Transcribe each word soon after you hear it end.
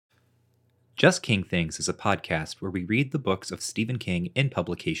Just King Things is a podcast where we read the books of Stephen King in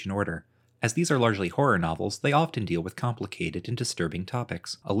publication order. As these are largely horror novels, they often deal with complicated and disturbing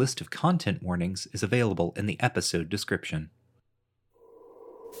topics. A list of content warnings is available in the episode description.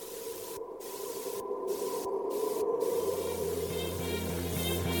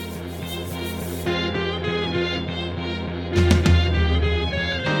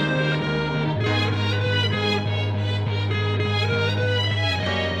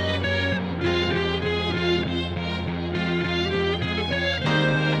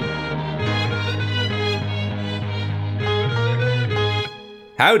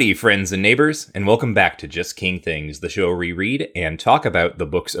 Howdy, friends and neighbors, and welcome back to Just King Things, the show where we read and talk about the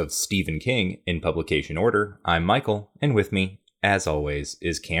books of Stephen King in publication order. I'm Michael, and with me, as always,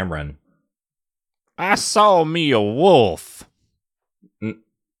 is Cameron. I saw me a wolf.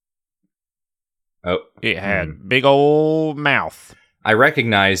 Oh. It had big old mouth. I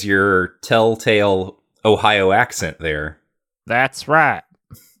recognize your telltale Ohio accent there. That's right.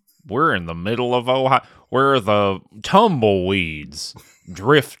 We're in the middle of Ohio, where the tumbleweeds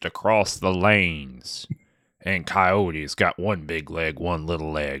drift across the lanes. And Coyote's got one big leg, one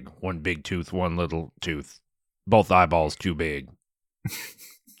little leg, one big tooth, one little tooth. Both eyeballs too big.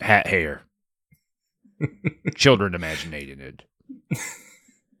 Hat hair. Children imaginated it.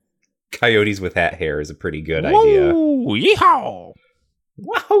 Coyotes with hat hair is a pretty good idea. Yeehaw!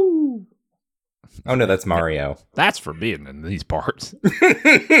 Wahoo! Oh no, that's Mario. That's forbidden in these parts.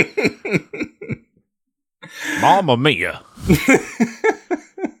 Mamma mia.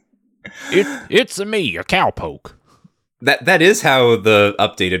 It's a me, a cowpoke. That is how the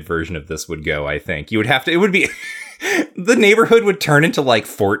updated version of this would go, I think. You would have to, it would be, the neighborhood would turn into like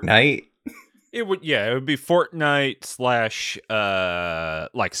Fortnite. It would be Fortnite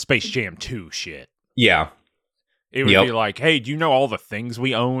 / like Space Jam 2 shit. Yeah. It would be like, hey, do you know all the things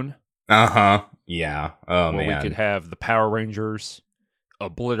we own? Uh-huh. Yeah. Oh, well, man. We could have the Power Rangers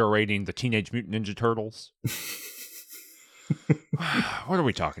obliterating the Teenage Mutant Ninja Turtles. What are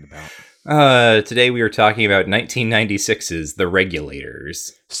we talking about? Today we are talking about 1996's The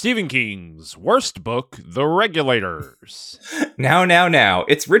Regulators. Stephen King's worst book, The Regulators. Now.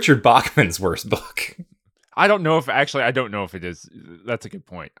 It's Richard Bachman's worst book. I don't know if it is. That's a good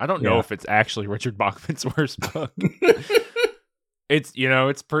point. I don't know if it's actually Richard Bachman's worst book.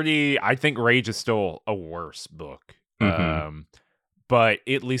 It's pretty, I think Rage is still a worse book. Mm-hmm. But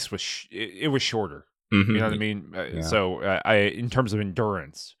at least it was shorter. Mm-hmm. You know what I mean? So in terms of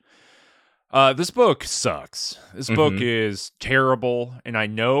endurance, this book sucks. This book is terrible. And I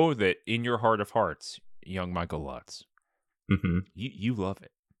know that in your heart of hearts, young Michael Lutz, you love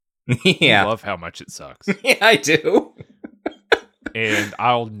it. Yeah. You love how much it sucks. Yeah, I do. And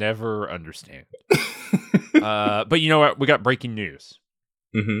I'll never understand. But you know what? We got breaking news.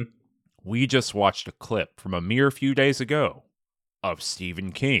 Mm-hmm. We just watched a clip from a mere few days ago of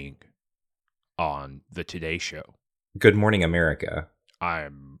Stephen King on the Today Show. Good Morning America. I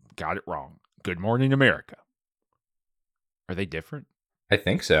got it wrong. Good Morning America. Are they different? I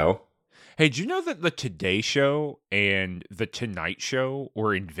think so. Hey, do you know that the Today Show and the Tonight Show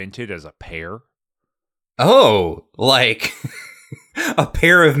were invented as a pair? Oh, like a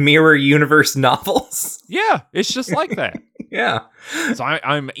pair of Mirror Universe novels? Yeah, it's just like that. Yeah. So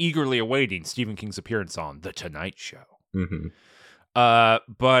I'm eagerly awaiting Stephen King's appearance on the Tonight Show. Mm-hmm.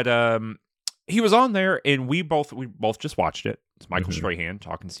 But he was on there, and we both just watched it. It's Michael Strahan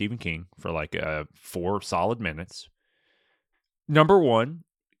talking to Stephen King for like 4 solid minutes. Number 1,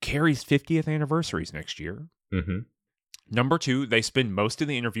 Carrie's 50th anniversary is next year. Mm-hmm. Number 2, they spend most of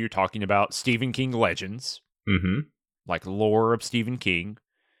the interview talking about Stephen King legends, like lore of Stephen King,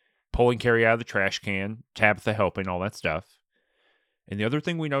 pulling Carrie out of the trash can, Tabitha helping, all that stuff. And the other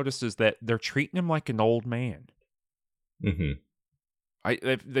thing we noticed is that they're treating him like an old man. Mm-hmm.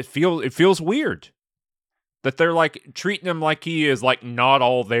 It feels weird that they're like treating him like he is like not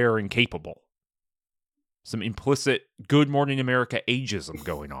all there and capable. Some implicit Good Morning America ageism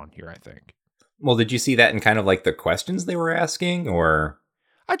going on here, I think. Well, did you see that in kind of like the questions they were asking, or?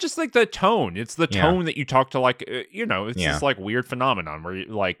 I just think the tone. It's the tone that you talk to, like, it's this like weird phenomenon where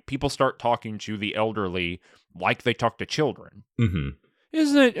like people start talking to the elderly like they talk to children. Mm-hmm.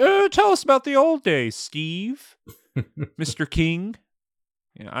 Isn't it? Tell us about the old days, Steve. Mr. King.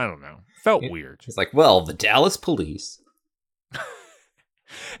 Yeah, I don't know. Felt weird. It's like, well, the Dallas police.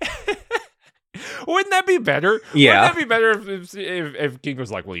 Wouldn't that be better? Yeah. Wouldn't that be better if King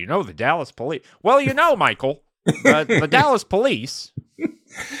was like, well, the Dallas police. Well, Michael, the Dallas police.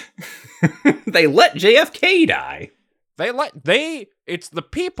 They let JFK die. It's the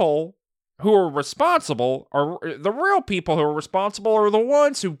people who are responsible are the real people who are responsible are the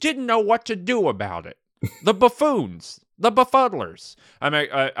ones who didn't know what to do about it. The buffoons, the befuddlers.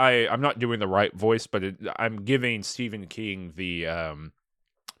 I'm not doing the right voice, but I'm giving Stephen King the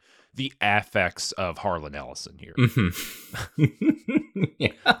affects of Harlan Ellison here.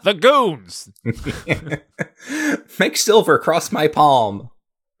 Yeah. The goons. Make silver cross my palm.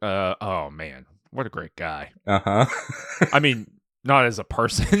 Oh man, what a great guy. Uh-huh. I mean, not as a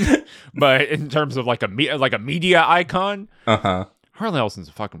person, but in terms of like a media icon. Uh-huh. Harlan Ellison's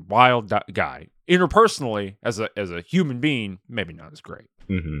a fucking wild guy. Interpersonally, as a human being, maybe not as great.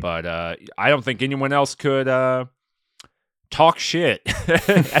 Mm-hmm. But I don't think anyone else could talk shit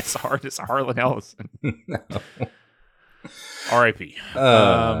as hard as Harlan Ellison. No. R.I.P.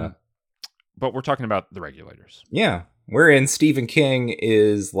 But we're talking about the Regulators. Yeah. Wherein Stephen King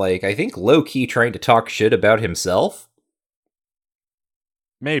is, like, I think low-key trying to talk shit about himself.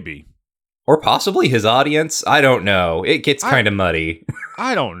 Maybe. Or possibly his audience. I don't know. It gets kind of muddy.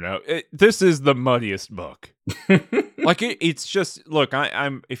 I don't know. This is the muddiest book. Like, it's just... Look,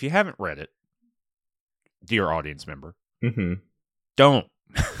 I'm... If you haven't read it, dear audience member, don't.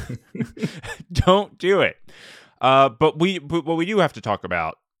 Don't do it. But we do have to talk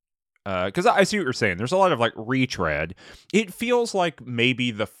about, because I see what you're saying. There's a lot of like retread. It feels like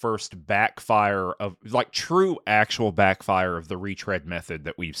maybe the first backfire of like true actual backfire of the retread method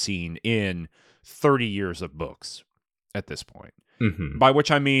that we've seen in 30 years of books at this point. By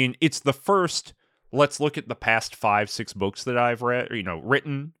which I mean it's the first. Let's look at the past 5-6 books that I've read,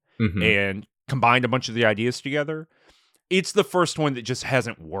 written and combined a bunch of the ideas together. It's the first one that just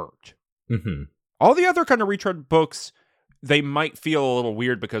hasn't worked. All the other kind of retread books, they might feel a little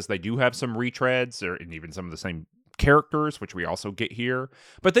weird because they do have some retreads and even some of the same characters, which we also get here,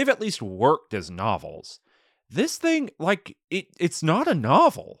 but they've at least worked as novels. This thing, like, it's not a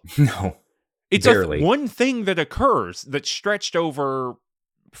novel. No. It's barely. one thing that occurs that's stretched over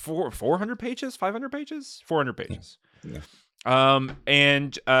 400 pages, 500 pages, 400 pages. Yeah.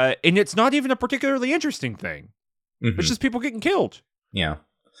 And it's not even a particularly interesting thing. It's just people getting killed. Yeah.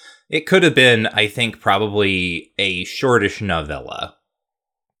 It could have been, I think, probably a shortish novella.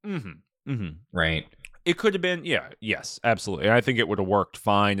 Right? It could have been, yeah, yes, absolutely. And I think it would have worked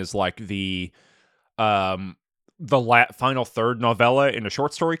fine as like the final third novella in a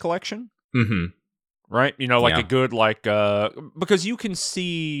short story collection. Right? Like a good, like, because you can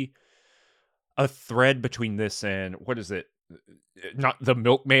see a thread between this and, what is it? Not the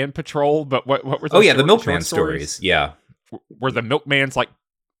Milkman Patrol, but what were those? Oh, yeah, the Milkman stories. Yeah. Where the Milkman's like,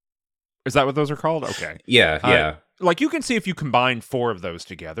 is that what those are called? Okay. Yeah. Like, you can see if you combine 4 of those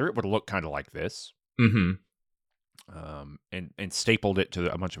together, it would look kind of like this. And stapled it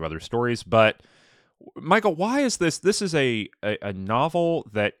to a bunch of other stories. But, Michael, why is this? This is a novel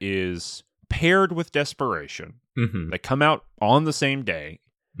that is paired with desperation. They come out on the same day.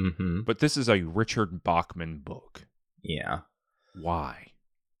 But this is a Richard Bachman book. Yeah. Why?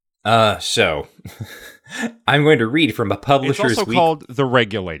 So I'm going to read from a publisher's It's also called The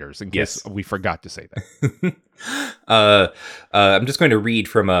Regulators, in case we forgot to say that. I'm just going to read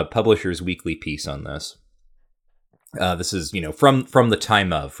from a publisher's weekly piece on this. This is, from the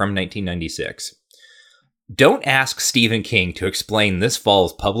time of, from 1996. Don't ask Stephen King to explain this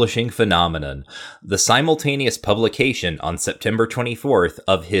fall's publishing phenomenon. The simultaneous publication on September 24th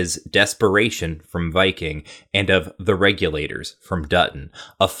of his Desperation from Viking and of The Regulators from Dutton,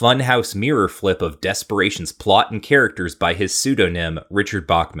 a funhouse mirror flip of Desperation's plot and characters by his pseudonym Richard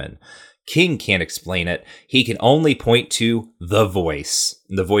Bachman. King can't explain it. He can only point to the voice.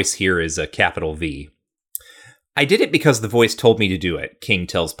 The voice here is a capital V. I did it because the voice told me to do it, King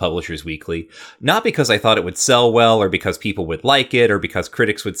tells Publishers Weekly. Not because I thought it would sell well, or because people would like it, or because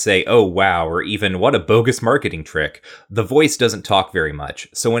critics would say, oh wow, or even what a bogus marketing trick. The voice doesn't talk very much,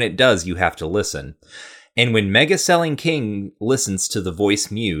 so when it does, you have to listen. And when mega-selling King listens to the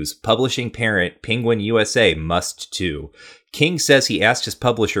voice muse, publishing parent Penguin USA must too. King says he asked his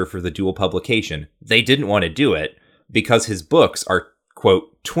publisher for the dual publication. They didn't want to do it, because his books are,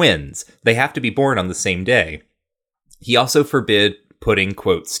 quote, twins. They have to be born on the same day. He also forbid putting,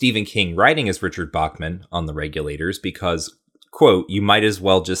 quote, Stephen King writing as Richard Bachman on the Regulators because, quote, you might as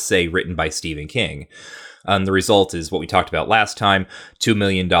well just say written by Stephen King. The result is what we talked about last time, $2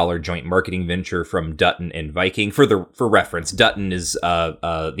 million joint marketing venture from Dutton and Viking. For reference, Dutton is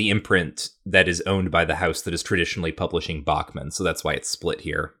the imprint that is owned by the house that is traditionally publishing Bachman, so that's why it's split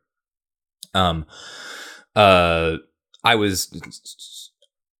here. I was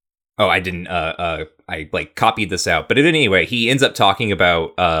Oh, I didn't. I like copied this out, but anyway, he ends up talking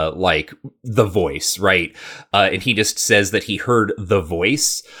about like the voice, right? And he just says that he heard the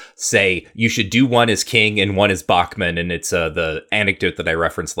voice say you should do one as King and one as Bachman, and it's the anecdote that I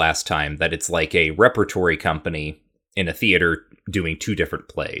referenced last time that it's like a repertory company in a theater doing two different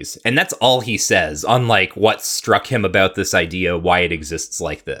plays, and that's all he says. Unlike what struck him about this idea, why it exists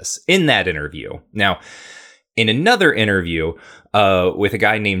like this in that interview. Now, in another interview with a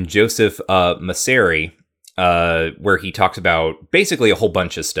guy named Joseph Masseri, where he talks about basically a whole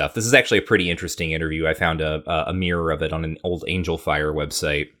bunch of stuff. This is actually a pretty interesting interview. I found a mirror of it on an old Angel Fire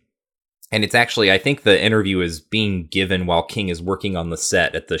website. And it's actually, I think the interview is being given while King is working on the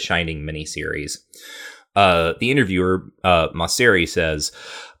set at the Shining miniseries. The interviewer, Masseri, says,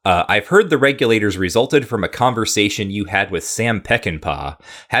 I've heard the Regulators resulted from a conversation you had with Sam Peckinpah.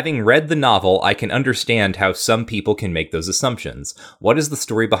 Having read the novel, I can understand how some people can make those assumptions. What is the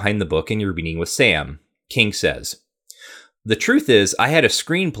story behind the book in your meeting with Sam? King says, the truth is, I had a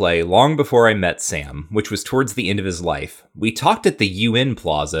screenplay long before I met Sam, which was towards the end of his life. We talked at the UN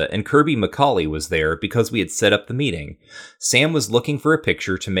Plaza, and Kirby McCauley was there because we had set up the meeting. Sam was looking for a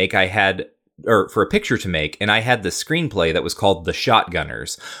picture to make, and I had the screenplay that was called The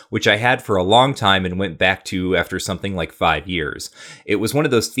Shotgunners, which I had for a long time and went back to after something like 5 years. It was one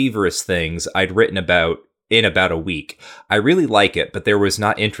of those feverish things I'd written about in about a week. I really like it, but there was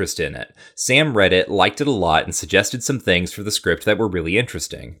not interest in it. Sam read it, liked it a lot, and suggested some things for the script that were really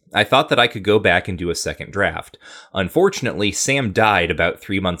interesting. I thought that I could go back and do a second draft. Unfortunately, Sam died about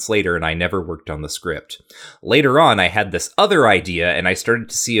 3 months later, and I never worked on the script. Later on, I had this other idea, and I started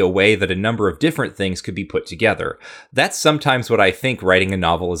to see a way that a number of different things could be put together. That's sometimes what I think writing a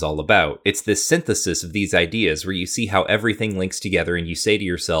novel is all about. It's this synthesis of these ideas where you see how everything links together and you say to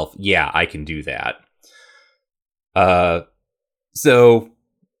yourself, yeah, I can do that. So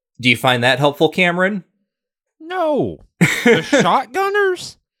do you find that helpful, Cameron? No. The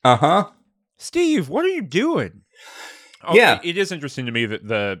Shotgunners? Uh-huh. Steve, what are you doing? Yeah. It is interesting to me that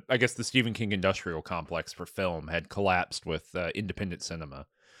the Stephen King industrial complex for film had collapsed with independent cinema.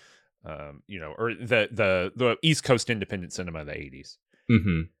 Or the East Coast independent cinema in the 80s.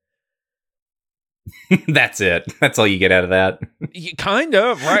 Mm-hmm. That's it. That's all you get out of that. Kind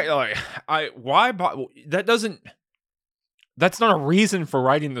of, right? That's not a reason for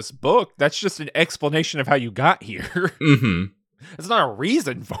writing this book. That's just an explanation of how you got here. Mm-hmm. It's not a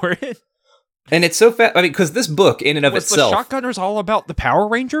reason for it. And it's so fast. I mean, because this book in and of itself. Was the Shotgunners all about the Power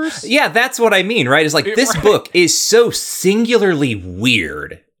Rangers? Yeah, that's what I mean, right? It's like this book is so singularly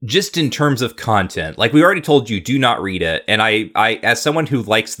weird. Just in terms of content, like we already told you, do not read it. And I, as someone who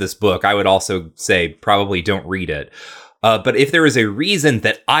likes this book, I would also say probably don't read it. But if there is a reason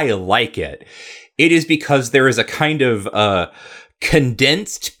that I like it, it is because there is a kind of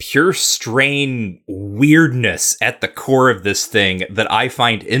condensed, pure strain weirdness at the core of this thing that I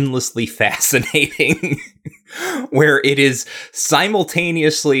find endlessly fascinating. Where it is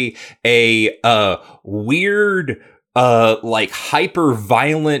simultaneously a weird, like hyper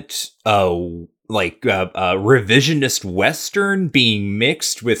violent, revisionist Western being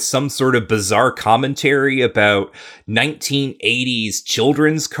mixed with some sort of bizarre commentary about 1980s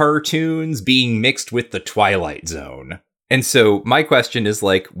children's cartoons being mixed with the Twilight Zone. And so my question is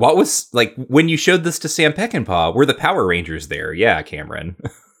like, what was like when you showed this to Sam Peckinpah, were the Power Rangers there? Yeah, Cameron.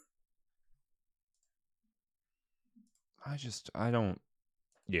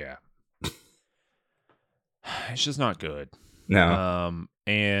 Yeah. It's just not good. No.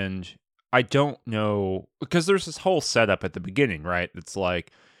 And I don't know, because there's this whole setup at the beginning, right? It's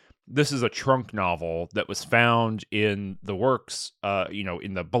like, this is a trunk novel that was found in the works,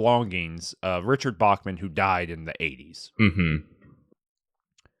 in the belongings of Richard Bachman, who died in the 80s. Mm-hmm.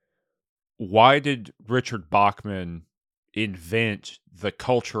 Why did Richard Bachman invent the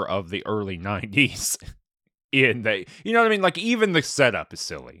culture of the early 90s? You know what I mean? Like, even the setup is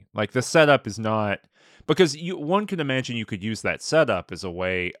silly. Like, the setup is not... Because one could imagine you could use that setup as a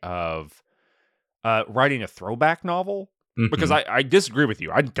way of writing a throwback novel. Mm-hmm. Because I disagree with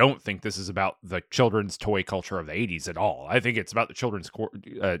you. I don't think this is about the children's toy culture of the 80s at all. I think it's about the children's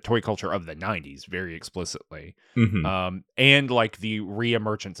toy culture of the 90s, very explicitly. Mm-hmm. And like the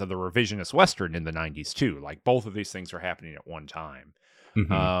reemergence of the revisionist Western in the 90s too. Like both of these things are happening at one time.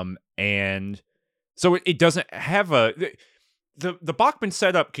 Mm-hmm. And so it doesn't have a... The Bachman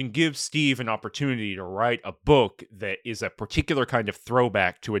setup can give Steve an opportunity to write a book that is a particular kind of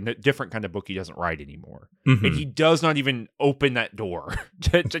throwback to a different kind of book he doesn't write anymore. Mm-hmm. And he does not even open that door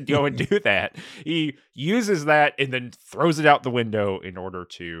to go and do that. He uses that and then throws it out the window in order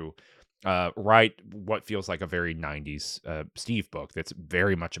to write what feels like a very 90s Steve book that's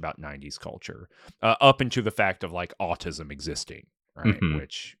very much about 90s culture, up into the fact of like autism existing, right? Mhm.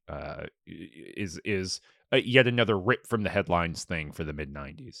 Which is yet another rip from the headlines thing for the mid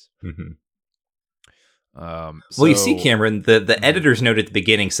 90s. Mhm. Well, you see, So Cameron, the mhm. editor's note at the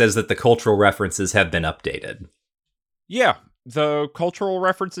beginning says that the cultural references have been updated. Yeah, the cultural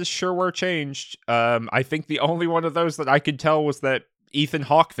references sure were changed. I think the only one of those that I could tell was that Ethan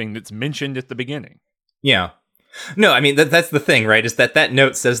Hawke thing that's mentioned at the beginning. Yeah. No, I mean, that's the thing, right? Is that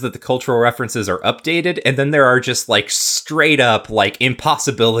note says that the cultural references are updated, and then there are just, like, straight up, like,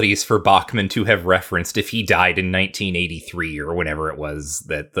 impossibilities for Bachman to have referenced if he died in 1983 or whenever it was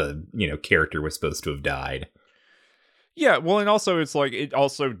that the, character was supposed to have died. Yeah, well, and also it's like it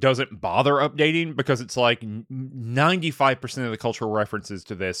also doesn't bother updating because it's like 95% of the cultural references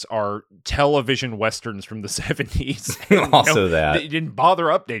to this are television westerns from the 70s. And, Also that. they didn't bother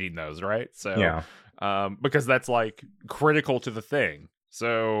updating those, right? So, Yeah. because that's like critical to the thing.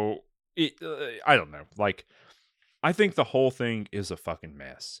 So, I don't know. Like, I think the whole thing is a fucking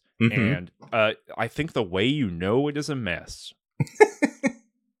mess. Mm-hmm. And I think the way you know it is a mess.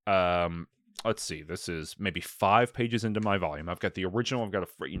 Let's see. This is maybe 5 pages into my volume. I've got the original. I've got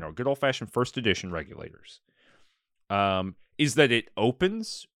a good old fashioned first edition Regulators. Is that it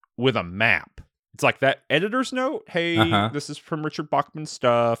opens with a map? It's like that editor's note. Hey, Uh-huh. this is from Richard Bachman's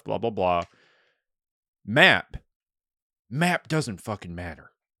stuff. Blah blah blah. Map doesn't fucking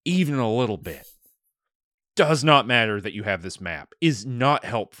matter, even a little bit. Does not matter that you have this map. Is not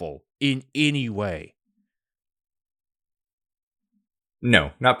helpful in any way.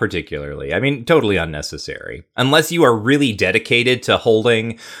 No, not particularly. I mean, totally unnecessary. Unless you are really dedicated to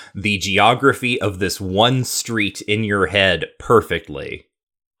holding the geography of this one street in your head perfectly.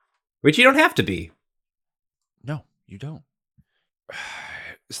 Which you don't have to be. No, you don't.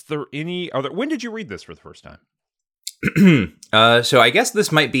 Is there any other... When did you read this for the first time? So I guess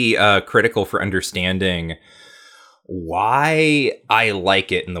this might be critical for understanding why I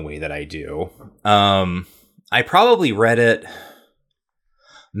like it in the way that I do. I probably read it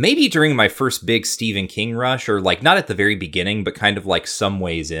maybe during my first big Stephen King rush, or like not at the very beginning, but kind of like some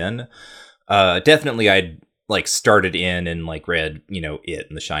ways in. Definitely I'd like started in and like read, It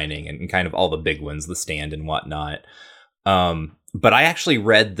and The Shining and kind of all the big ones, The Stand and whatnot. But I actually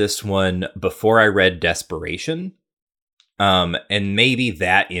read this one before I read Desperation. And maybe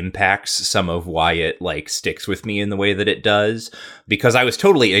that impacts some of why it like sticks with me in the way that it does, because I was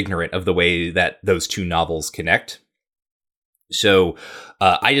totally ignorant of the way that those two novels connect. So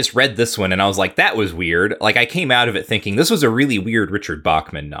I just read this one and I was like, that was weird. Like I came out of it thinking this was a really weird Richard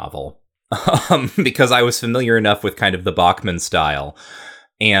Bachman novel, because I was familiar enough with kind of the Bachman style.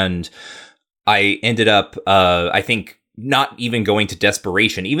 And I ended up, I think, not even going to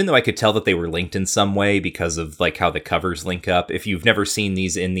Desperation, even though I could tell that they were linked in some way because of like how the covers link up. If you've never seen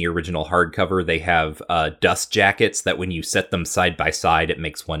these in the original hardcover, they have dust jackets that when you set them side by side, it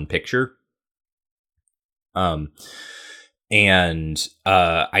makes one picture. And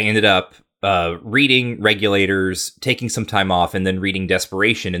I ended up reading Regulators, taking some time off, and then reading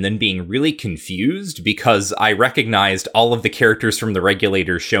Desperation, and then being really confused because I recognized all of the characters from the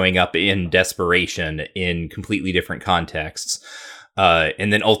Regulators showing up in Desperation in completely different contexts.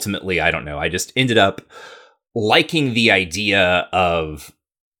 And then ultimately, I don't know, I just ended up liking the idea of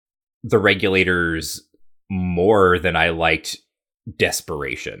the Regulators more than I liked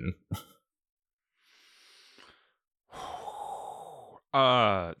Desperation.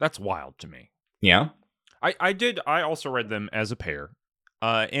 That's wild to me. Yeah. I also read them as a pair.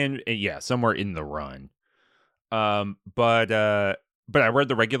 And yeah, somewhere in the run. But I read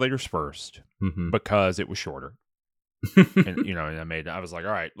the Regulators first because it was shorter. And and I was like,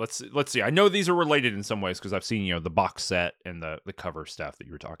 all right, let's see. I know these are related in some ways because I've seen, the box set and the cover stuff that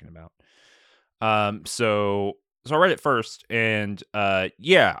you were talking about. So I read it first, and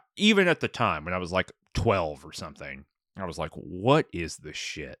yeah, even at the time when I was like 12 or something, I was like, what is this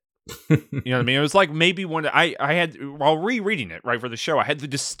shit? You know what I mean? It was like maybe when I had, while rereading it, right, for the show, I had the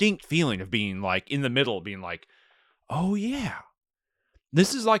distinct feeling of being like in the middle, being like, oh yeah,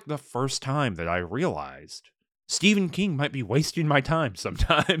 this is like the first time that I realized Stephen King might be wasting my time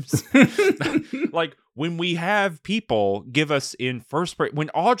sometimes. Like when we have people give us when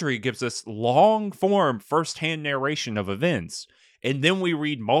Audrey gives us long form firsthand narration of events, and then we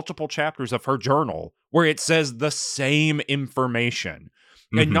read multiple chapters of her journal where it says the same information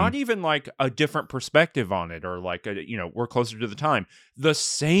and not even like a different perspective on it or like, we're closer to the time. The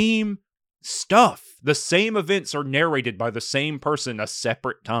same stuff, the same events are narrated by the same person a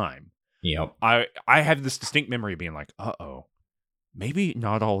separate time. Yep. I have this distinct memory of being like, uh-oh, maybe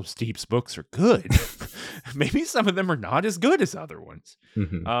not all of Steve's books are good. Maybe some of them are not as good as other ones.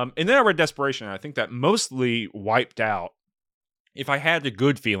 Mm-hmm. And then I read Desperation, and I think that mostly wiped out. If I had a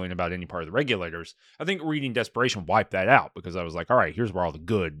good feeling about any part of the Regulators, I think reading Desperation wiped that out, because I was like, all right, here's where all the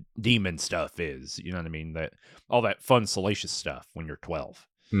good demon stuff is. You know what I mean? That all that fun, salacious stuff when you're 12.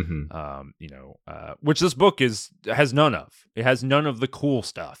 Mm-hmm. Which this book has none of. It has none of the cool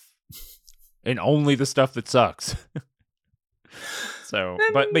stuff, and only the stuff that sucks. So,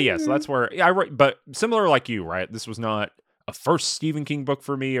 but yeah, so that's where I write. But similar like you, right? This was not a first Stephen King book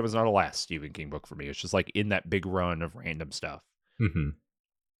for me. It was not a last Stephen King book for me. It's just like in that big run of random stuff. Mm-hmm.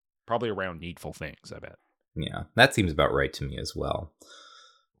 Probably around Needful Things, I bet. Yeah, that seems about right to me as well.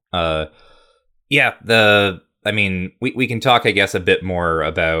 We can talk, I guess, a bit more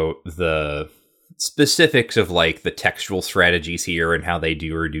about the specifics of like the textual strategies here and how they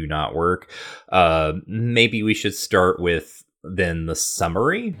do or do not work. Maybe we should start with then the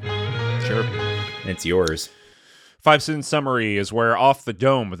summary. Sure. It's yours. 5-sentence summary is where, off the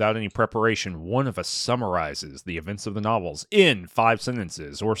dome, without any preparation, one of us summarizes the events of the novels in 5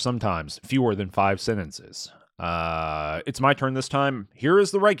 sentences, or sometimes fewer than 5 sentences. It's my turn this time. Here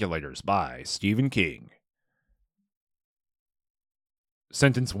is The Regulators by Stephen King.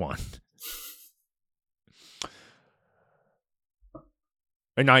 Sentence 1.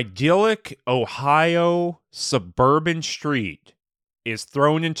 An idyllic Ohio suburban street is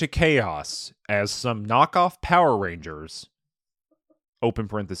thrown into chaos as some knockoff Power Rangers, open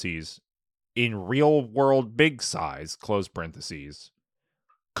parentheses, in real world big size, close parentheses,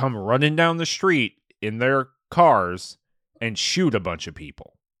 come running down the street in their cars and shoot a bunch of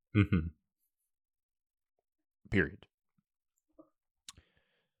people. Mm-hmm. Period.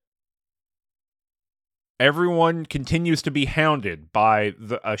 Everyone continues to be hounded by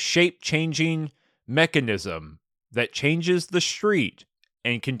a shape-changing mechanism that changes the street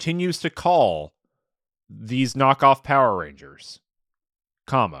and continues to call these knockoff Power Rangers,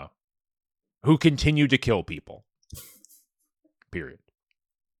 comma, who continue to kill people. Period.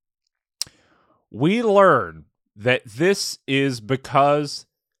 We learn that this is because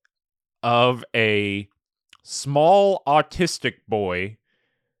of a small autistic boy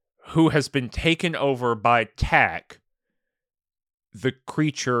who has been taken over by Tack, the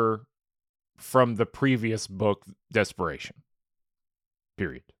creature from the previous book, Desperation.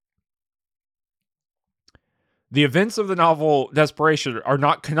 Period. The events of the novel Desperation are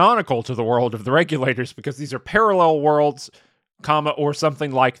not canonical to the world of the Regulators because these are parallel worlds, comma, or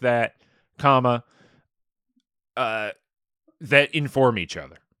something like that, comma, that inform each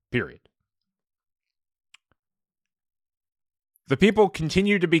other. Period. The people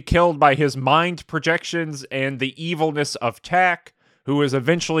continue to be killed by his mind projections and the evilness of Tack, who is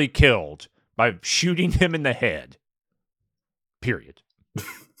eventually killed by shooting him in the head. Period.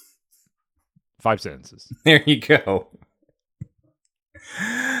 5 sentences. There you go.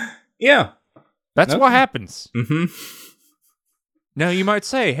 Yeah. That's what happens. Mm-hmm. Now, you might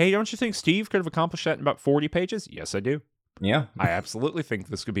say, hey, don't you think Steve could have accomplished that in about 40 pages? Yes, I do. Yeah. I absolutely think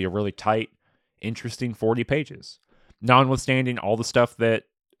this could be a really tight, interesting 40 pages. Notwithstanding all the stuff that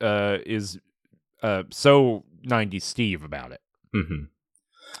is so 90s Steve about it. Mm-hmm.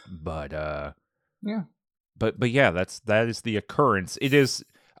 But yeah. But yeah, that is the occurrence. It is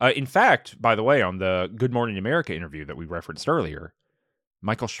in fact, by the way, on the Good Morning America interview that we referenced earlier,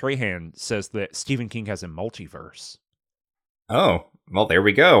 Michael Strahan says that Stephen King has a multiverse. Oh, well, there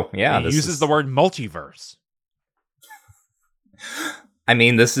we go. Yeah, he uses the word multiverse. I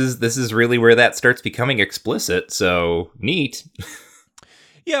mean, this is really where that starts becoming explicit, so neat.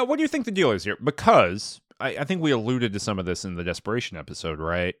 Yeah, what do you think the deal is here? Because I think we alluded to some of this in the Desperation episode,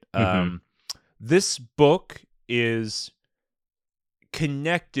 right? Mm-hmm. This book is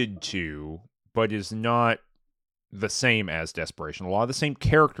connected to, but is not the same as Desperation. A lot of the same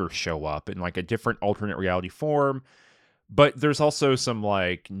characters show up in like a different alternate reality form, but there's also some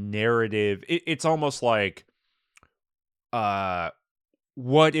like narrative. It's almost like,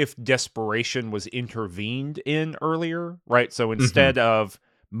 what if Desperation was intervened in earlier, right? So instead of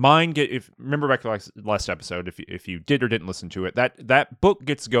remember back to the last episode, if you did or didn't listen to it, that book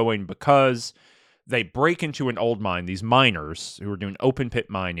gets going because they break into an old mine. These miners who are doing open pit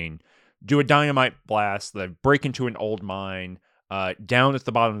mining do a dynamite blast. They break into an old mine. Down at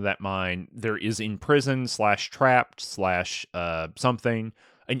the bottom of that mine, there is in prison /trapped something,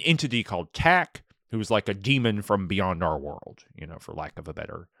 an entity called Tack, who's like a demon from beyond our world, for lack of a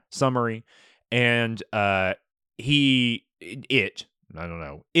better summary. And it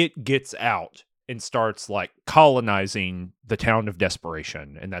gets out and starts like colonizing the town of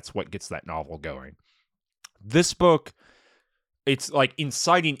Desperation, and that's what gets that novel going. This book it's like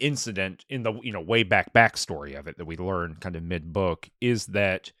inciting incident in the way back backstory of it that we learn kind of mid book is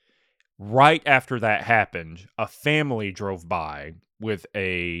that right after that happened, a family drove by with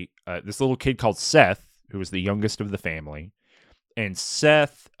this little kid called Seth, who was the youngest of the family, and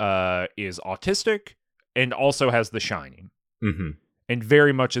Seth is autistic and also has The Shining, and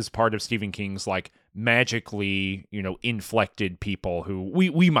very much is part of Stephen King's like magically inflected people who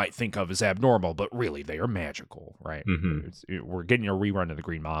we might think of as abnormal, but really they are magical, right? We're getting a rerun of the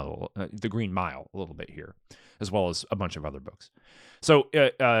Green Mile a little bit here, as well as a bunch of other books. So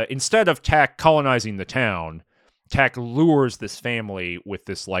instead of Tack colonizing the town, Tack lures this family with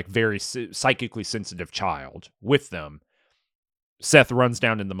this like very psychically sensitive child with them. Seth runs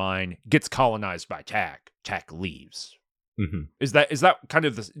down in the mine, gets colonized by Tack. Tack leaves. Is that kind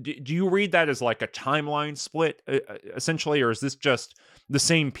of the? Do you read that as like a timeline split essentially, or is this just the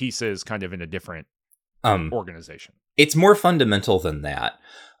same pieces kind of in a different organization? It's more fundamental than that.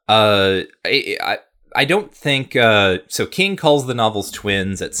 I don't think so. King calls the novels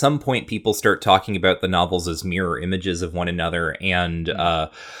twins. At some point, people start talking about the novels as mirror images of one another, and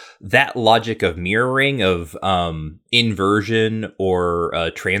that logic of mirroring, of inversion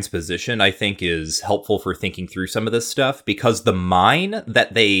or transposition, I think is helpful for thinking through some of this stuff, because the mine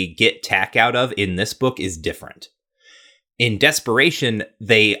that they get Tack out of in this book is different. In Desperation,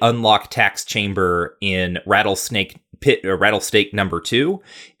 they unlock Tack's chamber in Rattlesnake number 2.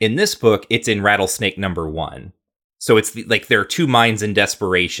 In this book, it's in Rattlesnake number 1. So it's like there are two mines in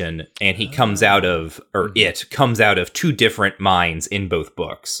Desperation, and he comes out of, or it comes out of two different mines in both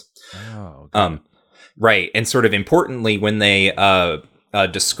books. Oh, okay. Right. And sort of importantly, when they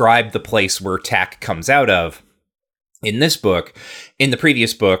describe the place where Tack comes out of, in this book, in the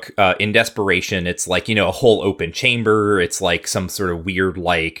previous book, in Desperation, it's like, a whole open chamber. It's like some sort of weird,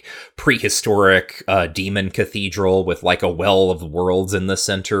 like, prehistoric demon cathedral with like a well of worlds in the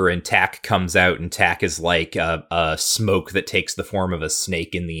center. And Tack comes out, and Tack is like a smoke that takes the form of a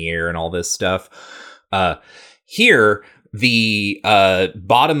snake in the air and all this stuff. Here, the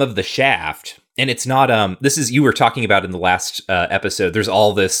bottom of the shaft... And it's not, this is, you were talking about in the last episode, there's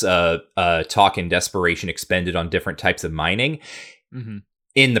all this talk in Desperation expended on different types of mining.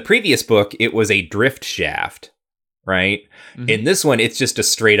 In the previous book, it was a drift shaft, right? In this one, it's just a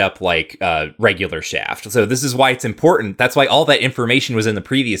straight up, like, regular shaft. So this is why it's important. That's why all that information was in the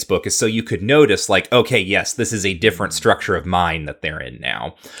previous book, is so you could notice, like, okay, yes, this is a different structure of mine that they're in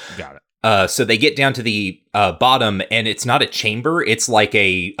now. Got it. So they get down to the bottom, and it's not a chamber. It's like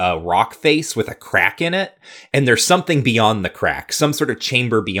a rock face with a crack in it. And there's something beyond the crack, some sort of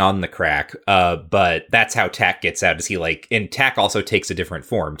chamber beyond the crack. But that's how Tack gets out, is he like, and Tack also takes a different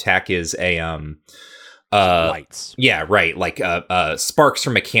form. Tack is a, lights. Yeah, right. Like sparks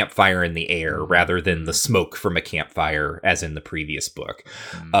from a campfire in the air rather than the smoke from a campfire as in the previous book.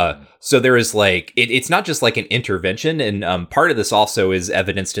 So there is like, it's not just like an intervention. And part of this also is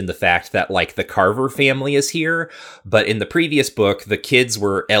evidenced in the fact that like the Carver family is here. But in the previous book, the kids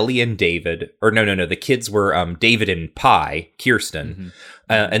were Ellie and David, or no. The kids were David and Pi, Kirsten.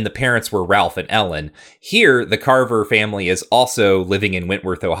 And the parents were Ralph and Ellen. Here, the Carver family is also living in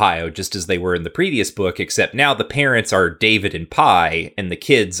Wentworth, Ohio, just as they were in the previous book, except now the parents are David and Pi, and the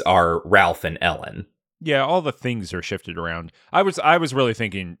kids are Ralph and Ellen. Yeah, all the things are shifted around. I was really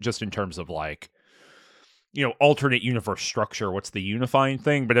thinking just in terms of like, alternate universe structure, what's the unifying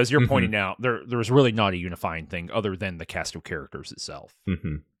thing? But as you're pointing out, there's really not a unifying thing other than the cast of characters itself.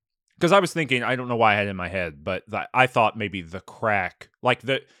 Because I was thinking, I don't know why I had it in my head, but I thought maybe the crack, like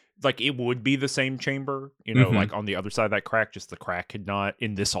it would be the same chamber, like on the other side of that crack, just the crack had not,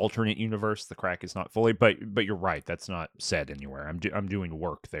 in this alternate universe, the crack is not fully, but you're right, that's not said anywhere. I'm doing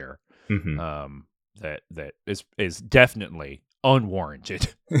work there that is definitely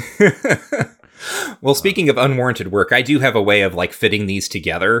unwarranted. Well, speaking of unwarranted work, I do have a way of like fitting these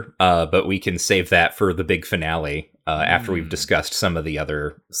together, but we can save that for the big finale after we've discussed some of the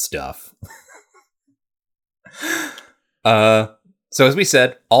other stuff. So as we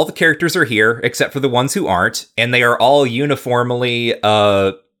said, all the characters are here except for the ones who aren't, and they are all uniformly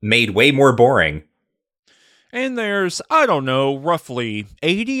made way more boring. And there's, I don't know, roughly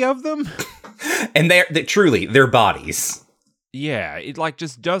 80 of them. And they're truly, their bodies. Yeah, it like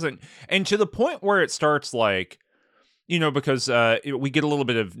just doesn't, and to the point where it starts like, because we get a little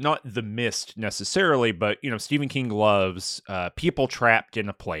bit of, not the mist necessarily, but, Stephen King loves people trapped in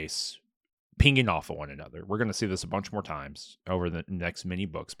a place pinging off of one another. We're going to see this a bunch more times over the next many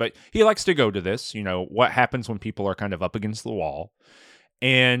books, but he likes to go to this, what happens when people are kind of up against the wall.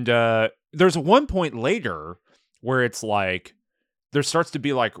 And there's one point later where it's like, there starts to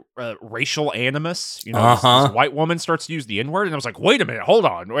be like racial animus. You know, this white woman starts to use the N-word, and I was like, wait a minute, hold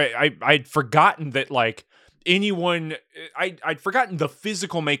on. I'd forgotten that like I'd forgotten the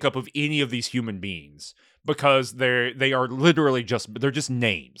physical makeup of any of these human beings, because they are literally they're just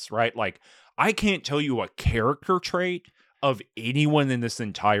names, right? Like, I can't tell you a character trait of anyone in this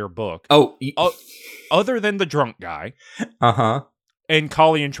entire book. Other than the drunk guy. And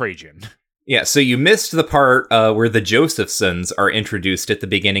Kali and Trajan. Yeah, so you missed the part where the Josephsons are introduced at the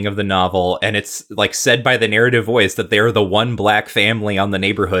beginning of the novel, and it's like said by the narrative voice that they're the one black family on the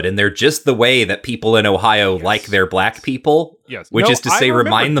neighborhood, and they're just the way that people in Ohio like their black people. Yes. Which is to say,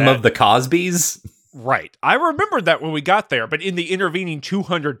 remind them of the Cosbys. Right. I remembered that when we got there, but in the intervening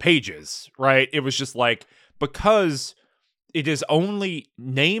 200 pages, right, it was just like, because it is only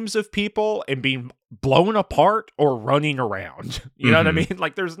names of people and being blown apart or running around. You know what I mean?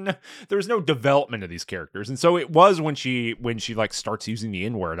 Like, there's no development of these characters. And so it was when she like starts using the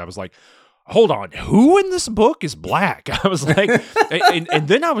N-word, I was like, hold on, who in this book is black? I was like, and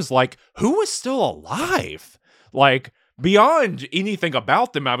then I was like, who is still alive? Like, beyond anything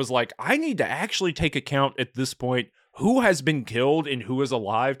about them, I was like, I need to actually take account at this point who has been killed and who is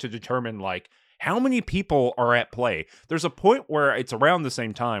alive to determine, like, how many people are at play. There's a point where it's around the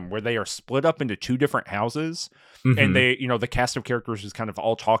same time where they are split up into two different houses, and they, you know, the cast of characters is kind of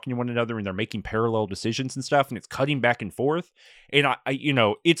all talking to one another, and they're making parallel decisions and stuff, and it's cutting back and forth. And I you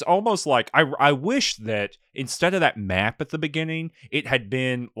know, it's almost like I wish that instead of that map at the beginning, it had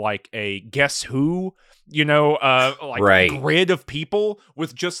been like a guess who, you know, like grid of people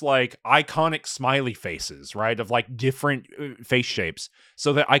with just like iconic smiley faces, right? Of like different face shapes,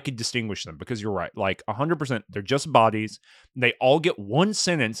 so that I could distinguish them. Because you're right, like 100%, they're just bodies. They all get one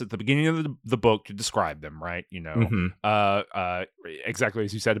sentence at the beginning of the book to describe them, right? You know, exactly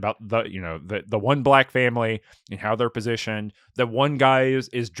as you said about the, you know, the one black family and how they're positioned. The one guy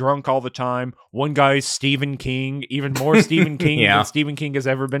is drunk all the time. One guy is Stephen King, even more Stephen King than Stephen King has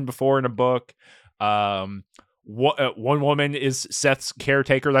ever been before in a book. One woman is Seth's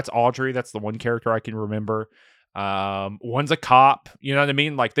caretaker. That's Audrey. That's the one character I can remember. One's a cop. You know what I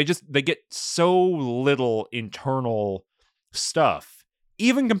mean? Like, they get so little internal stuff,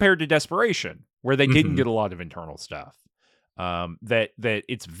 even compared to Desperation, where they didn't get a lot of internal stuff. That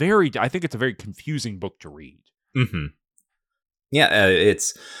it's I think it's a very confusing book to read. Yeah,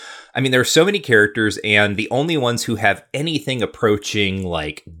 I mean, there are so many characters, and the only ones who have anything approaching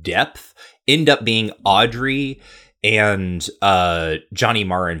like depth end up being Audrey and Johnny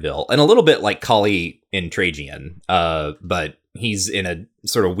Marinville, and a little bit like Kali and Trajan, but he's in a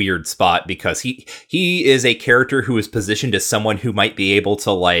sort of weird spot because he is a character who is positioned as someone who might be able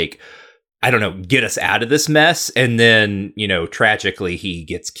to, like, I don't know, get us out of this mess. And then, you know, tragically, he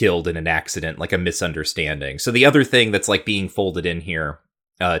gets killed in an accident, like a misunderstanding. So the other thing that's like being folded in here,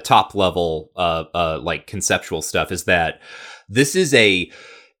 top level, like conceptual stuff, is that this is a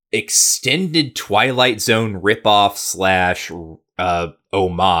extended Twilight Zone ripoff /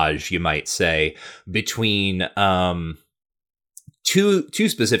 homage, you might say, between two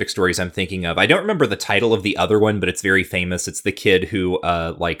specific stories I'm thinking of. I don't remember the title of the other one, but it's very famous. It's the kid who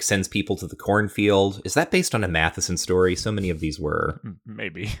like sends people to the cornfield. Is that based on a Matheson story? So many of these were.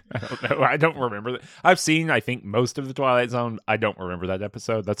 Maybe. I don't know. I don't remember that. I've seen, I think, most of the Twilight Zone. I don't remember that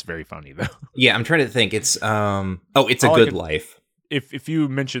episode. That's very funny, though. Yeah, I'm trying to think. It's It's a Good Life. If you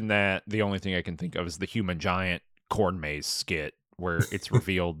mention that, the only thing I can think of is the Human Giant corn maze skit, where it's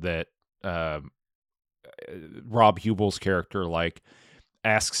revealed that Rob Hubel's character, like,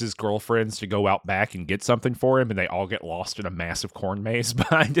 asks his girlfriends to go out back and get something for him, and they all get lost in a massive corn maze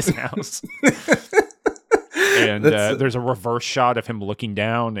behind his house. And there's a reverse shot of him looking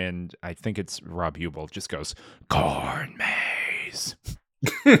down, and I think it's Rob Hubel just goes, "Corn maze."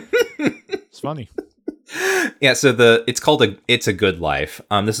 It's funny. Yeah, so it's called It's a Good Life.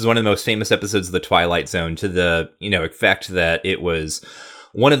 This is one of the most famous episodes of the Twilight Zone, to the, you know, fact that it was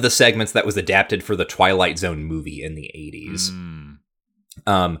one of the segments that was adapted for the Twilight Zone movie in the 80s.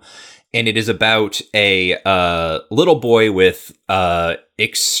 And it is about a little boy with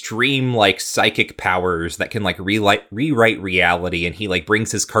extreme, like, psychic powers that can, like, rewrite reality, and he, like,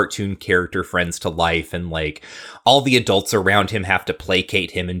 brings his cartoon character friends to life, and, like, all the adults around him have to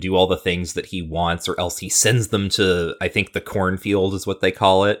placate him and do all the things that he wants, or else he sends them to, I think, the cornfield is what they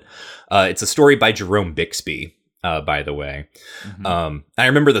call it. It's a story by Jerome Bixby. By the way. I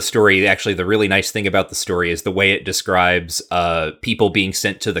remember the story. Actually, the really nice thing about the story is the way it describes people being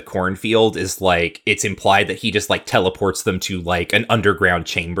sent to the cornfield is, like, it's implied that he just, like, teleports them to, like, an underground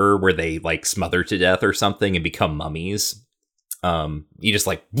chamber where they, like, smother to death or something and become mummies. He just,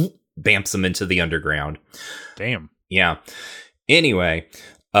 like, bamps them into the underground. Damn. Yeah. Anyway,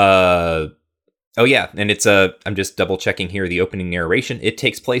 oh yeah, and it's I'm just double checking here the opening narration. It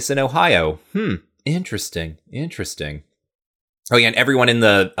takes place in Ohio. Interesting. Oh yeah, and everyone in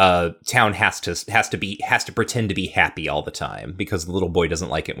the town has to pretend to be happy all the time because the little boy doesn't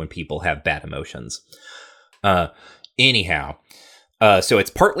like it when people have bad emotions. Anyhow, so it's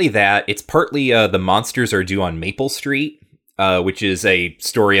partly that. It's partly the monsters are due on Maple Street, which is a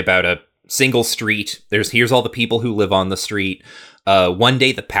story about a single street. Here's all the people who live on the street. One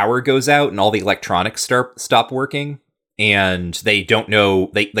day the power goes out and all the electronics stop working, and they don't know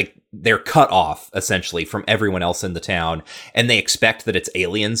they're cut off essentially from everyone else in the town, and they expect that it's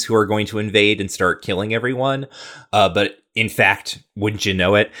aliens who are going to invade and start killing everyone. But in fact, wouldn't you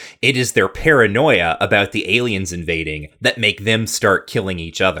know it, it is their paranoia about the aliens invading that make them start killing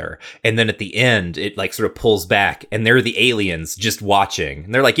each other. And then at the end, it like sort of pulls back, and they're the aliens just watching.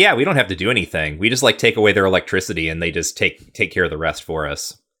 And they're like, yeah, we don't have to do anything. We just like take away their electricity, and they just take care of the rest for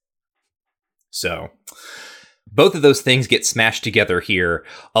us. So both of those things get smashed together here,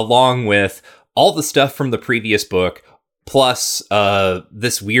 along with all the stuff from the previous book, plus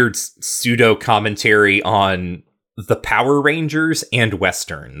this weird pseudo commentary on the Power Rangers and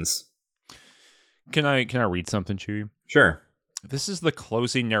Westerns. Can I read something to you? Sure. This is the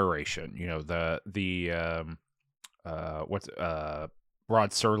closing narration. You know,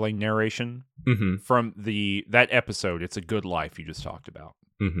 Rod Serling narration from that episode. It's a Good Life you just talked about.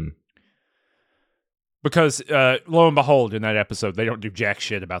 Because lo and behold, in that episode, they don't do jack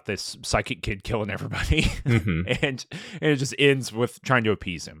shit about this psychic kid killing everybody, and it just ends with trying to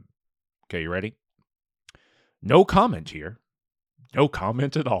appease him. Okay, you ready? No comment here. No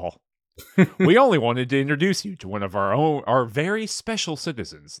comment at all. We only wanted to introduce you to one of our very special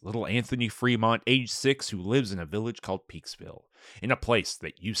citizens, little Anthony Fremont, age 6, who lives in a village called Peaksville, in a place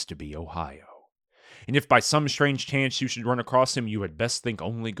that used to be Ohio. And if by some strange chance you should run across him, you had best think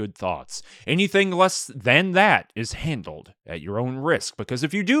only good thoughts. Anything less than that is handled at your own risk, because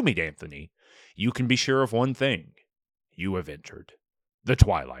if you do meet Anthony, you can be sure of one thing. You have entered the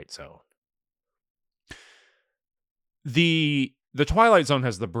Twilight Zone. The Twilight Zone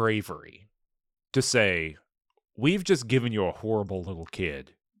has the bravery to say, we've just given you a horrible little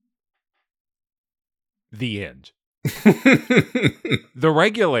kid. The end. The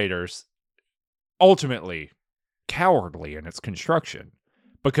Regulators, ultimately cowardly in its construction,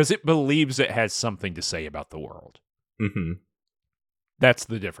 because it believes it has something to say about the world. That's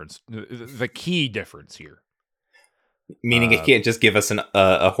the difference. The key difference here. Meaning it can't just give us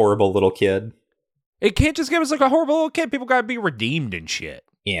a horrible little kid. It can't just give us like a horrible little kid. People gotta be redeemed and shit.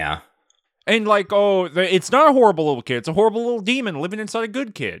 Yeah. And like, it's not a horrible little kid. It's a horrible little demon living inside a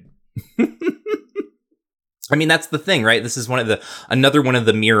good kid. I mean, that's the thing, right? This is another one of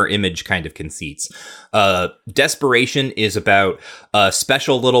the mirror image kind of conceits. Desperation is about a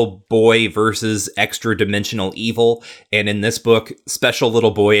special little boy versus extra dimensional evil. And in this book, special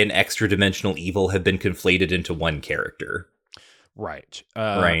little boy and extra dimensional evil have been conflated into one character. Right.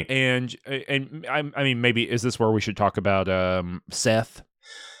 Right. And I mean, maybe is this where we should talk about Seth?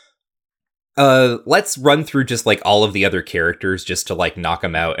 Let's run through just like all of the other characters just to like knock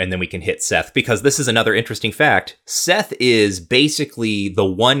them out, and then we can hit Seth, because this is another interesting fact. Seth is basically the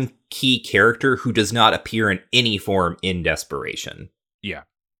one key character who does not appear in any form in Desperation. Yeah.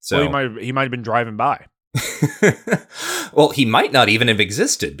 So well, he might have been driving by. Well, he might not even have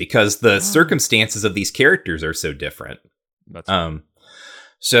existed because the circumstances of these characters are so different. That's right.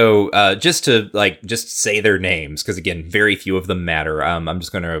 So just say their names, because again, very few of them matter. I'm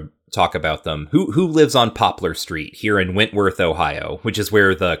just going to talk about them. Who lives on Poplar Street here in Wentworth, Ohio, which is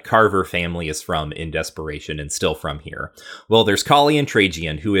where the Carver family is from in Desperation and still from here. Well, there's Colleen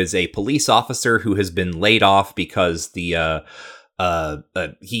Trajan, who is a police officer who has been laid off because he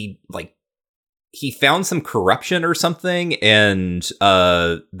found some corruption or something, and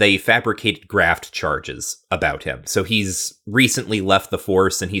they fabricated graft charges about him. So he's recently left the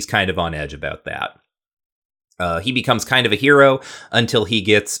force, and he's kind of on edge about that. He becomes kind of a hero until he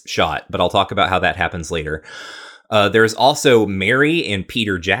gets shot, but I'll talk about how that happens later. There's also Mary and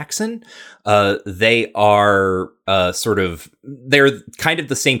Peter Jackson. They are they're kind of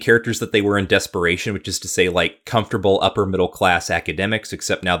the same characters that they were in Desperation, which is to say like comfortable upper middle class academics,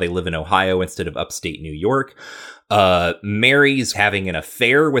 except now they live in Ohio instead of upstate New York. Mary's having an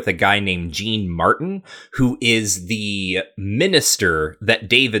affair with a guy named Gene Martin, who is the minister that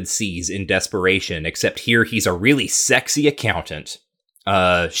David sees in Desperation, except here he's a really sexy accountant.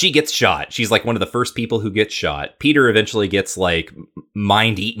 She gets shot. She's like one of the first people who gets shot. Peter eventually gets like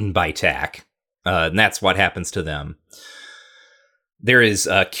mind eaten by Tack. And that's what happens to them. There is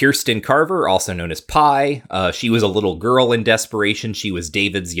Kirsten Carver, also known as Pi. She was a little girl in Desperation. She was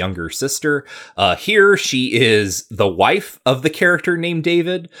David's younger sister. Here, she is the wife of the character named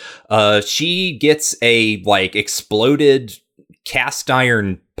David. She gets a, exploded cast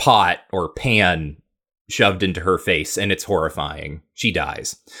iron pot or pan shoved into her face, and it's horrifying. She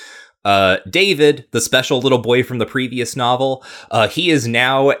dies. David, the special little boy from the previous novel, he is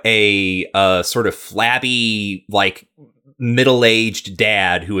now a sort of flabby, middle-aged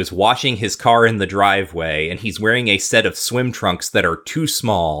dad who is washing his car in the driveway, and he's wearing a set of swim trunks that are too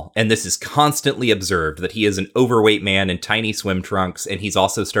small, and this is constantly observed, that he is an overweight man in tiny swim trunks, and he's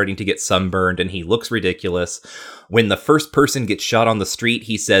also starting to get sunburned, and he looks ridiculous. When the first person gets shot on the street,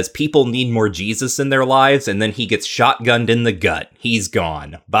 he says, people need more Jesus in their lives, and then he gets shotgunned in the gut. He's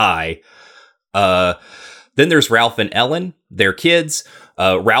gone. Bye. Then there's Ralph and Ellen. They're kids.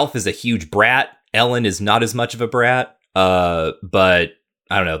 Ralph is a huge brat. Ellen is not as much of a brat. But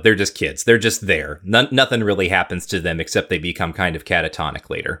I don't know, they're just kids. They're just there. Nothing really happens to them except they become kind of catatonic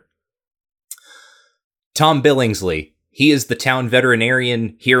later. Tom Billingsley. He is the town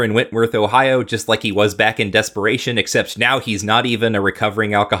veterinarian here in Wentworth, Ohio, just like he was back in Desperation, except now he's not even a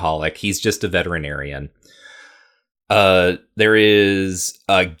recovering alcoholic. He's just a veterinarian. There is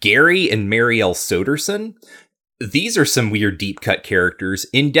Gary and Marielle Soderson. These are some weird deep cut characters.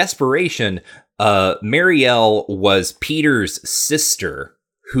 In Desperation, Marielle was Peter's sister,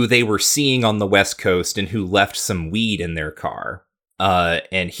 who they were seeing on the West Coast and who left some weed in their car.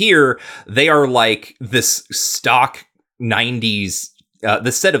 And here, they are like this stock 90s,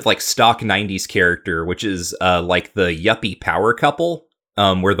 the set of stock 90s character, which is like the yuppie power couple,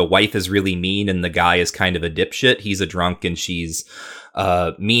 where the wife is really mean and the guy is kind of a dipshit. He's a drunk and she's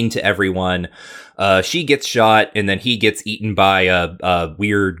mean to everyone. She gets shot and then he gets eaten by a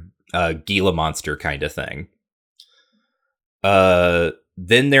weird Gila monster kind of thing.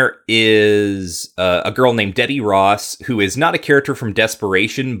 Then there is a girl named Debbie Ross, who is not a character from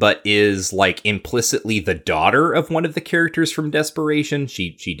Desperation, but is implicitly the daughter of one of the characters from Desperation.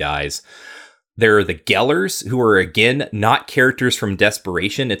 She dies. There are the Gellers, who are, again, not characters from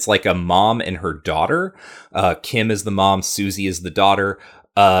Desperation. It's like a mom and her daughter. Kim is the mom, Susie is the daughter.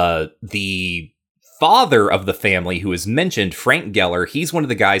 The father of the family, who is mentioned, Frank Geller, he's one of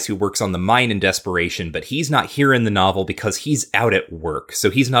the guys who works on the mine in Desperation, but he's not here in the novel because he's out at work. So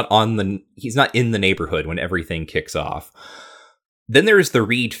he's not in the neighborhood when everything kicks off. Then there's the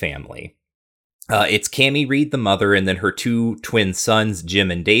Reed family. It's Cammie Reed, the mother, and then her two twin sons, Jim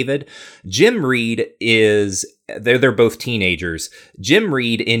and David. Jim Reed is... They're both teenagers. Jim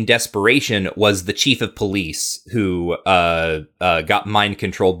Reed, in Desperation, was the chief of police who got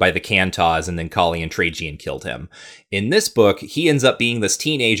mind-controlled by the Cantas, and then Kali and Trajan killed him. In this book, he ends up being this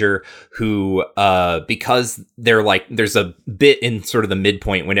teenager who, because there's a bit in sort of the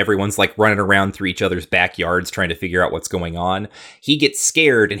midpoint when everyone's running around through each other's backyards trying to figure out what's going on. He gets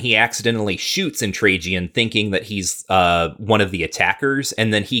scared and he accidentally shoots in Trajan, thinking that he's one of the attackers,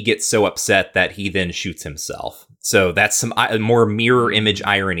 and then he gets so upset that he then shoots himself. So that's some more mirror image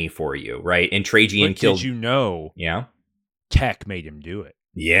irony for you, right? And Trajan killed... Did you know? Yeah? Tech made him do it.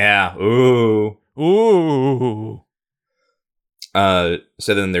 Yeah. Ooh. Ooh. So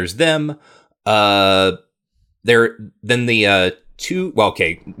then there's them. One other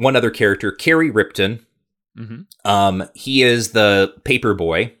character, Kerry Ripton. Mm-hmm. He is the paper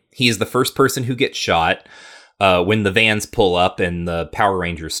boy. He is the first person who gets shot when the vans pull up and the Power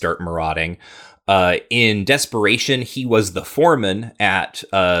Rangers start marauding. In Desperation, he was the foreman at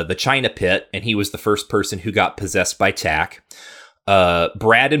the China Pit, and he was the first person who got possessed by Tack.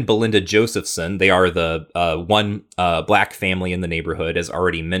 Brad and Belinda Josephson, they are the one black family in the neighborhood, as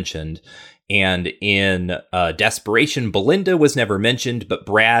already mentioned. And in Desperation, Belinda was never mentioned, but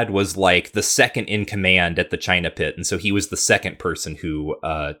Brad was the second in command at the China Pit, and so he was the second person who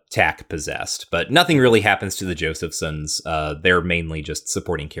Tack possessed. But nothing really happens to the Josephsons. They're mainly just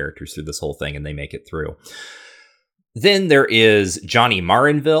supporting characters through this whole thing, and they make it through. Then there is Johnny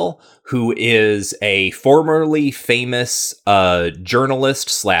Marinville, who is a formerly famous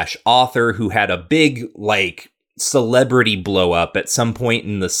journalist/author who had a big, celebrity blow up at some point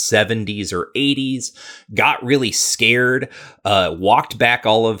in the 70s or 80s, got really scared, walked back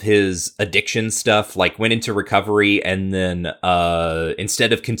all of his addiction stuff, went into recovery, and then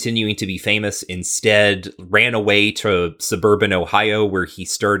instead of continuing to be famous, instead ran away to suburban Ohio, where he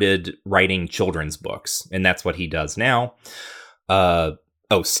started writing children's books, and that's what he does now.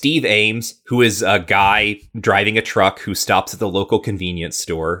 Steve Ames, who is a guy driving a truck who stops at the local convenience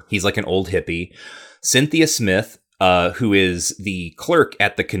store. He's like an old hippie. Cynthia Smith, who is the clerk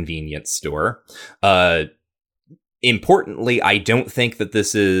at the convenience store. importantly, I don't think that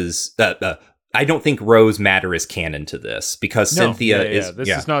this is I don't think Rose Matter is canon to this, because Cynthia is This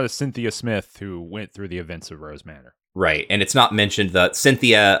is not a Cynthia Smith who went through the events of Rose Matter. Right, and it's not mentioned that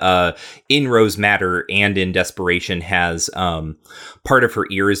Cynthia in Rose Matter and in Desperation has part of her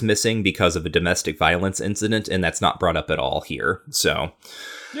ear is missing because of a domestic violence incident, and that's not brought up at all here. So,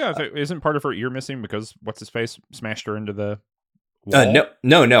 yeah, isn't part of her ear missing because what's his face smashed her into the wall?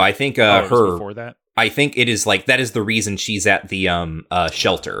 No. I think her before that. I think it is like that is the reason she's at the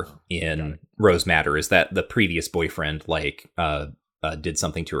shelter in Rose Matter, is that the previous boyfriend did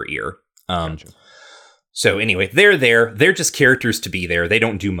something to her ear. Gotcha. So anyway, they're there. They're just characters to be there. They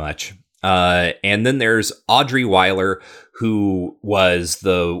don't do much. And then there's Audrey Weiler, who was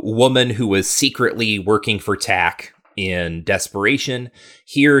the woman who was secretly working for Tack in Desperation.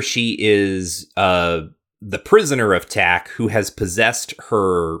 Here she is the prisoner of Tack, who has possessed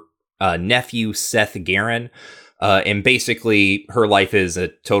her nephew, Seth Garin. And basically, her life is a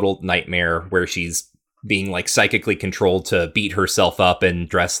total nightmare where she's being like psychically controlled to beat herself up and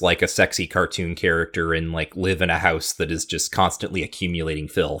dress like a sexy cartoon character and like live in a house that is just constantly accumulating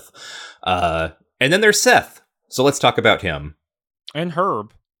filth. And then there's Seth. So let's talk about him. And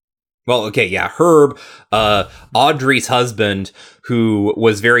Herb. Well, okay, yeah, Herb, Audrey's husband, who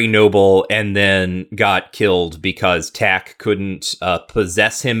was very noble and then got killed because Tack couldn't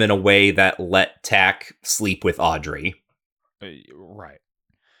possess him in a way that let Tack sleep with Audrey. Right.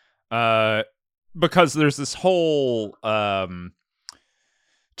 Because there's this whole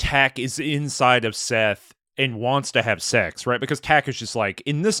Tack is inside of Seth and wants to have sex, right? Because Tack is just like,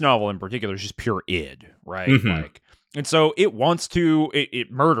 in this novel in particular, is just pure id, right? Mm-hmm. Like, and so it wants to,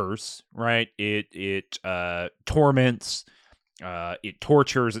 it murders, right? It torments, it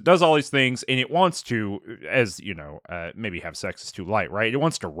tortures, it does all these things, and it wants to, as you know, maybe have sex is too light, right? It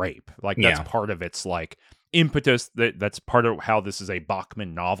wants to rape, like that's part of its like impetus. That's part of how this is a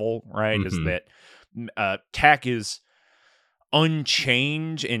Bachman novel, right? Mm-hmm. Is that Tack is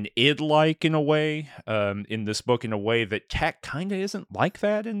unchained and id-like in a way, in this book, in a way that Tack kind of isn't like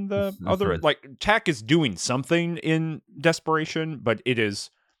that in the other. Like Tack is doing something in Desperation, but it is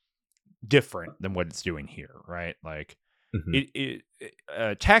different than what it's doing here, right? Like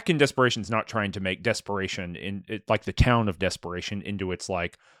Tack in Desperation is not trying to make Desperation like the town of Desperation into its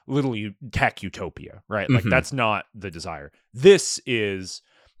like little Tack utopia, right? Like that's not the desire. This is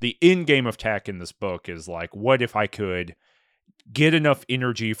the end game of Tack in this book is like, what if I could get enough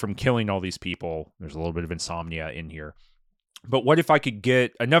energy from killing all these people? There's a little bit of insomnia in here, but what if I could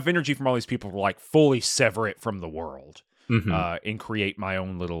get enough energy from all these people to like fully sever it from the world and create my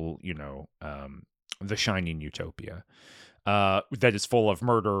own little, the shining utopia that is full of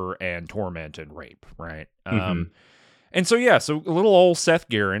murder and torment and rape, right? And so, yeah, so little old Seth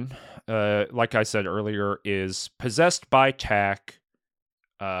Garin, like I said earlier, is possessed by Tack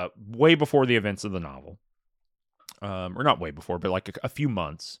way before the events of the novel. Or not way before, but like a few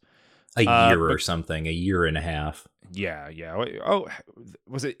months. A year or something, a year and a half. Yeah. Oh,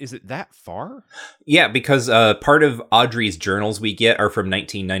 is it that far? Yeah, because part of Audrey's journals we get are from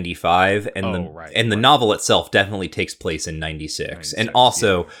 1995, and the novel itself definitely takes place in 96. And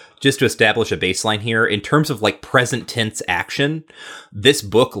also, just to establish a baseline here, in terms of like present tense action, this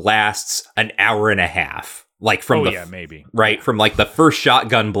book lasts an hour and a half. Like from maybe. Right, from like the first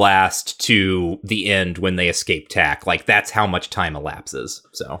shotgun blast to the end when they escape Tack. Like that's how much time elapses.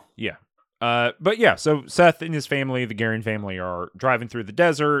 So yeah. But yeah, so Seth and his family, the Garin family, are driving through the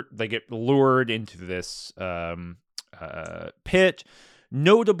desert. They get lured into this pit.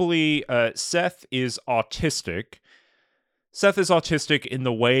 Notably, Seth is autistic. Seth is autistic in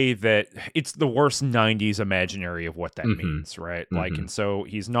the way that it's the worst 90s imaginary of what that means, right? Like, and so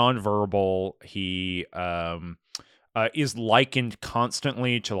he's nonverbal. He is likened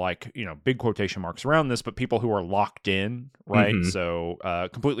constantly to like, big quotation marks around this, but people who are locked in, right? So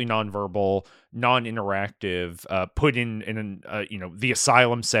completely nonverbal, non-interactive, put in the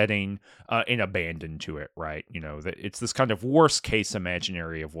asylum setting and abandoned to it, right? That it's this kind of worst case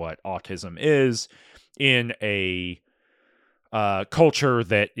imaginary of what autism is in a culture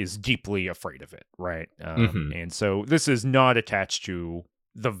that is deeply afraid of it, right? And so this is not attached to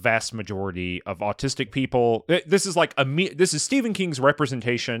the vast majority of autistic people. This is like this is Stephen King's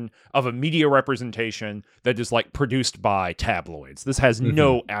representation of a media representation that is like produced by tabloids. This has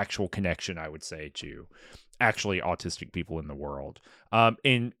no actual connection, I would say, to actually autistic people in the world.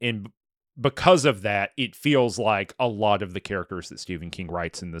 And because of that, it feels like a lot of the characters that Stephen King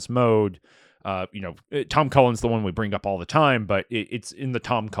writes in this mode. Tom Cullen's the one we bring up all the time, but it's in the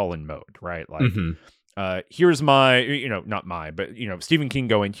Tom Cullen mode, right? Like, here's my, not my, but, Stephen King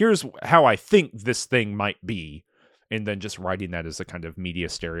going, here's how I think this thing might be. and then just writing that as a kind of media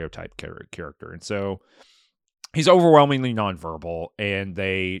stereotype character. And so he's overwhelmingly nonverbal, and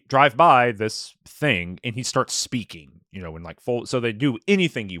they drive by this thing, and he starts speaking, in like full. So they do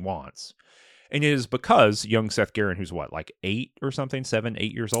anything he wants. And it is because young Seth Garren, who's what, like 8 or something, 7,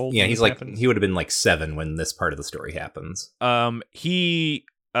 8 years old? Yeah, he's like, he would have been like 7 when this part of the story happens. He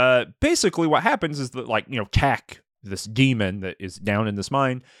basically what happens is that, like, Tak, this demon that is down in this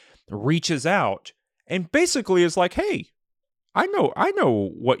mine, reaches out and basically is like, hey, I know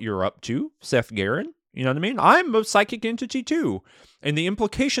what you're up to, Seth Garren. You know what I mean? I'm a psychic entity too. And the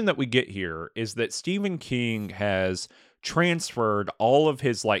implication that we get here is that Stephen King has transferred all of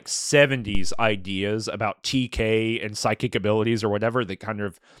his like 70s ideas about TK and psychic abilities or whatever that kind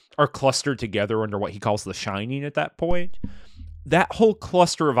of are clustered together under what he calls The Shining at that point. That whole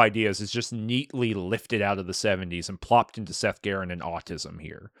cluster of ideas is just neatly lifted out of the 70s and plopped into Seth Garren and autism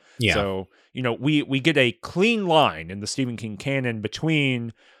here. Yeah. So, we get a clean line in the Stephen King canon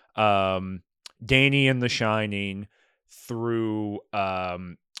between Danny and The Shining through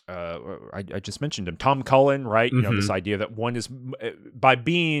I just mentioned him, Tom Cullen, right? Mm-hmm. This idea that one is, by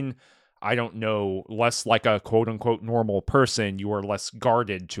being, I don't know, less like a quote unquote normal person, you are less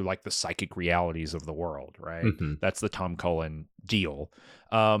guarded to like the psychic realities of the world, right? Mm-hmm. That's the Tom Cullen deal.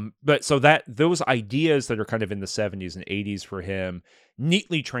 But so that those ideas that are kind of in the 70s and 80s for him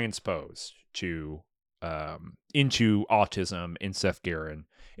neatly transposed to into autism in Seth Garren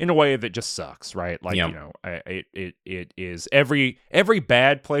in a way that just sucks, right? Like, it is every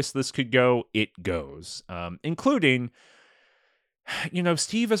bad place this could go, it goes, including,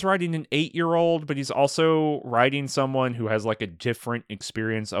 Steve is writing an 8-year-old, but he's also writing someone who has like a different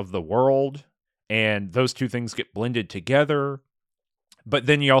experience of the world, and those two things get blended together. But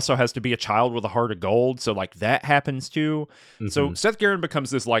then he also has to be a child with a heart of gold, so like that happens too. Mm-hmm. So Seth Garren becomes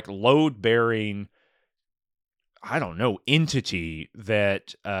this like load-bearing, I don't know, entity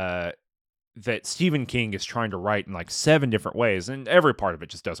that that Stephen King is trying to write in like 7 different ways, and every part of it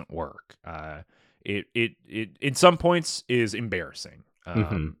just doesn't work. It in some points is embarrassing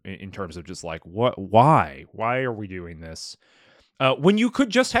in terms of just like, why are we doing this? When you could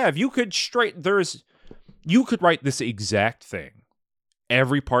just you could write this exact thing,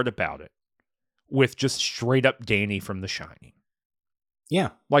 every part about it, with just straight up Danny from The Shining. Yeah.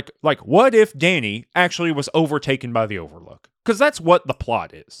 Like what if Danny actually was overtaken by the Overlook? Because that's what the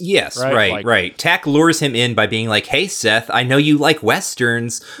plot is. Yes, right. Tak lures him in by being like, hey, Seth, I know you like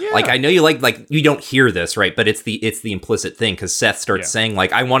Westerns. Yeah. Like, I know you like, you don't hear this, right? But it's the implicit thing, because Seth starts saying,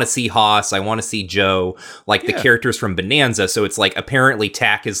 like, I want to see Haas, I want to see Joe, like the characters from Bonanza. So it's like, apparently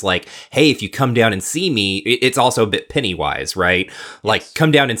Tak is like, hey, if you come down and see me, it's also a bit Pennywise, right? Like,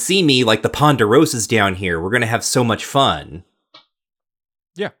 come down and see me, like the Ponderosa's down here. We're going to have so much fun.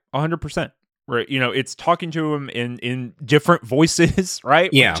 Yeah, 100%. Right, it's talking to him in different voices, right?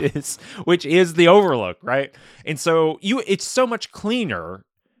 Yeah, which is the Overlook, right? And so it's so much cleaner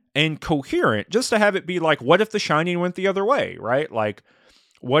and coherent just to have it be like, what if The Shining went the other way, right? Like,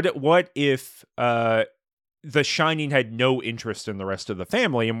 what if The Shining had no interest in the rest of the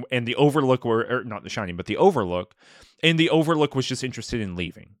family, and the Overlook or not The Shining, but the Overlook, and the Overlook was just interested in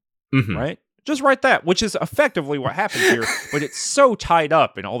leaving, right? Just write that, which is effectively what happens here, but it's so tied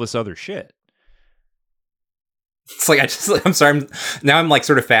up in all this other shit. It's like, I'm sorry, I'm like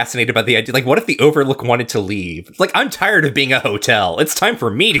sort of fascinated by the idea. Like, what if the Overlook wanted to leave? Like, I'm tired of being a hotel. It's time for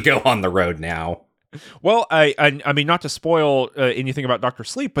me to go on the road now. Well, I mean, not to spoil anything about Dr.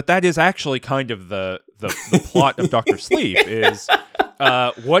 Sleep, but that is actually kind of the plot of Dr. Sleep is,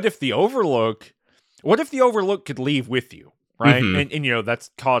 what if the Overlook could leave with you? Right. And that's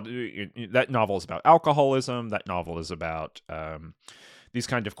called, that novel is about alcoholism. That novel is about, these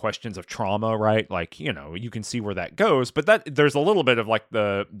kind of questions of trauma, right? Like, you can see where that goes, but that there's a little bit of like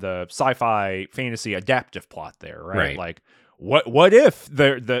the sci-fi fantasy adaptive plot there, right? Like, what if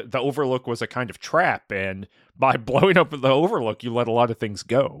the Overlook was a kind of trap, and by blowing up the Overlook, you let a lot of things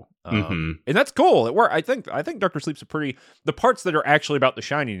go, and that's cool. It worked. I think Dr. Sleep's the parts that are actually about The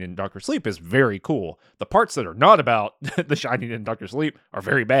Shining in Dr. Sleep is very cool. The parts that are not about The Shining in Dr. Sleep are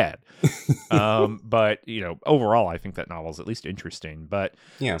very bad. But overall, I think that novel is at least interesting. But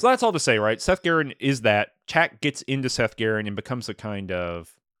so that's all to say, right? Seth Garren is that. Tak gets into Seth Garren and becomes a kind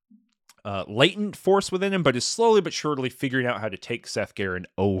of latent force within him, but is slowly but surely figuring out how to take Seth Garren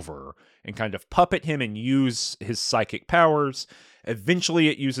over and kind of puppet him and use his psychic powers. Eventually,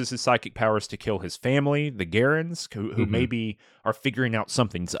 it uses his psychic powers to kill his family, the Garrens, who maybe are figuring out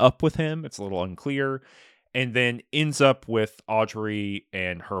something's up with him. It's a little unclear. And then ends up with Audrey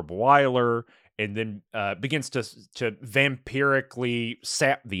and Herb Weiler, and then begins to vampirically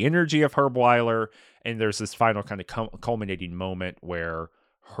sap the energy of Herb Weiler, and there's this final kind of culminating moment where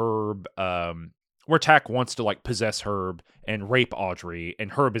Herb, where Tack wants to like possess Herb and rape Audrey,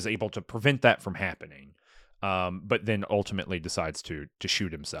 and Herb is able to prevent that from happening, but then ultimately decides to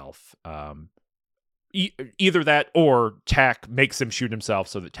shoot himself. Either that or Tack makes him shoot himself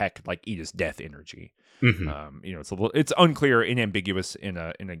so that Tack could like eat his death energy. It's unclear and ambiguous in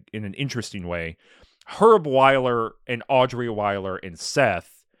an interesting way. Herb Weiler and Audrey Weiler and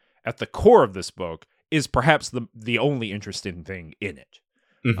Seth at the core of this book is perhaps the only interesting thing in it.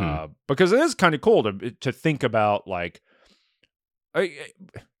 Because it is kind of cool to think about, like,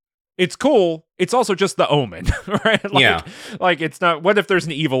 it's cool. It's also just the Omen, right? Like it's not, what if there's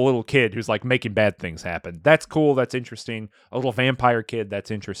an evil little kid who's like making bad things happen? That's cool. That's interesting. A little vampire kid.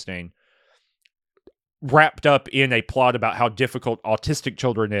 That's interesting. Wrapped up in a plot about how difficult autistic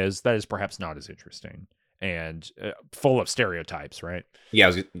children is, that is perhaps not as interesting and full of stereotypes, right?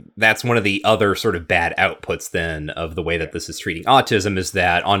 Yeah, that's one of the other sort of bad outputs then of the way that this is treating autism, is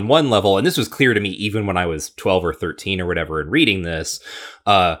that on one level, and this was clear to me even when I was 12 or 13 or whatever and reading this,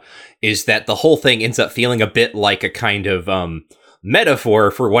 is that the whole thing ends up feeling a bit like a kind of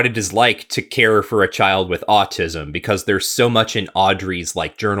metaphor for what it is like to care for a child with autism, because there's so much in Audrey's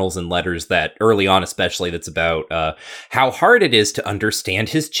like journals and letters that early on, especially, that's about how hard it is to understand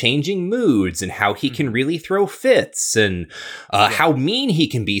his changing moods and how he can really throw fits and how mean he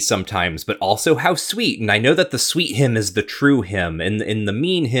can be sometimes, but also how sweet. And I know that the sweet him is the true him, and the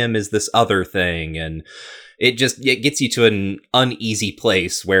mean him is this other thing. And it gets you to an uneasy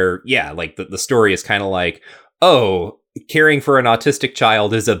place where, like the story is kind of like, oh, caring for an autistic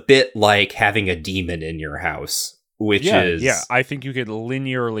child is a bit like having a demon in your house, which is... Yeah, I think you could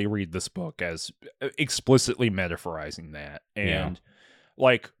linearly read this book as explicitly metaphorizing that. And,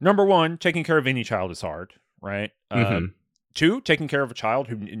 like, number one, taking care of any child is hard, right? Two, taking care of a child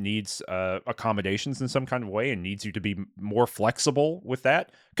who needs accommodations in some kind of way and needs you to be more flexible with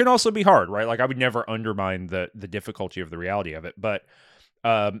that can also be hard, right? Like, I would never undermine the difficulty of the reality of it, but...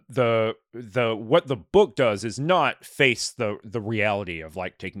 what the book does is not face the reality of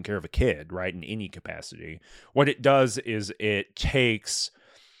like taking care of a kid, right, in any capacity. What it does is it takes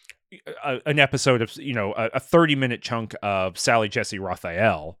an episode of, a 30-minute chunk of Sally Jesse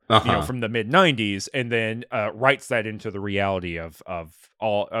Raphael, from the mid 90s, and then writes that into the reality of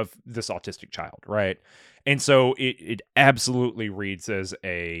all of this autistic child, right? And so it absolutely reads as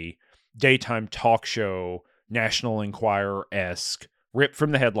a daytime talk show, National Enquirer-esque, ripped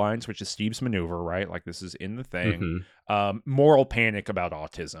from the headlines, which is Steve's maneuver, right? Like, this is in the thing. Moral panic about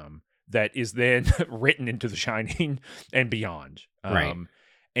autism that is then written into The Shining and beyond. Right.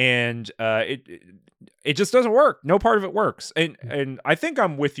 And it just doesn't work. No part of it works. And I think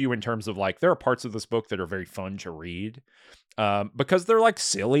I'm with you in terms of, like, there are parts of this book that are very fun to read because they're, like,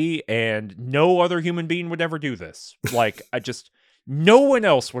 silly, and no other human being would ever do this. Like, no one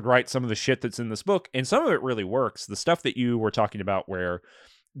else would write some of the shit that's in this book, and some of it really works. The stuff that you were talking about where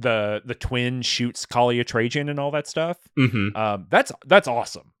the twin shoots Kalia Trajan and all that stuff, that's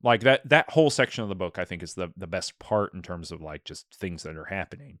awesome. Like, that whole section of the book, I think, is the best part in terms of, like, just things that are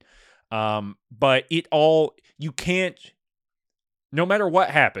happening. But you can't, no matter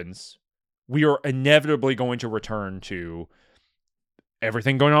what happens, we are inevitably going to return to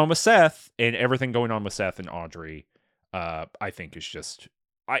everything going on with Seth, and everything going on with Seth and Audrey. I think is just,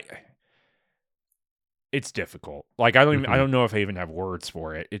 it's difficult. Like, I don't know if I even have words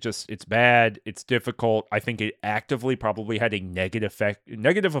for it. It's bad. It's difficult. I think it actively probably had a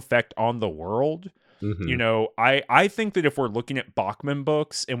negative effect on the world. I think that if we're looking at Bachman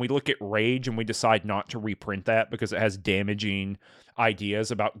books and we look at Rage and we decide not to reprint that because it has damaging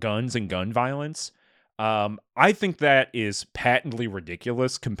ideas about guns and gun violence, I think that is patently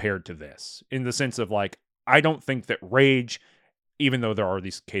ridiculous compared to this, in the sense of, like, I don't think that Rage, even though there are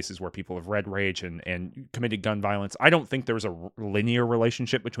these cases where people have read Rage and committed gun violence, I don't think there's a linear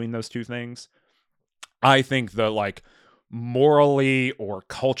relationship between those two things. I think the, like, morally or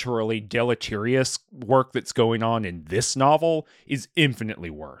culturally deleterious work that's going on in this novel is infinitely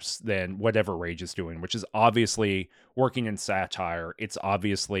worse than whatever Rage is doing, which is obviously working in satire. It's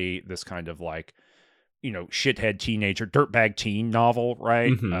obviously this kind of, like, shithead teenager, dirtbag teen novel,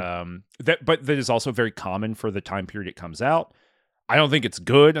 right? But that is also very common for the time period it comes out. I don't think it's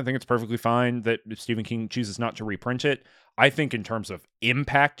good. I think it's perfectly fine that Stephen King chooses not to reprint it. I think in terms of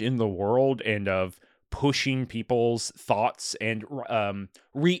impact in the world and of pushing people's thoughts and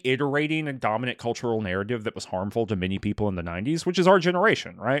reiterating a dominant cultural narrative that was harmful to many people in the 90s, which is our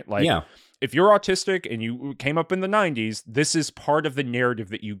generation, right? Like, if you're autistic and you came up in the 90s, this is part of the narrative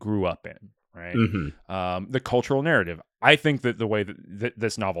that you grew up in. Right. The cultural narrative. I think that the way that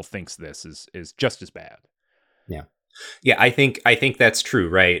this novel thinks this is just as bad. Yeah, I think that's true,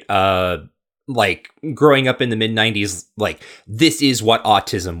 right? Like growing up in the mid 90s, like this is what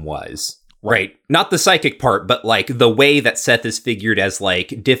autism was. Right. Not the psychic part, but like the way that Seth is figured as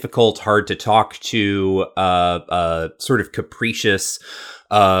like difficult, hard to talk to, sort of capricious,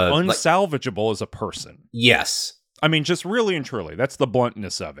 unsalvageable as a person. Yes. I mean, just really and truly, that's the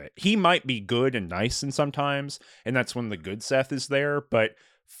bluntness of it. He might be good and nice and sometimes, and that's when the good Seth is there, but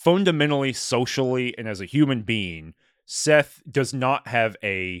fundamentally, socially, and as a human being, Seth does not have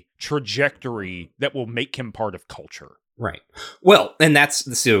a trajectory that will make him part of culture. Right. Well, and that's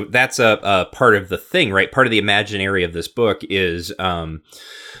a part of the thing, right? Part of the imaginary of this book is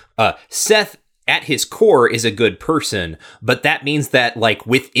Seth at his core is a good person, but that means that like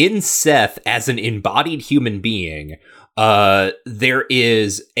within Seth as an embodied human being, there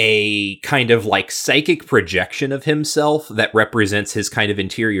is a kind of like psychic projection of himself that represents his kind of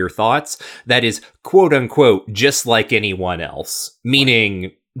interior thoughts that is quote unquote just like anyone else,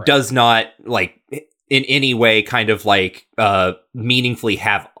 meaning does not like in any way kind of like meaningfully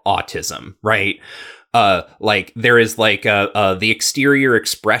have autism, right? Like there is like the exterior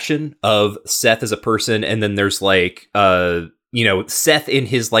expression of Seth as a person, and then there's like Seth in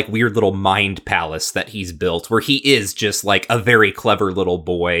his like weird little mind palace that he's built, where he is just like a very clever little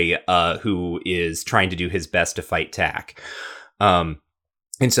boy who is trying to do his best to fight Tack. And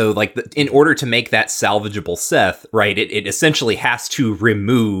so like in order to make that salvageable Seth, right, it essentially has to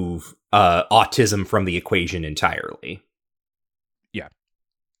remove autism from the equation entirely.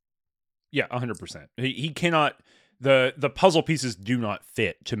 Yeah, 100%. He cannot. The puzzle pieces do not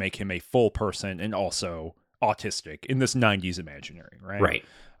fit to make him a full person and also autistic in this 90s imaginary, right? Right.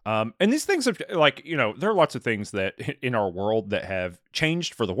 And these things have like, there are lots of things that in our world that have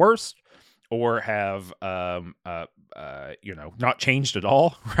changed for the worst or have not changed at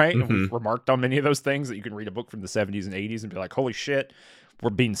all, right? Mm-hmm. And we've remarked on many of those things that you can read a book from the 70s and 80s and be like, holy shit, we're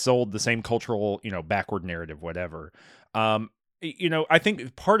being sold the same cultural, backward narrative, whatever. I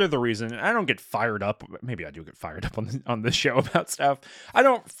think part of the reason I don't get fired up, maybe I do get fired up on this show about stuff. I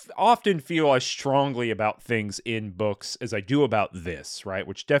don't often feel as strongly about things in books as I do about this, right?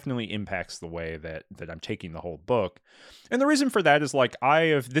 Which definitely impacts the way that I'm taking the whole book. And the reason for that is like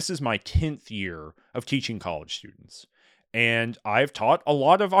this is my 10th year of teaching college students. And I've taught a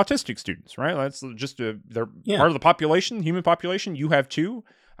lot of autistic students, right? That's just they're part of the population, human population. You have too,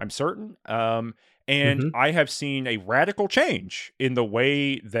 I'm certain. And I have seen a radical change in the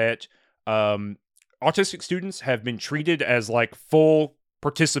way that autistic students have been treated as like full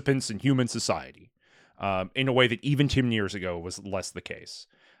participants in human society in a way that even 10 years ago was less the case.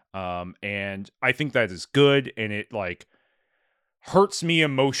 And I think that is good. And it like hurts me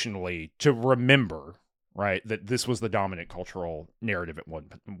emotionally to remember, right, that this was the dominant cultural narrative at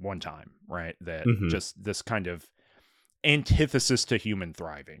one time, right? That just this kind of antithesis to human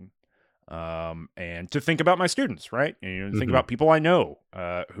thriving. And to think about my students, right? And think about people I know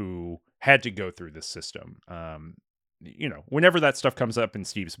who had to go through this system. Whenever that stuff comes up in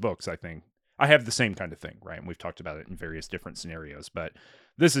Steve's books, I think I have the same kind of thing, right? And we've talked about it in various different scenarios, but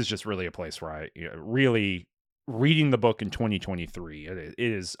this is just really a place where I really reading the book in 2023, it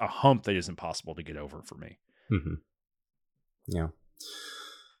is a hump that is impossible to get over for me. Yeah.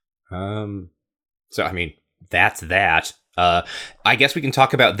 So, I mean, that's that. I guess we can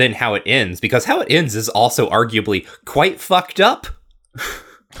talk about then how it ends, because how it ends is also arguably quite fucked up.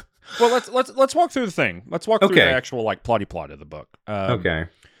 Well, let's walk through the thing. Let's walk through the actual like plotty plot of the book. Okay.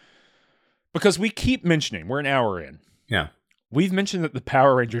 Because we keep mentioning, we're an hour in. Yeah. We've mentioned that the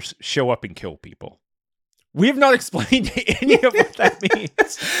Power Rangers show up and kill people. We have not explained any of what that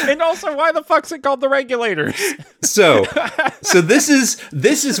means. And also, why the fuck's it called the Regulators? So this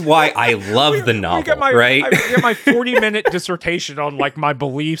is why I love the novel, right? I get my 40-minute dissertation on like my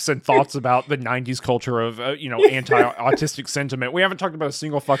beliefs and thoughts about the 90s culture of, anti-autistic sentiment. We haven't talked about a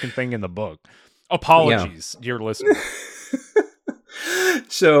single fucking thing in the book. Apologies, dear listener.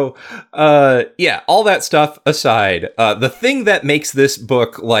 So, all that stuff aside, the thing that makes this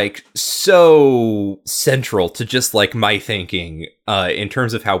book like so central to just like my thinking, in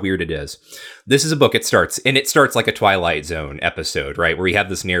terms of how weird it is, this is a book. It starts like a Twilight Zone episode, right? Where you have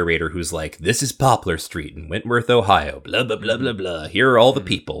this narrator who's like, this is Poplar Street in Wentworth, Ohio, blah, blah, blah, blah, blah. Here are all the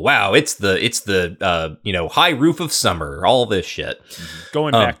people. Wow. It's the high roof of summer, all this shit.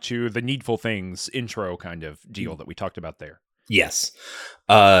 Going back to the Needful Things intro kind of deal that we talked about there. Yes.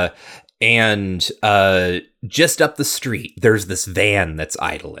 And just up the street, there's this van that's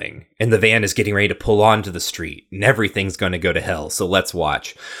idling, and the van is getting ready to pull onto the street, and everything's going to go to hell, so let's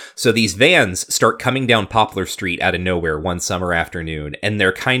watch. So these vans start coming down Poplar Street out of nowhere one summer afternoon, and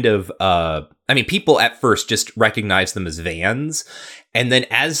they're kind of, people at first just recognize them as vans, and then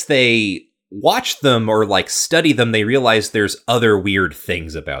as they watch them or like study them, they realize there's other weird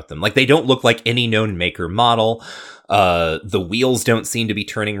things about them. Like, they don't look like any known make or model. The wheels don't seem to be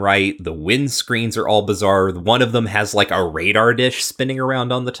turning right. The windscreens are all bizarre. One of them has like a radar dish spinning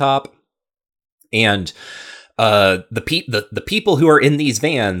around on the top. And the people who are in these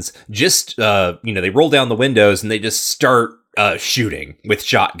vans just, they roll down the windows and they just start shooting with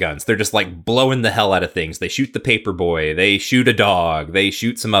shotguns. They're just like blowing the hell out of things. They shoot the paper boy. They shoot a dog. They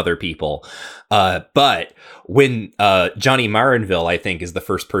shoot some other people. But when Johnny Marinville, I think, is the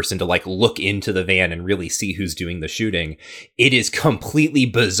first person to like look into the van and really see who's doing the shooting, it is completely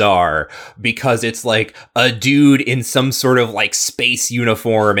bizarre because it's like a dude in some sort of like space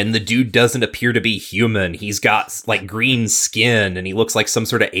uniform, and the dude doesn't appear to be human. He's got like green skin and he looks like some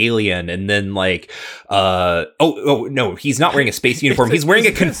sort of alien. And then like, oh no, he's not wearing a space uniform. He's wearing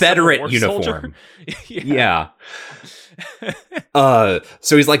a Confederate uniform. Yeah. So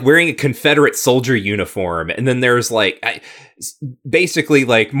he's like wearing a Confederate soldier uniform, and then there's like basically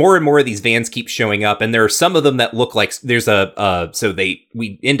like more and more of these vans keep showing up, and there are some of them that look like there's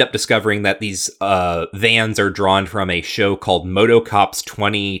we end up discovering that these vans are drawn from a show called Motocops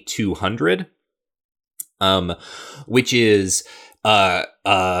 2200, which is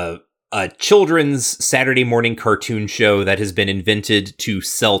a children's Saturday morning cartoon show that has been invented to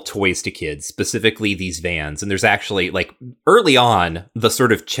sell toys to kids, specifically these vans. And there's actually, like, early on, the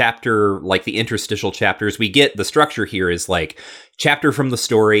sort of chapter, like the interstitial chapters, we get the structure here is like chapter from the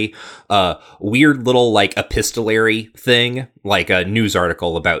story, weird little like epistolary thing, like a news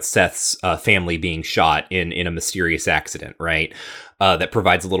article about Seth's family being shot in a mysterious accident, right? That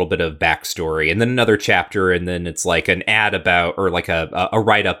provides a little bit of backstory, and then another chapter, and then it's like an ad about, or like a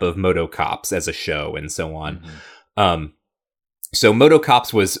write-up of Motocops as a show, and so on. Mm-hmm. So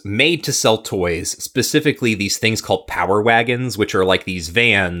Motocops was made to sell toys, specifically these things called power wagons, which are like these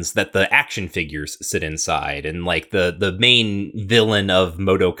vans that the action figures sit inside. And like the main villain of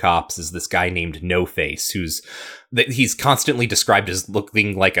Motocops is this guy named No Face, he's constantly described as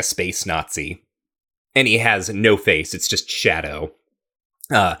looking like a space Nazi. And he has no face, it's just shadow.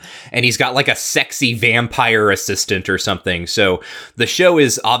 And he's got like a sexy vampire assistant or something. So the show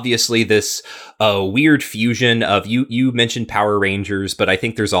is obviously this weird fusion of, you mentioned Power Rangers, but I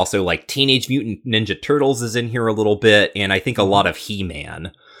think there's also like Teenage Mutant Ninja Turtles is in here a little bit. And I think a lot of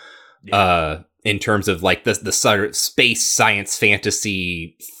He-Man, in terms of like the sort of space science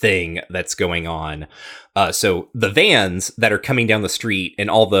fantasy thing that's going on. So the vans that are coming down the street and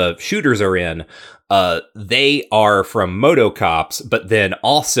all the shooters are in, they are from Motocops, but then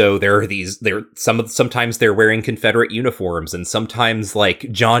also sometimes they're wearing Confederate uniforms, and sometimes like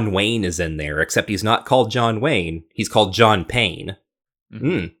John Wayne is in there, except he's not called John Wayne, he's called John Payne.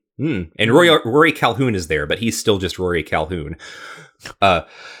 Mm-hmm. And Rory Calhoun is there, but he's still just Rory Calhoun.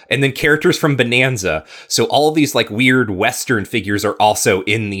 And then characters from Bonanza. So all these like weird Western figures are also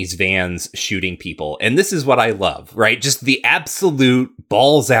in these vans shooting people. And this is what I love, right? Just the absolute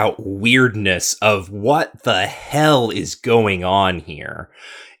balls out weirdness of what the hell is going on here.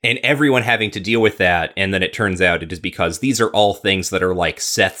 And everyone having to deal with that. And then it turns out it is because these are all things that are like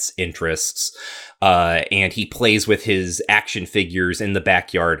Seth's interests. And he plays with his action figures in the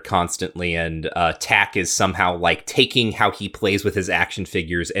backyard constantly, and Tack is somehow like taking how he plays with his action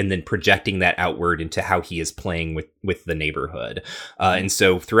figures and then projecting that outward into how he is playing with the neighborhood. And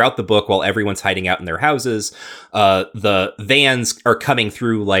so throughout the book, while everyone's hiding out in their houses, the vans are coming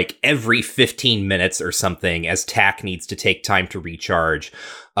through like every 15 minutes or something as Tack needs to take time to recharge.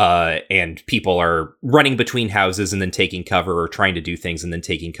 And people are running between houses and then taking cover, or trying to do things and then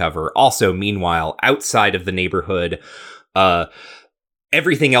taking cover. Also, meanwhile, outside of the neighborhood,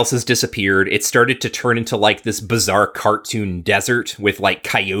 everything else has disappeared. It started to turn into like this bizarre cartoon desert with like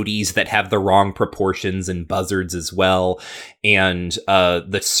coyotes that have the wrong proportions and buzzards as well. And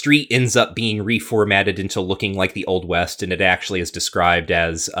the street ends up being reformatted into looking like the Old West. And it actually is described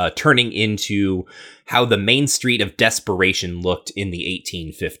as turning into how the main street of Desperation looked in the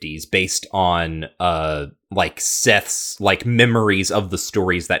 1850s, based on like Seth's like memories of the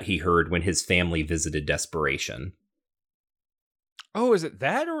stories that he heard when his family visited Desperation. Oh, is it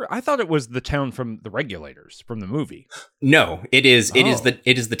that, or I thought it was the town from the Regulators from the movie? No, it is. It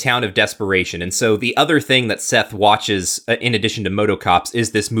is the town of Desperation. And so the other thing that Seth watches, in addition to Motocops,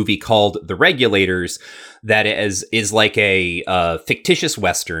 is this movie called The Regulators, that is like a fictitious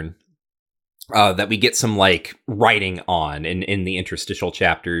Western that we get some like writing on in the interstitial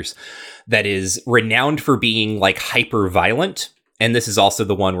chapters that is renowned for being like hyper violent. And this is also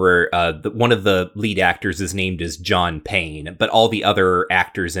the one where one of the lead actors is named as John Payne, but all the other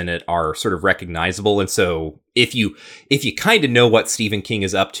actors in it are sort of recognizable. And so if you kind of know what Stephen King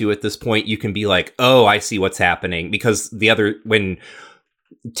is up to at this point, you can be like, oh, I see what's happening. Because when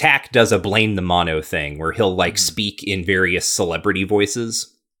Tack does a blame the mono thing where he'll like speak in various celebrity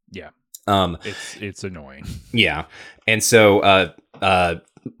voices. Yeah. It's annoying. Yeah. And so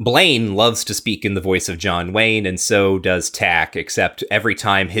Blaine loves to speak in the voice of John Wayne, and so does Tack, except every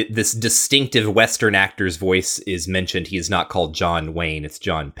time this distinctive Western actor's voice is mentioned, he is not called John Wayne, it's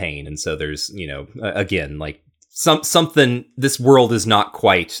John Payne. And so there's, again, like something, this world is not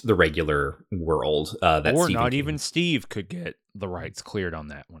quite the regular world. That or Stephen not King. even Steve could get the rights cleared on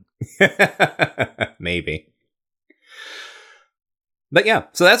that one. Maybe. But yeah,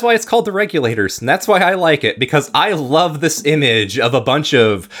 so that's why it's called The Regulators, and that's why I like it, because I love this image of a bunch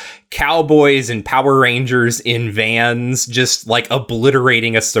of cowboys and Power Rangers in vans just, like,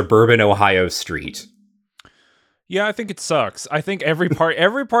 obliterating a suburban Ohio street. Yeah, I think it sucks. I think every part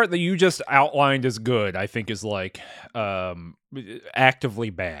that you just outlined is good, I think is, like, actively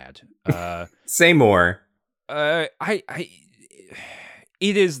bad. Say more. It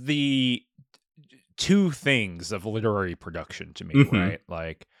is the two things of literary production to me, right?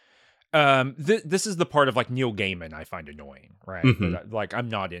 Like, this is the part of like Neil Gaiman I find annoying, right? That I'm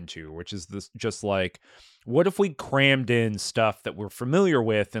not into, which is this just like, what if we crammed in stuff that we're familiar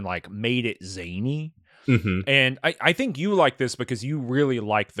with and like made it zany? And I think you like this because you really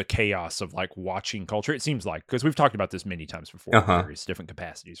like the chaos of like watching culture. It seems like, because we've talked about this many times before in various different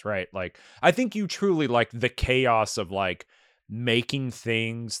capacities, right? Like, I think you truly like the chaos of like making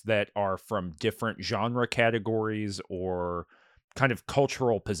things that are from different genre categories or kind of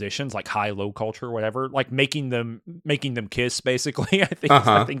cultural positions, like high-low culture, whatever, like making them kiss, basically.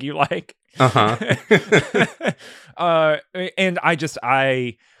 I think you like. And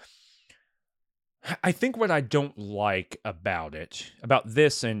I think what I don't like about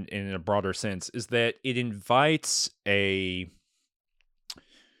this and in a broader sense is that it invites a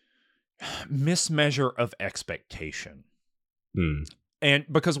mismeasure of expectation. And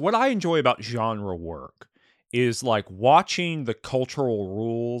because what I enjoy about genre work is like watching the cultural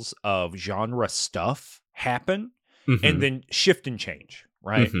rules of genre stuff happen and then shift and change,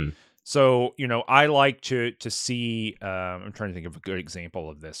 right? So, I like to see, I'm trying to think of a good example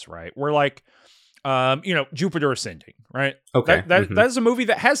of this, right? Where like, Jupiter Ascending, right? Okay. That is a movie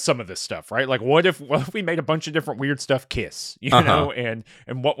that has some of this stuff, right? Like, what if we made a bunch of different weird stuff kiss, know, and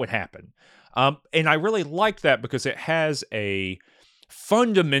what would happen? And I really like that because it has a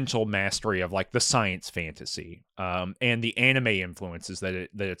fundamental mastery of like the science fantasy, and the anime influences that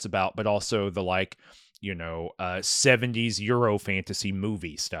it's about, but also the like, 70s Euro fantasy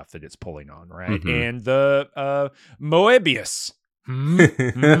movie stuff that it's pulling on, right? And the Moebius.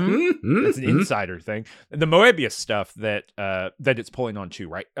 It's an insider thing. The Moebius stuff that it's pulling on too,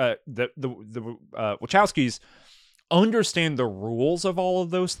 right? The Wachowskis understand the rules of all of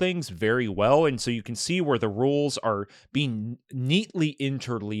those things very well, and so you can see where the rules are being neatly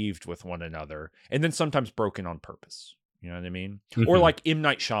interleaved with one another, and then sometimes broken on purpose. You know what I mean? Or like M.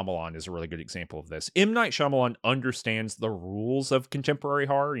 Night Shyamalan is a really good example of this. M. Night Shyamalan understands the rules of contemporary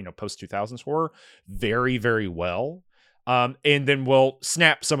horror, post-2000s horror, very, very well. And then we'll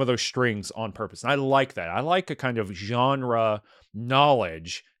snap some of those strings on purpose. And I like that. I like a kind of genre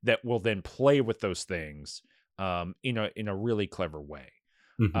knowledge that will then play with those things in a really clever way.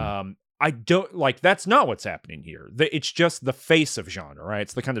 I don't like, that's not what's happening here. It's just the face of genre, right?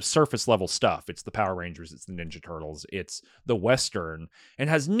 It's the kind of surface level stuff. It's the Power Rangers, it's the Ninja Turtles, it's the Western,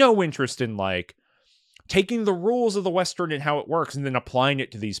 and has no interest in like taking the rules of the Western and how it works and then applying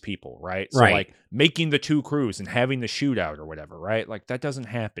it to these people, right? So like making the two crews and having the shootout or whatever, right? Like that doesn't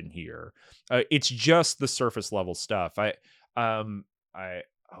happen here. It's just the surface level stuff. I had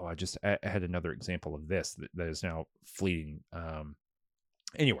another example of this that is now fleeting.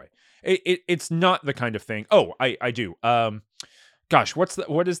 Anyway, it's not the kind of thing. Oh, I do. Gosh,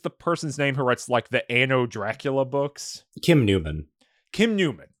 what is the person's name who writes like the Anno Dracula books? Kim Newman.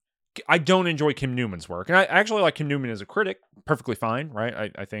 I don't enjoy Kim Newman's work. And I actually like Kim Newman as a critic. Perfectly fine,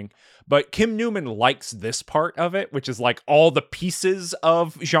 right? I think. But Kim Newman likes this part of it, which is like all the pieces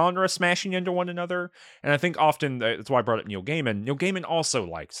of genre smashing into one another. And I think often, that's why I brought up Neil Gaiman. Neil Gaiman also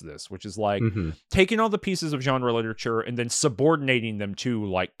likes this, which is like taking all the pieces of genre literature and then subordinating them to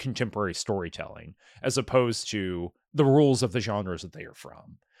like contemporary storytelling, as opposed to the rules of the genres that they are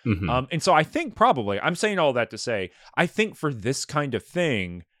from. And so I think probably, I'm saying all that to say, I think for this kind of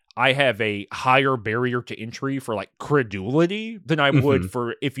thing, I have a higher barrier to entry for like credulity than I would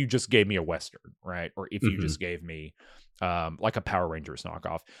for if you just gave me a Western, right? Or if you just gave me like a Power Rangers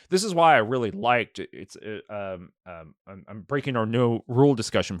knockoff. This is why I really liked it's. I'm breaking our no rule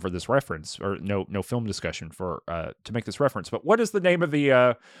discussion for this reference, or no film discussion for to make this reference. But what is the name of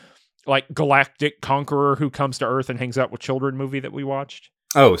the like galactic conqueror who comes to Earth and hangs out with children movie that we watched?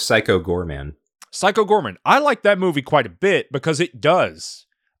 Oh, Psycho Gorman. Psycho Gorman. I like that movie quite a bit because it does.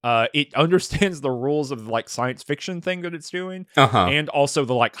 It understands the rules of like science fiction thing that it's doing, and also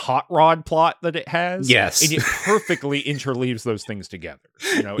the like hot rod plot that it has. Yes, and it perfectly interleaves those things together.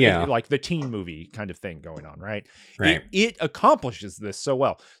 You know, like the teen movie kind of thing going on, right? Right. It accomplishes this so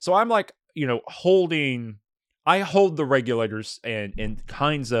well. So I'm like, you know, I hold the Regulators and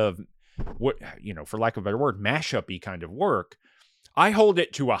kinds of what, you know, for lack of a better word, mashup-y kind of work. I hold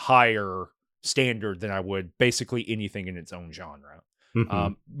it to a higher standard than I would basically anything in its own genre.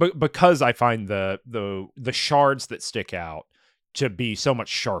 But because I find the shards that stick out to be so much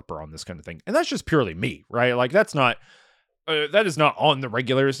sharper on this kind of thing, and that's just purely me, right? Like that is not on the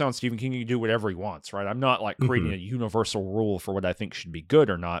Regulators. It's on Stephen King. He can do whatever he wants, right? I'm not like creating a universal rule for what I think should be good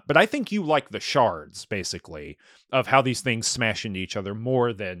or not. But I think you like the shards, basically, of how these things smash into each other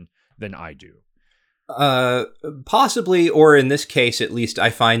more than I do. Possibly, or in this case, at least,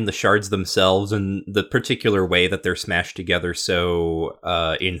 I find the shards themselves and the particular way that they're smashed together so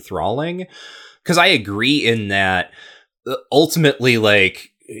enthralling. Because I agree in that ultimately, like,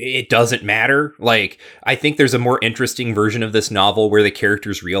 it doesn't matter. Like, I think there's a more interesting version of this novel where the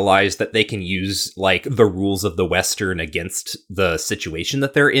characters realize that they can use like the rules of the Western against the situation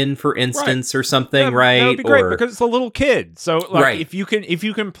that they're in, for instance, or something, right? That would be great because it's a little kid. So like, right. if you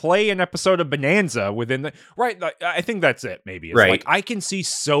can play an episode of Bonanza within the I think that's it. Maybe it's right. Like I can see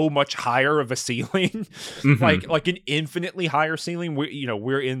so much higher of a ceiling, like an infinitely higher ceiling.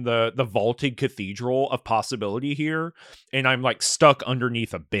 We're in the vaulted cathedral of possibility here, and I'm like stuck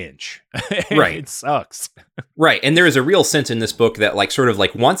underneath a bench. Right. It sucks. Right. And there is a real sense in this book that like sort of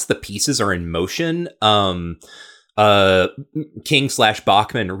like once the pieces are in motion,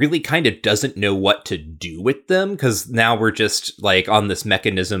 King/Bachman really kind of doesn't know what to do with them, because now we're just like on this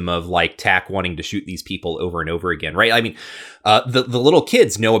mechanism of like Tack wanting to shoot these people over and over again, right? I mean, the little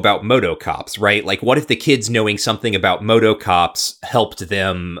kids know about moto cops, right? Like, what if the kids knowing something about moto cops helped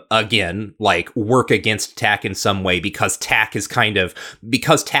them again, like work against Tack in some way, because Tack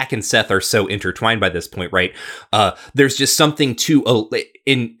and Seth are so intertwined by this point, right? There's just something to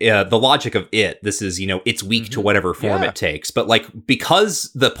in the logic of it. This is, it's weak to whatever form it takes, but like,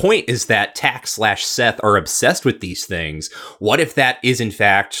 because the point is that Tack/Seth are obsessed with these things, what if that is in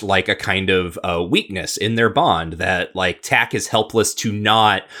fact like a kind of weakness in their bond, that like Tack is helpless to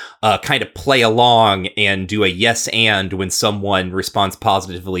not kind of play along and do a yes and when someone responds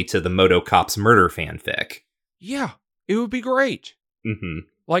positively to the Moto Cops murder fanfic. Yeah, it would be great.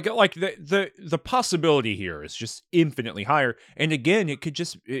 Like the possibility here is just infinitely higher. And again, it could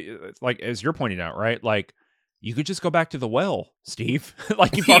just like, as you're pointing out, right? Like, you could just go back to the well, Steve.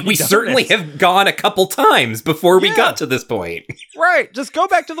 Like we certainly have gone a couple times before we got to this point. Right. Just go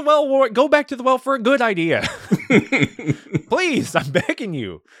back to the well. Go back to the well for a good idea. Please, I'm begging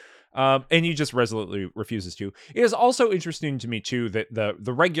you. And he just resolutely refuses to. It is also interesting to me too that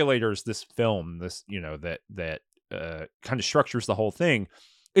the Regulators, this film, this that kind of structures the whole thing.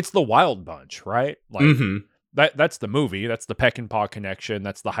 It's the Wild Bunch, right? Like that's the movie. That's the Peck and Paw connection.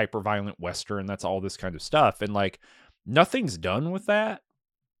 That's the hyper-violent Western. That's all this kind of stuff. And like, nothing's done with that.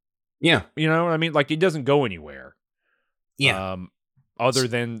 Yeah. You know what I mean? Like, it doesn't go anywhere. Yeah. Other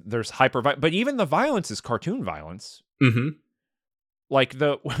than there's but even the violence is cartoon violence. Like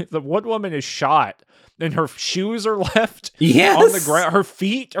the one woman is shot and her shoes are left on the ground. Her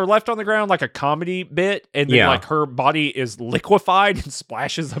feet are left on the ground like a comedy bit. And then like her body is liquefied and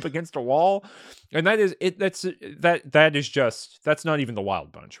splashes up against a wall. And that is it. That is just, that's not even the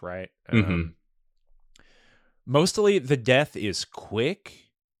Wild Bunch, right? Mostly the death is quick,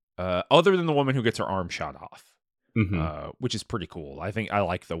 other than the woman who gets her arm shot off. Which is pretty cool. I think I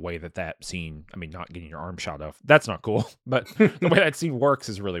like the way that scene, I mean, not getting your arm shot off, that's not cool, but the way that scene works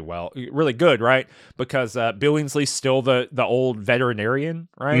is really good, right? Because Billingsley's still the old veterinarian,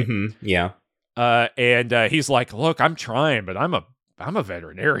 right? And he's like, look, I'm trying, but I'm a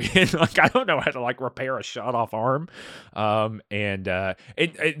veterinarian. Like, I don't know how to like repair a shot off arm. And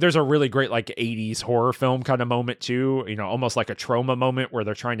there's a really great like 80s horror film kind of moment too, almost like a trauma moment where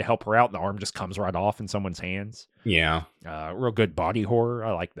they're trying to help her out and the arm just comes right off in someone's hands. Real good body horror.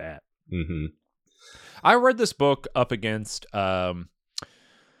 I like that. I read this book up against a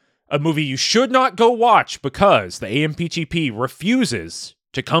movie you should not go watch because the AMPTP refuses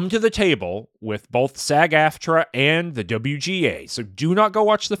to come to the table with both SAG-AFTRA and the WGA. So do not go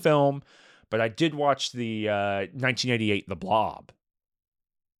watch the film, but I did watch the 1988 The Blob.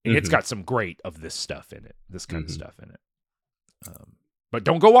 And it's got some great of this stuff in it, this kind of stuff in it. But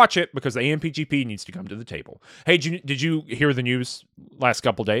don't go watch it because the AMPGP needs to come to the table. Hey, did you hear the news last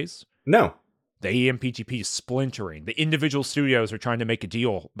couple days? No. The AMPGP is splintering. The individual studios are trying to make a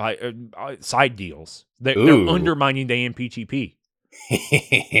deal by side deals. They're undermining the AMPGP.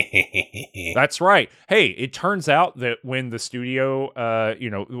 That's right. Hey, it turns out that when the studio,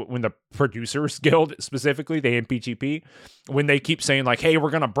 when the Producers Guild, specifically the AMPGP, when they keep saying like, hey, we're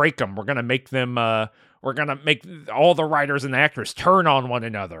going to break them. We're going to make them, we're going to make all the writers and the actors turn on one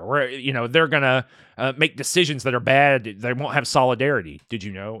another. They're going to make decisions that are bad. They won't have solidarity. Did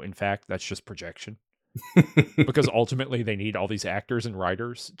you know, in fact, that's just projection? Because ultimately they need all these actors and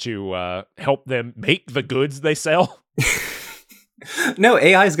writers to help them make the goods they sell. No,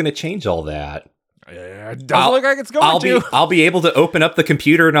 AI is going to change all that. It doesn't look like it's going to. I'll be able to open up the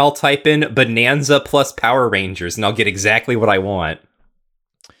computer and I'll type in Bonanza plus Power Rangers and I'll get exactly what I want.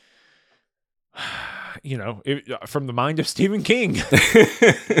 From the mind of Stephen King.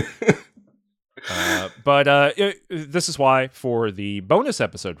 But this is why for the bonus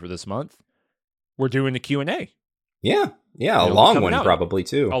episode for this month, we're doing the Q&A. Yeah, a long one probably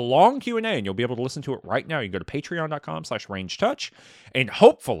too. A long Q&A, and you'll be able to listen to it right now. You can go to patreon.com/rangetouch, and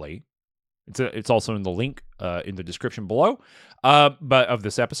hopefully, it's also in the link in the description below, but of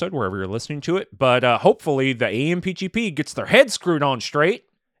this episode, wherever you're listening to it. But hopefully the AMPGP gets their head screwed on straight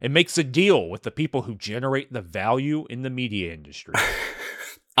and makes a deal with the people who generate the value in the media industry.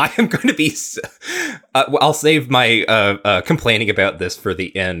 I am going to be... I'll save my complaining about this for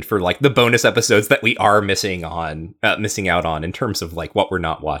the end, for like the bonus episodes that we are missing out on in terms of like what we're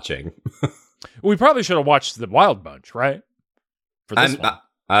not watching. We probably should have watched The Wild Bunch, right? For this one.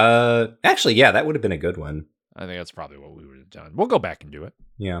 Actually, yeah, that would have been a good one. I think that's probably what we would have done. We'll go back and do it.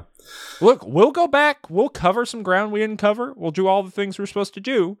 Yeah. Look, we'll go back. We'll cover some ground we didn't cover. We'll do all the things we're supposed to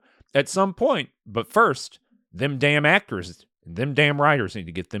do at some point. But first, them damn actors and them damn writers need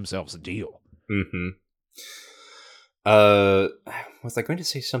to get themselves a deal. Mm-hmm. Was I going to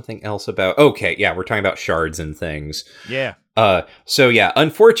say something else about... Okay, yeah, we're talking about shards and things. Yeah. So yeah,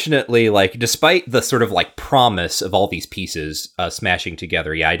 unfortunately, like, despite the sort of like promise of all these pieces smashing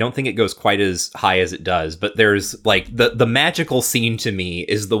together, yeah, I don't think it goes quite as high as it does, but there's like the magical scene to me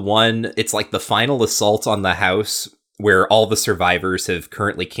is the one, it's like the final assault on the house where all the survivors have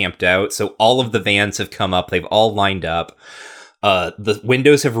currently camped out. So all of the vans have come up, they've all lined up. The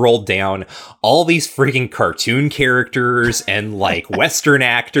windows have rolled down. All these freaking cartoon characters and like Western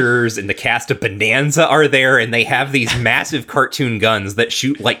actors and the cast of Bonanza are there, and they have these massive cartoon guns that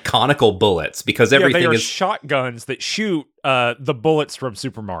shoot like conical bullets because everything they are is shotguns that shoot the bullets from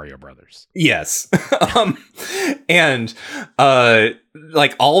Super Mario Brothers. Yes. And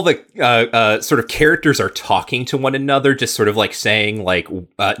like all the sort of characters are talking to one another, just sort of like saying like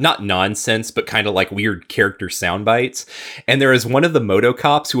not nonsense, but kind of like weird character sound bites. And there is one of the Moto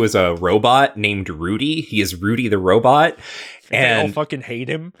cops who is a robot named Rudy. He is Rudy the robot. And they all fucking hate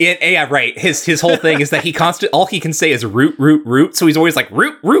him. Yeah, right. His whole thing is that all he can say is root, root, root. So he's always like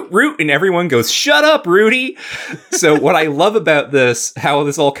root, root, root, and everyone goes, "Shut up, Rudy." So what I love about this, how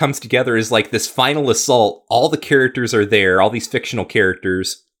this all comes together, is like this final assault. All the characters are there, all these fictional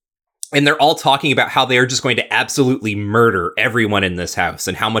characters, and they're all talking about how they are just going to absolutely murder everyone in this house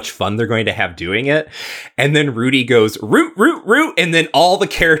and how much fun they're going to have doing it. And then Rudy goes, root, root, root, and then all the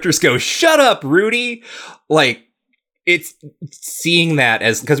characters go, "Shut up, Rudy." Like, it's seeing that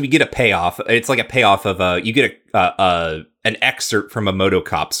as, because we get a payoff. It's like a payoff of you get an excerpt from a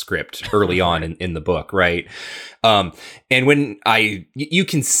Motocop script early on in the book, right? And when you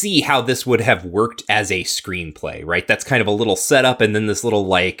can see how this would have worked as a screenplay, right? That's kind of a little setup, and then this little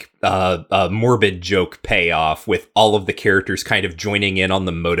like morbid joke payoff with all of the characters kind of joining in on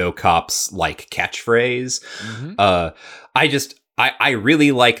the Motocop's like catchphrase. Mm-hmm. I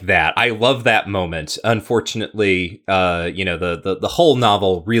really like that. I love that moment. Unfortunately, the whole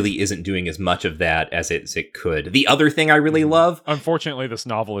novel really isn't doing as much of that as it could. The other thing I really love... Unfortunately, this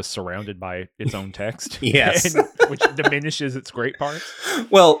novel is surrounded by its own text. Yes. Which diminishes its great parts.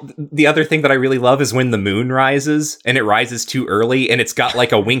 Well, the other thing that I really love is when the moon rises, and it rises too early, and it's got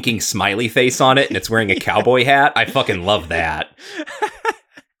like a winking smiley face on it, and it's wearing a cowboy hat. I fucking love that.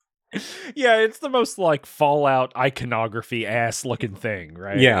 Yeah, it's the most like Fallout iconography ass looking thing,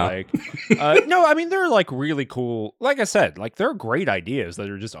 right? Yeah. Like, no, I mean, they're like really cool. Like I said, like they're great ideas that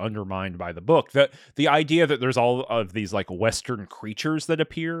are just undermined by the book. The idea that there's all of these like Western creatures that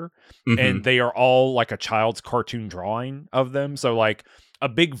appear, mm-hmm. and they are all like a child's cartoon drawing of them. So like a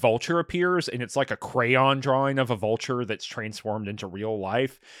big vulture appears, and it's like a crayon drawing of a vulture that's transformed into real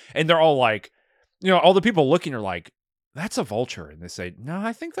life. And they're all like, all the people looking are like, that's a vulture. And they say, no,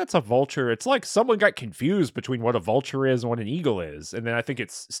 I think that's a vulture. It's like someone got confused between what a vulture is and what an eagle is. And then I think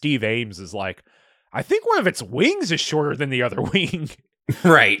it's Steve Ames is like, I think one of its wings is shorter than the other wing.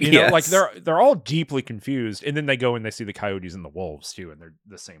 Right. Yes. Like they're all deeply confused. And then they go and they see the coyotes and the wolves too, and they're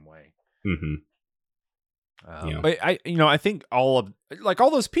the same way. But I think all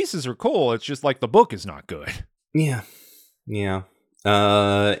those pieces are cool. It's just like the book is not good. Yeah.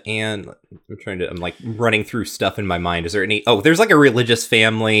 And I'm like running through stuff in my mind. Is there any? Oh, there's like a religious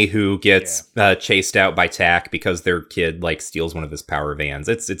family who gets chased out by Tack because their kid like steals one of his power vans.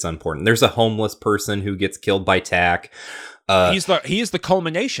 It's unimportant. There's a homeless person who gets killed by Tack. He is the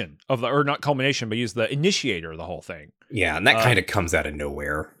culmination of or not culmination, but he's the initiator of the whole thing. Yeah, and that kind of comes out of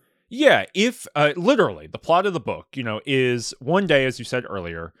nowhere. Yeah, if literally the plot of the book, is one day, as you said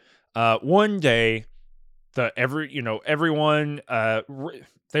earlier, one day, everyone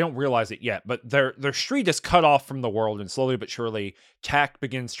they don't realize it yet, but their street is cut off from the world, and slowly but surely, Tack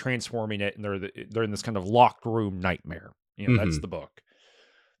begins transforming it, and they're in this kind of locked room nightmare. That's the book.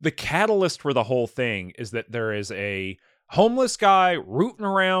 The catalyst for the whole thing is that there is a homeless guy rooting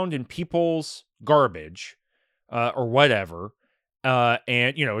around in people's garbage, or whatever.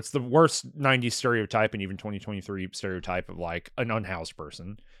 And it's the worst 90s stereotype and even 2023 stereotype of like an unhoused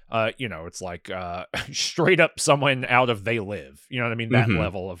person. It's like straight up someone out of They Live. You know what I mean? That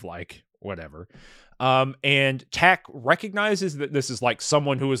level of like whatever. And Tack recognizes that this is like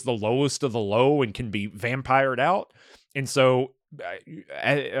someone who is the lowest of the low and can be vampired out. And so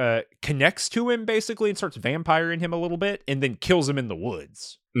connects to him basically and starts vampiring him a little bit and then kills him in the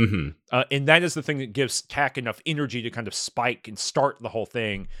woods. And that is the thing that gives Tack enough energy to kind of spike and start the whole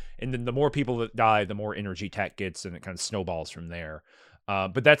thing. And then the more people that die, the more energy Tack gets, and it kind of snowballs from there.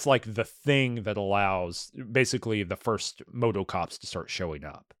 But that's like the thing that allows basically the first Moto cops to start showing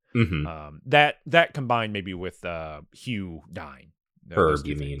up. That combined maybe with Hugh dying. Herb,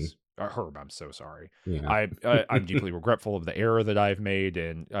 you mean? Herb, I'm so sorry. Yeah. I'm deeply regretful of the error that I've made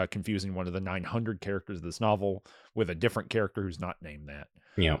in confusing one of the 900 characters of this novel with a different character who's not named that.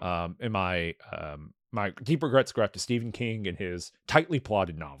 Yeah. And my deep regrets go out to Stephen King and his tightly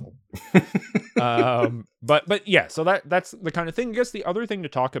plotted novel. But yeah, so that's the kind of thing. I guess the other thing to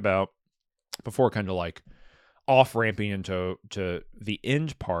talk about before kind of like off ramping into the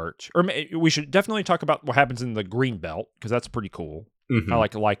end part, or we should definitely talk about what happens in the Green Belt, because that's pretty cool. I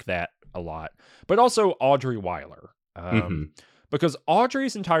like that a lot. But also Audrey Weiler. Because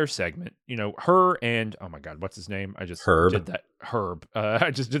Audrey's entire segment, her and, oh my God, what's his name? I just Herb. did that. Herb.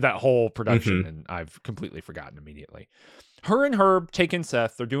 I just did that whole production and I've completely forgotten immediately. Her and Herb take in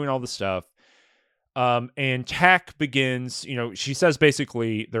Seth. They're doing all the stuff. And Tack begins, she says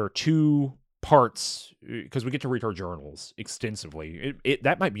basically there are two parts, because we get to read her journals extensively.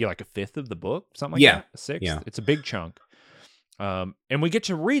 That might be like a fifth of the book, something like that. A sixth. Yeah. It's a big chunk. And we get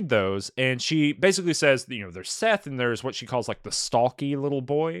to read those, and she basically says, there's Seth, and there's what she calls like the stalky little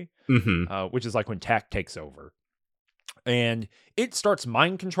boy, which is like when Tack takes over, and it starts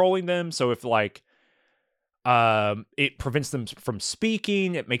mind controlling them. So if like, it prevents them from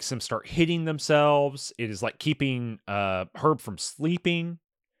speaking, it makes them start hitting themselves. It is like keeping Herb from sleeping,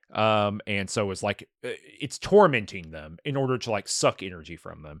 and so it's like it's tormenting them in order to like suck energy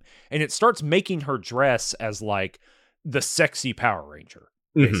from them, and it starts making her dress as like the sexy Power Ranger,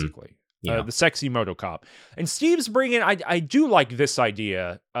 basically. The sexy Moto Cop. And Steve's bringing, I do like this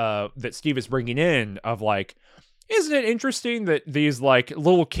idea that Steve is bringing in of like, isn't it interesting that these like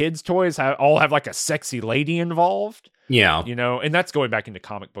little kids' toys all have like a sexy lady involved? Yeah. And that's going back into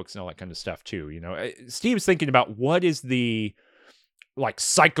comic books and all that kind of stuff too. Steve's thinking about what is the like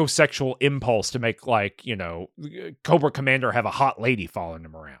psychosexual impulse to make like, Cobra Commander have a hot lady following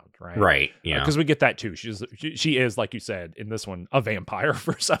him around, right? Right. Yeah. Because we get that too. She is, like you said, in this one, a vampire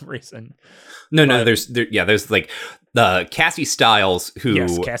for some reason. There's like the Cassie Stiles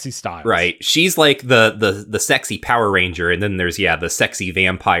who Cassie Stiles. Right. She's like the sexy Power Ranger, and then there's the sexy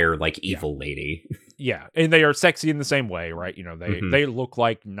vampire like evil lady. Yeah, and they are sexy in the same way, right? They look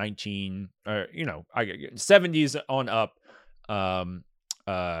like 70s on up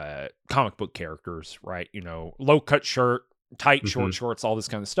comic book characters, right? Low cut shirt, tight short shorts, all this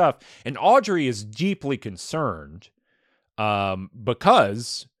kind of stuff. And Audrey is deeply concerned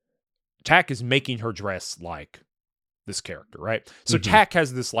because Tack is making her dress like this character, right? So Tack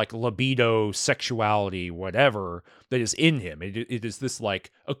has this like libido, sexuality, whatever that is in him. It is this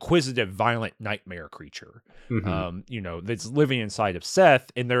like acquisitive, violent nightmare creature, that's living inside of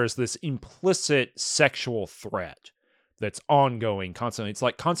Seth, and there is this implicit sexual threat that's ongoing constantly. It's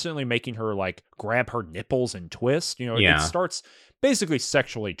like constantly making her like grab her nipples and twist. You know, Yeah. it starts basically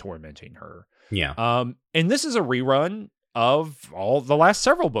sexually tormenting her. Yeah. And this is a rerun of all the last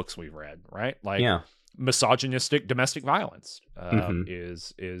several books we've read, right? Like misogynistic domestic violence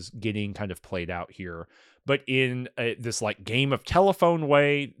is getting kind of played out here, but in this like game of telephone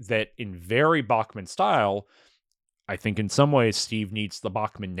way that in very Bachman style. I think in some ways Steve needs the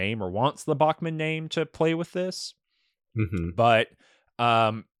Bachman name or wants the Bachman name to play with this. But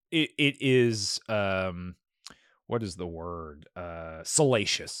it is what is the word?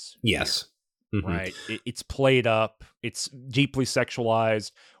 Salacious. Yes. Right. It's played up. It's deeply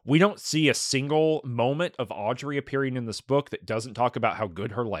sexualized. We don't see a single moment of Audrey appearing in this book that doesn't talk about how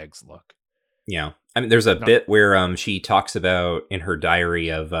good her legs look. Yeah. I mean, there's a bit where she talks about in her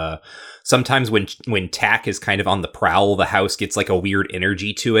diary of sometimes when Tack is kind of on the prowl, the house gets like a weird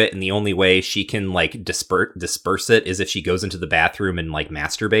energy to it, and the only way she can like disperse it is if she goes into the bathroom and like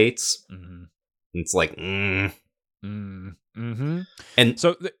masturbates. And it's like, And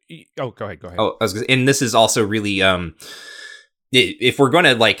so, go ahead. Oh, and this is also really if we're going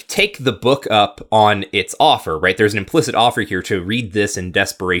to like take the book up on its offer, right? There's an implicit offer here to read this in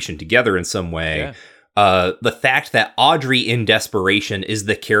desperation together in some way. Yeah. The fact that Audrey in desperation is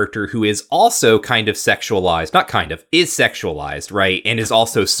the character who is also kind of sexualized, is sexualized, right? And is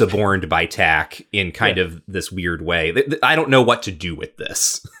also suborned by Tack in kind of this weird way. I don't know what to do with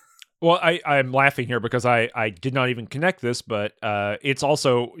this. Well, I'm laughing here because I did not even connect this, but it's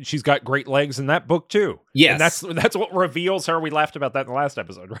also, she's got great legs in that book too. Yes. And that's what reveals her. We laughed about that in the last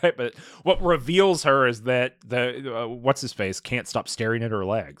episode, right? But what reveals her is that the, what's-his-face can't stop staring at her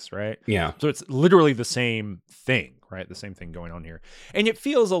legs, right? Yeah. So it's literally the same thing, right? The same thing going on here. And it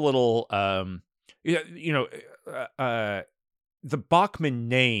feels a little, the Bachman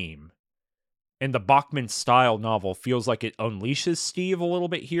name and the Bachman style novel feels like it unleashes Steve a little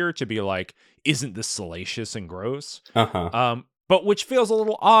bit here to be like, isn't this salacious and gross? But which feels a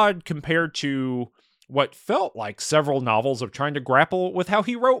little odd compared to what felt like several novels of trying to grapple with how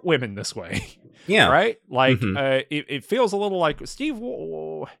he wrote women this way. Yeah. Right? Like, it feels a little like, Steve,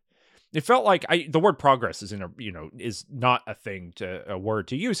 it felt like the word progress is is not a word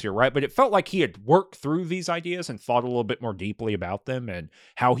to use here, right? But it felt like he had worked through these ideas and thought a little bit more deeply about them and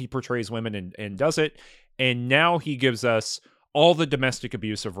how he portrays women and does it. And now he gives us all the domestic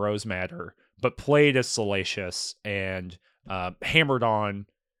abuse of Rose Madder, but played as salacious and hammered on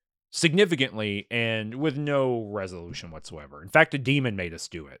significantly and with no resolution whatsoever. In fact, a demon made us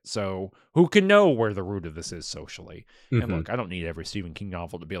do it. So who can know where the root of this is socially? And look, I don't need every Stephen King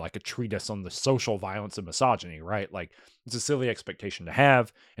novel to be like a treatise on the social violence and misogyny, right? Like, it's a silly expectation to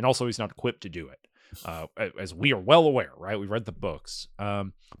have. And also he's not equipped to do it, as we are well aware, right? We read the books.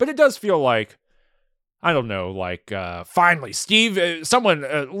 But it does feel like, I don't know, like, finally, Steve, someone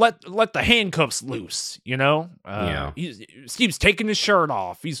let the handcuffs loose, you know? Steve's taking his shirt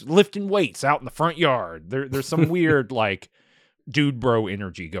off. He's lifting weights out in the front yard. There's some weird, like, dude bro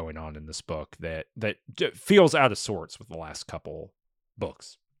energy going on in this book that feels out of sorts with the last couple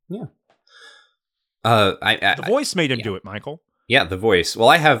books. Yeah. The voice made him do it, Michael. Yeah, the voice. Well,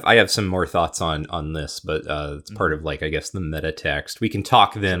 I have some more thoughts on this, but it's part of, like, I guess, the meta text. We can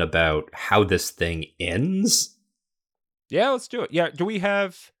talk then about how this thing ends. Yeah, let's do it. Yeah, do we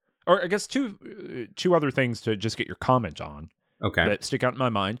have, or I guess two other things to just get your comment on? Okay. That stick out in my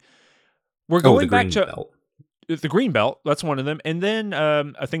mind. We're going back to belt. The green belt. That's one of them, and then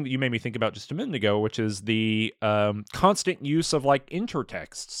a thing that you made me think about just a minute ago, which is the constant use of like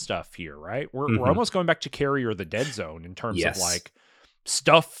intertext stuff here. Right, we're almost going back to Carrie or the Dead Zone in terms of like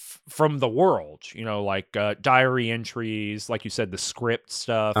stuff from the world. You know, like diary entries, like you said, the script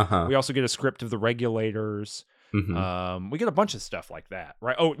stuff. We also get a script of the Regulators. We get a bunch of stuff like that,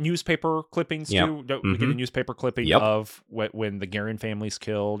 right? Oh, newspaper clippings too. We get a newspaper clipping of when the Guerin family's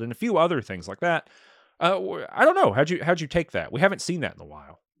killed, and a few other things like that. I don't know. How'd you take that? We haven't seen that in a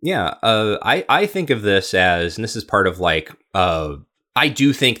while. Yeah. I think of this as, and this is part of like, I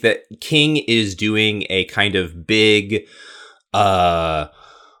do think that King is doing a kind of big,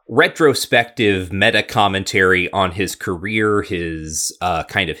 retrospective meta commentary on his career, his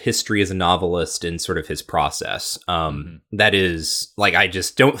kind of history as a novelist, and sort of his process. That is, like, I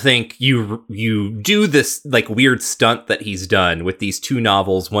just don't think you do this like weird stunt that he's done with these two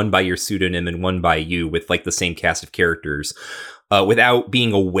novels, one by your pseudonym and one by you, with like the same cast of characters, without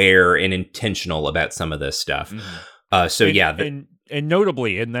being aware and intentional about some of this stuff. And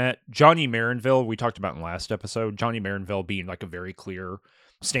notably in that Johnny Marinville, we talked about in the last episode, Johnny Marinville being like a very clear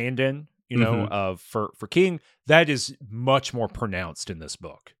stand-in, you know, for King, that is much more pronounced in this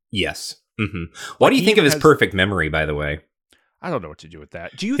book. Yes. Mm-hmm. What do you think of his perfect memory, by the way? I don't know what to do with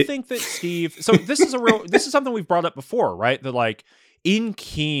that. Do you think that Steve? So this is something we've brought up before, right? That like in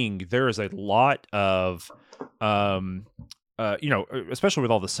King, there is a lot of, especially with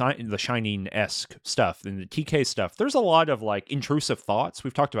all the Shining-esque stuff and the TK stuff. There's a lot of like intrusive thoughts.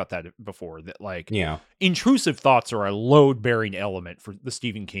 We've talked about that before. That like, intrusive thoughts are a load-bearing element for the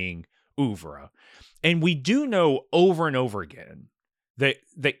Stephen King oeuvre, and we do know over and over again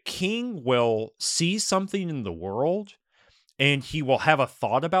that King will see something in the world. And he will have a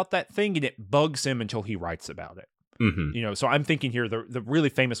thought about that thing, and it bugs him until he writes about it. Mm-hmm. So I'm thinking here, the really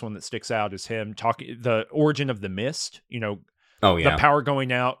famous one that sticks out is him talking the origin of the mist. The power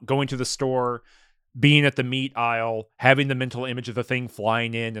going out, going to the store, being at the meat aisle, having the mental image of the thing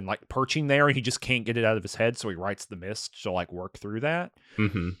flying in and like perching there, and he just can't get it out of his head, so he writes the mist to like work through that.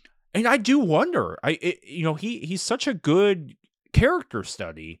 Mm-hmm. And I do wonder, he's such a good character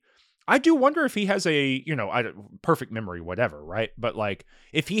study. I do wonder if he has a, perfect memory, whatever, right? But like,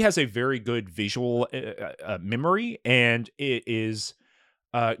 if he has a very good visual memory and it is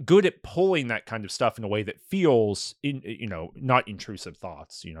good at pulling that kind of stuff in a way that feels, not intrusive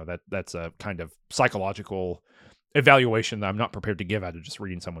thoughts. That's a kind of psychological evaluation that I'm not prepared to give out of just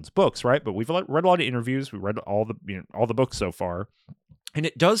reading someone's books, right? But we've read a lot of interviews. We read all the books so far, and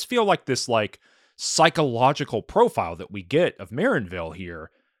it does feel like this like psychological profile that we get of Marinville here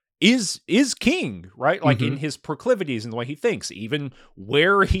is King, right? Like in his proclivities and the way he thinks, even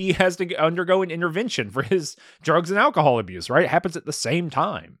where he has to undergo an intervention for his drugs and alcohol abuse, right? It happens at the same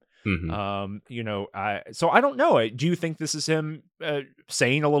time. So I don't know. Do you think this is him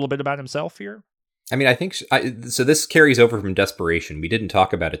saying a little bit about himself here? I mean, I think so. This carries over from Desperation. We didn't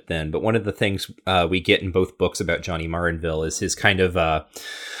talk about it then, but one of the things we get in both books about Johnny Marinville is his kind of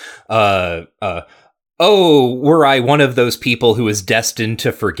oh, were I one of those people who is destined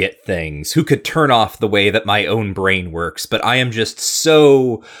to forget things, who could turn off the way that my own brain works, but I am just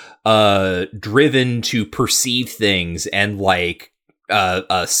so driven to perceive things and like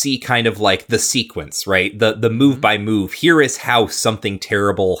see kind of like the sequence, right? The move by move. Here is how something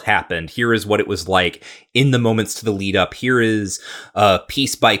terrible happened. Here is what it was like in the moments to the lead up. Here is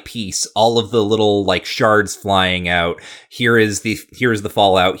piece by piece, all of the little like shards flying out. Here is the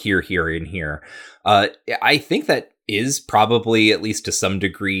fallout here, and here. I think that is probably, at least to some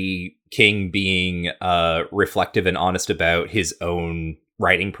degree, King being reflective and honest about his own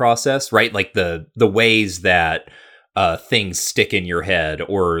writing process, right? Like the ways that things stick in your head,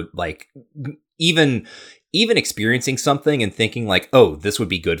 or like even experiencing something and thinking like, oh, this would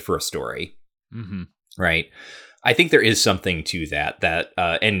be good for a story, right? I think there is something to that,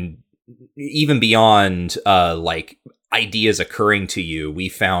 and even beyond like ideas occurring to you, we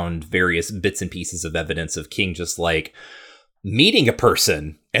found various bits and pieces of evidence of King just like meeting a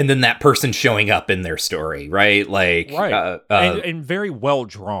person and then that person showing up in their story, right? Like, right. And very well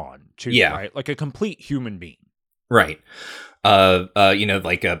drawn too, right? Like a complete human being. Right.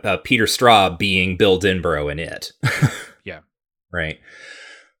 Like Peter Straub being Bill Denborough in It. Yeah. Right.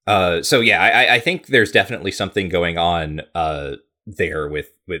 I think there's definitely something going on there with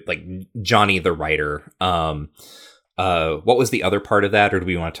like Johnny the writer. What was the other part of that, or do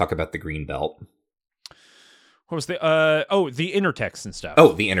we want to talk about the green belt? What was the the intertext and stuff?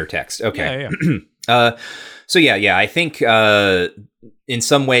 Oh, the intertext. Okay. Yeah. I think in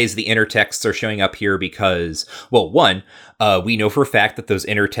some ways the intertexts are showing up here because, well, one, we know for a fact that those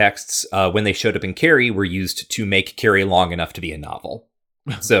intertexts, when they showed up in Carrie, were used to make Carrie long enough to be a novel.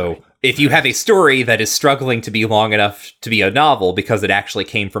 So if you have a story that is struggling to be long enough to be a novel because it actually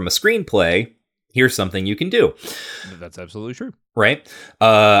came from a screenplay, here's something you can do. That's absolutely true. Right.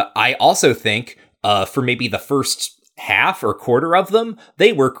 I also think for maybe the first half or quarter of them,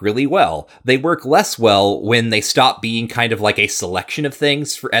 they work really well. They work less well when they stop being kind of like a selection of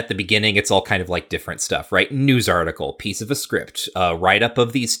things. At the beginning, it's all kind of like different stuff, right? News article, piece of a script, write-up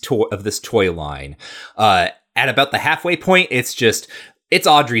of this toy line. At about the halfway point, it's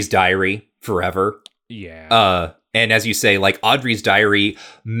Audrey's diary forever. Yeah. And as you say, like Audrey's diary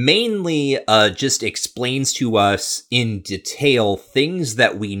mainly just explains to us in detail things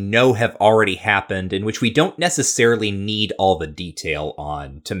that we know have already happened, in which we don't necessarily need all the detail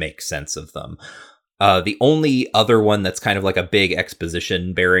on to make sense of them. The only other one that's kind of like a big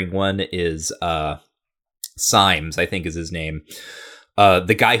exposition bearing one is Symes, I think is his name.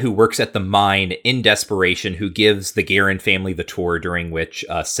 The guy who works at the mine in Desperation, who gives the Guerin family the tour during which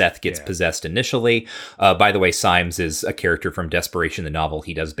Seth gets possessed initially. By the way, Symes is a character from Desperation, the novel.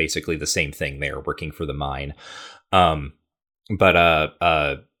 He does basically the same thing there, working for the mine. But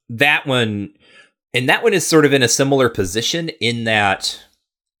that one is sort of in a similar position in that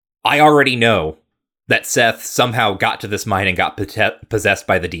I already know that Seth somehow got to this mine and got possessed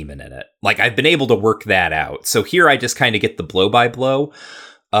by the demon in it. Like, I've been able to work that out. So here I just kind of get the blow by blow.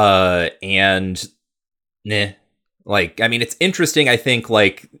 And like, I mean, it's interesting, I think,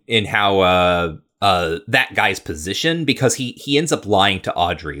 like, in how that guy's position, because he ends up lying to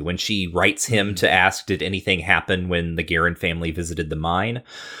Audrey when she writes him to ask, did anything happen when the Guerin family visited the mine?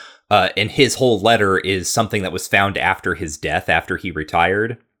 And his whole letter is something that was found after his death, after he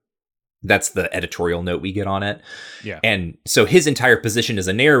retired. That's the editorial note we get on it. Yeah. And so his entire position as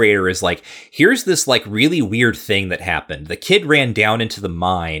a narrator is like, here's this like really weird thing that happened. The kid ran down into the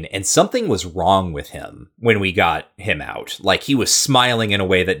mine and something was wrong with him when we got him out. Like, he was smiling in a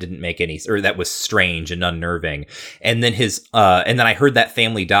way that didn't make any, or that was strange and unnerving. And then and then I heard that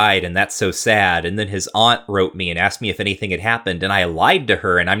family died and that's so sad. And then his aunt wrote me and asked me if anything had happened. And I lied to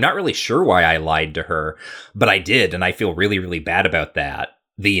her, and I'm not really sure why I lied to her, but I did. And I feel really, really bad about that.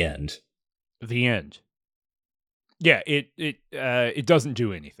 The end. The end. Yeah, it doesn't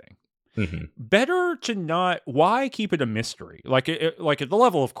do anything. Mm-hmm. Better to not. Why keep it a mystery? Like like at the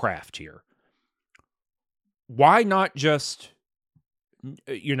level of craft here. Why not just,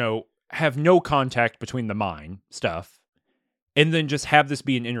 have no contact between the mine stuff, and then just have this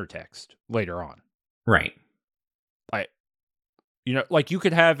be an intertext later on? Right. Like you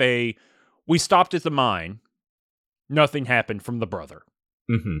could have we stopped at the mine, nothing happened from the brother.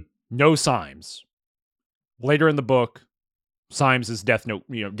 Mm-hmm. No Symes. Later in the book, Symes'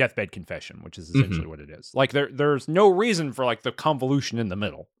 deathbed confession, which is essentially what it is. Like, there's no reason for like the convolution in the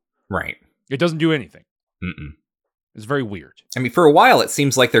middle. Right. It doesn't do anything. Mm-mm. It's very weird. I mean, for a while, it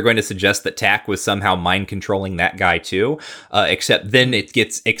seems like they're going to suggest that Tak was somehow mind controlling that guy too. Except then it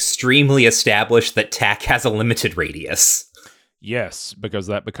gets extremely established that Tak has a limited radius. Yes, because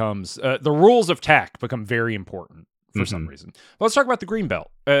that becomes the rules of Tak become very important. For some reason. But let's talk about the Greenbelt.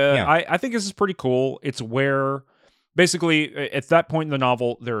 I think this is pretty cool. It's where, basically, at that point in the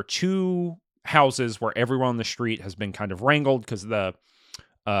novel, there are two houses where everyone on the street has been kind of wrangled because the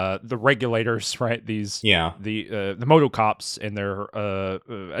regulators, right? The moto cops and their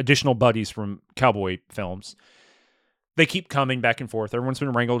additional buddies from cowboy films. They keep coming back and forth. Everyone's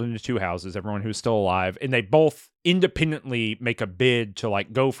been wrangled into two houses, everyone who's still alive, and they both independently make a bid to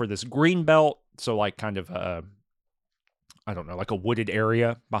like go for this Greenbelt. So like kind of I don't know, like a wooded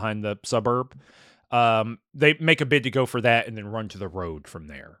area behind the suburb. They make a bid to go for that and then run to the road from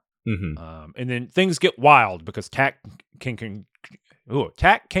there. Mm-hmm. And then things get wild because Tak can control.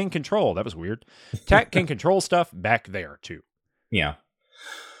 That was weird. Tak can control stuff back there too. Yeah.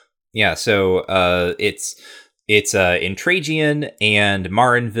 Yeah. So it's Intragian and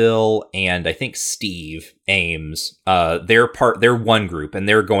Marinville and I think Steve Ames. They're one group and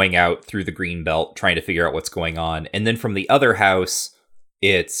they're going out through the Greenbelt trying to figure out what's going on. And then from the other house,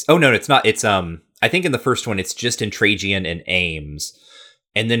 it's not. It's I think in the first one it's just Intragian and Ames.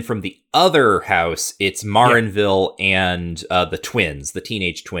 And then from the other house, it's Marinville and the twins, the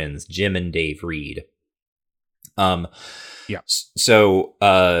teenage twins, Jim and Dave Reed. Yeah. So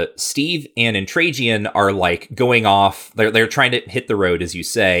Steve and Intragian are like going off. They're trying to hit the road, as you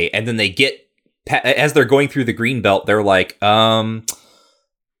say, and then they get as they're going through the Greenbelt. They're like,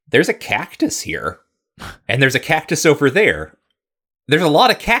 "There's a cactus here, and there's a cactus over there. There's a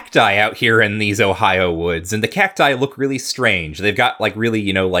lot of cacti out here in these Ohio woods, and the cacti look really strange. They've got like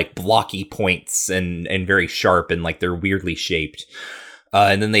really, like blocky points and very sharp, and like they're weirdly shaped."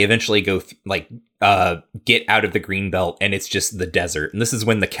 And then they eventually go get out of the Greenbelt, and it's just the desert. And this is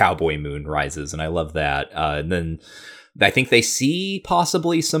when the cowboy moon rises, and I love that. And then I think they see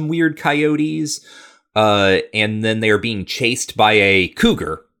possibly some weird coyotes, and then they are being chased by a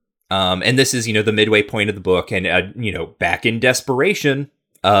cougar. And this is, the midway point of the book. And, back in desperation,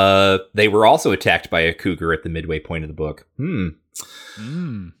 they were also attacked by a cougar at the midway point of the book.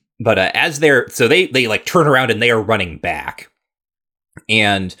 But as they like turn around and they are running back.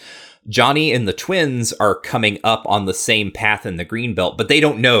 And Johnny and the twins are coming up on the same path in the Greenbelt, but they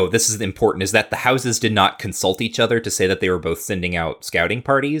don't know, this is important, is that the houses did not consult each other to say that they were both sending out scouting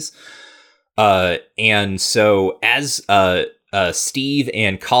parties. And so as Steve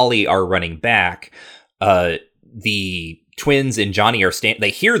and Collie are running back, the twins and Johnny they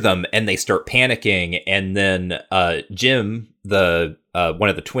hear them and they start panicking. And then Jim, one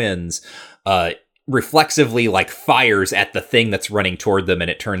of the twins, reflexively like fires at the thing that's running toward them, and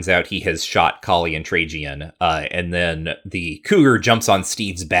it turns out he has shot Collie and Trajan. And then the cougar jumps on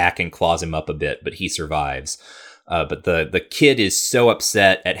Steve's back and claws him up a bit, but he survives. But the kid is so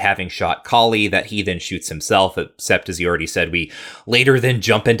upset at having shot Kali that he then shoots himself, except, as he already said, we later then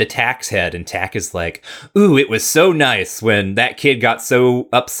jump into Tak's head, and Tak is like, ooh, it was so nice when that kid got so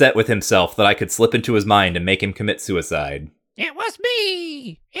upset with himself that I could slip into his mind and make him commit suicide. It was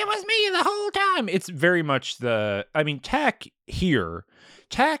me! It was me the whole time! It's very much Tak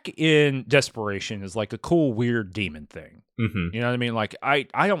in Desperation is like a cool, weird demon thing. Mm-hmm. You know what I mean? Like, I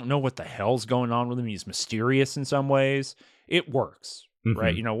don't know what the hell's going on with him. He's mysterious in some ways. It works,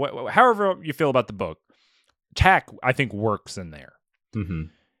 right? You know, however you feel about the book, Tak, I think, works in there. Mm-hmm.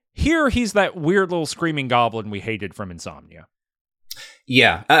 Here, he's that weird little screaming goblin we hated from Insomnia.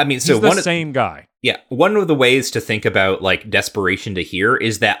 Yeah, I mean, so he's the same guy. Yeah, one of the ways to think about, like, Desperation to here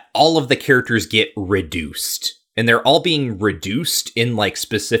is that all of the characters get reduced. And they're all being reduced in, like,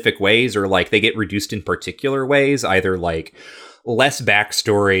 specific ways, or, like, they get reduced in particular ways, either, like, less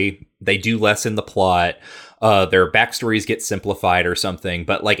backstory, they do less in the plot, their backstories get simplified or something.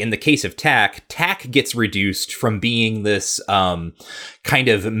 But, like, in the case of Tak gets reduced from being this kind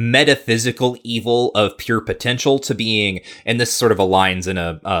of metaphysical evil of pure potential to being, and this sort of aligns in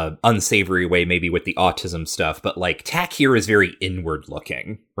a unsavory way maybe with the autism stuff, but, like, Tak here is very inward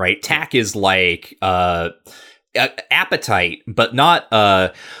looking, right? Tak is like appetite, but not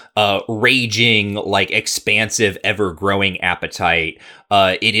raging, like, expansive, ever-growing appetite.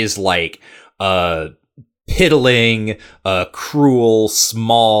 It is like piddling, cruel,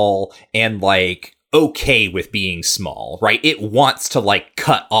 small, and, like, okay with being small, right? It wants to, like,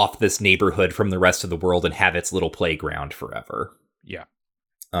 cut off this neighborhood from the rest of the world and have its little playground forever. Yeah.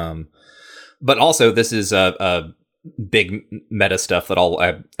 But also, this is a big meta stuff that I'll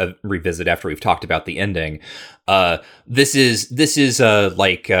revisit after we've talked about the ending. This is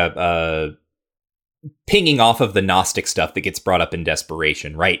pinging off of the Gnostic stuff that gets brought up in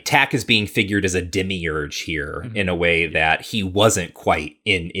Desperation, right? Tak is being figured as a demiurge here in a way that he wasn't quite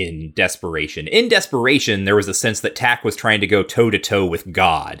in Desperation. In Desperation, there was a sense that Tak was trying to go toe-to-toe with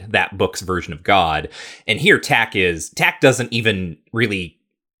God, that book's version of God. And here Tak doesn't even really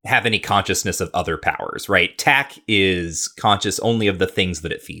have any consciousness of other powers, right? Tak is conscious only of the things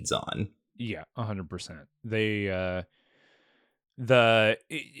that it feeds on. Yeah, 100%. It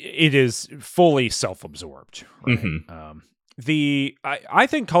is fully self-absorbed, right? Mm-hmm. I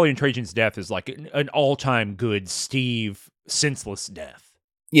think Colleen Trajan's death is like an all-time good Steve senseless death.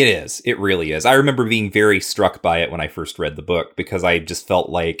 It is. It really is. I remember being very struck by it when I first read the book, because I just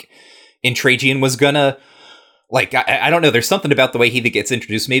felt like Trajan was gonna, like, I don't know, there's something about the way he gets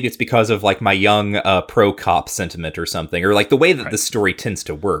introduced. Maybe it's because of, like, my young pro-cop sentiment or something, or, like, the way that the story tends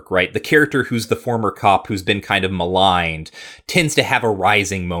to work, right? The character who's the former cop who's been kind of maligned tends to have a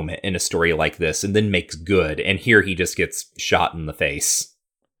rising moment in a story like this and then makes good. And here he just gets shot in the face.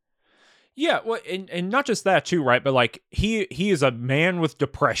 Yeah, well, and not just that too, right? But, like, he is a man with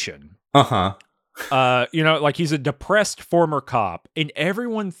depression. You know, like, he's a depressed former cop, and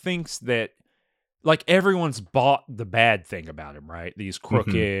everyone thinks that, like, everyone's bought the bad thing about him, right? He's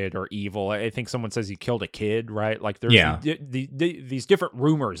crooked or evil. I think someone says he killed a kid, right? Like, there's these different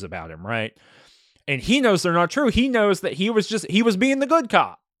rumors about him, right? And he knows they're not true. He knows that he was being the good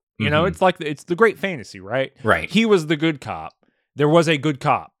cop. You know, it's like, it's the great fantasy, right? Right. He was the good cop. There was a good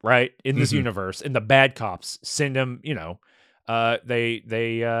cop, right, in this universe, and the bad cops send him, you know, they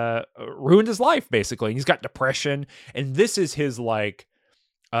ruined his life, basically. And he's got depression, and this is his, like,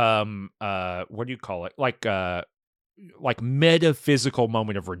 what do you call it? Like metaphysical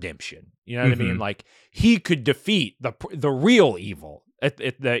moment of redemption. You know what I mean? Like, he could defeat the real evil at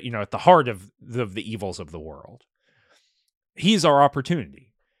the heart of the evils of the world. He's our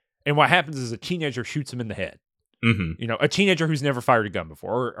opportunity. And what happens is a teenager shoots him in the head. You know, a teenager who's never fired a gun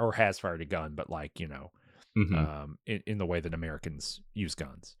before, or has fired a gun, but, like, you know, in the way that Americans use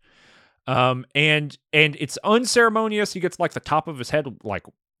guns. And it's unceremonious. He gets, like, the top of his head, like,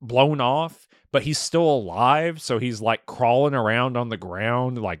 blown off, but he's still alive. So he's, like, crawling around on the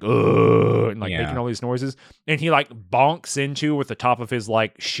ground, like, and, like, making all these noises. And he, like, bonks into, with the top of his,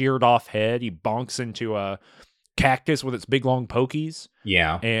 like, sheared off head, he bonks into a cactus with its big long pokies.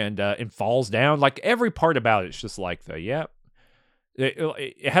 Yeah. And falls down. Like, every part about it's just like it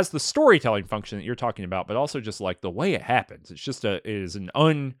has the storytelling function that you're talking about, but also just, like, the way it happens. It's just an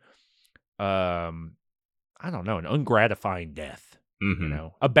ungratifying death. You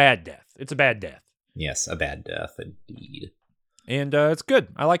know, a bad death. It's a bad death. Yes, a bad death, indeed. And it's good.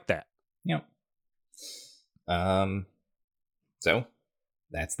 I like that. Yeah. So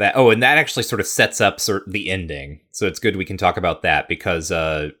that's that. Oh, and that actually sort of sets up the ending. So it's good we can talk about that, because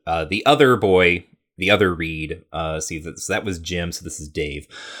the other boy, the other Reed. So that was Jim. So this is Dave.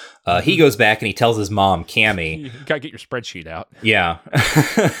 He goes back and he tells his mom, Cammy. You gotta get your spreadsheet out. Yeah.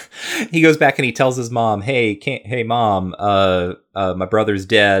 He goes back and he tells his mom, hey mom, my brother's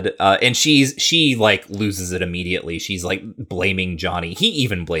dead. And she like loses it immediately. She's like blaming Johnny. He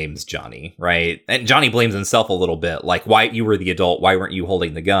even blames Johnny, right? And Johnny blames himself a little bit. Like, why, you were the adult, why weren't you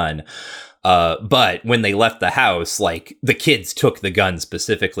holding the gun? But when they left the house, like the kids took the gun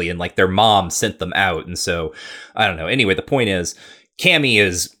specifically and like their mom sent them out. And so I don't know. Anyway, the point is Cammy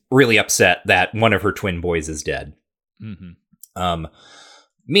is really upset that one of her twin boys is dead. Mm-hmm.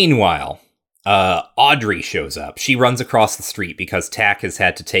 Meanwhile, Audrey shows up. She runs across the street because Tack has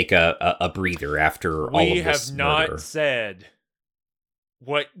had to take a breather after all of this. We have not said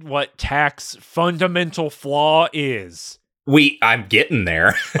what Tack's fundamental flaw is. I'm getting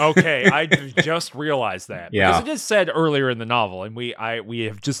there. Okay, I just realized that. Yeah. Because it is said earlier in the novel, and we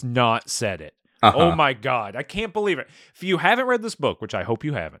have just not said it. Uh-huh. Oh my God, I can't believe it. If you haven't read this book, which I hope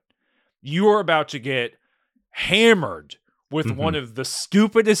you haven't, you are about to get hammered with one of the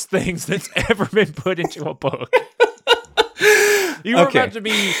stupidest things that's ever been put into a book. You are about to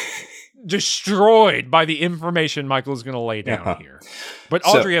be destroyed by the information Michael is going to lay down here. But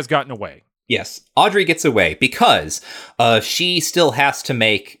Audrey has gotten away. Yes, Audrey gets away because she still has to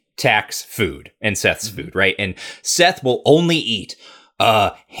make Tack's food and Seth's food, right? And Seth will only eat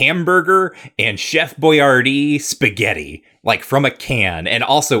hamburger and Chef Boyardee spaghetti, like from a can, and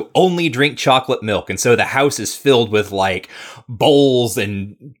also only drink chocolate milk. And so the house is filled with like bowls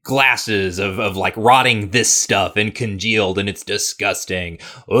and glasses of like rotting this stuff and congealed, and it's disgusting.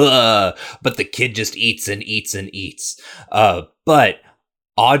 Ugh. But the kid just eats and eats and eats. But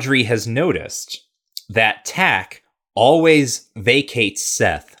Audrey has noticed that Tack always vacates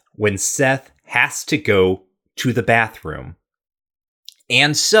Seth when Seth has to go to the bathroom.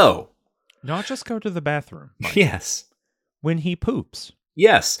 And so... Not just go to the bathroom. Mike. Yes. When he poops.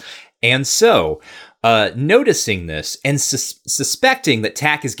 Yes. And so, noticing this and suspecting that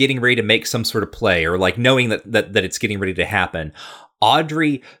Tack is getting ready to make some sort of play, or like knowing that it's getting ready to happen,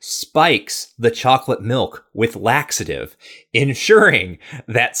 Audrey spikes the chocolate milk with laxative, ensuring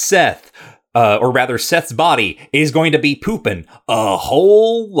that Seth, or rather Seth's body, is going to be pooping a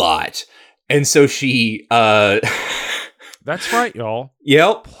whole lot. And so she... That's right, y'all.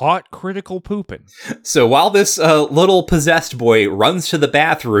 Yep. Plot critical pooping. So while this little possessed boy runs to the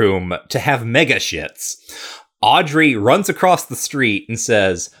bathroom to have mega shits, Audrey runs across the street and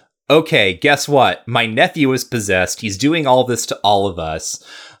says, okay, guess what? My nephew is possessed. He's doing all this to all of us.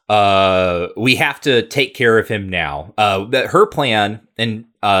 We have to take care of him now. Her plan, and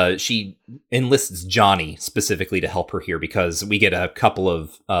she enlists Johnny specifically to help her here, because we get a couple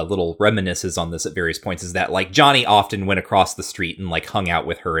of little reminiscences on this at various points, is that like Johnny often went across the street and like hung out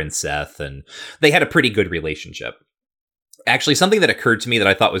with her and Seth, and they had a pretty good relationship. Actually, something that occurred to me that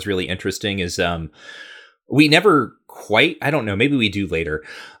I thought was really interesting is we never quite, I don't know, maybe we do later.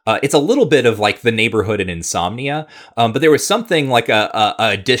 It's a little bit of like the neighborhood and Insomnia, but there was something like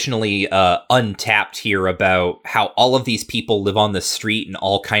additionally untapped here about how all of these people live on the street and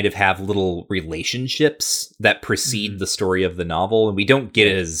all kind of have little relationships that precede the story of the novel, and we don't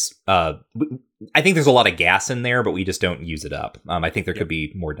get as I think there's a lot of gas in there, but we just don't use it up. I think there could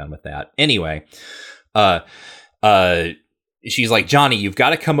be more done with that. Anyway, she's like, Johnny, you've got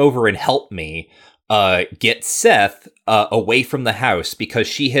to come over and help me get Seth away from the house, because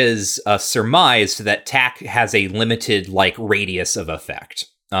she has surmised that Tack has a limited like radius of effect.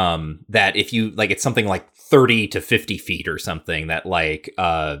 That if you like, it's something like 30 to 50 feet or something, that like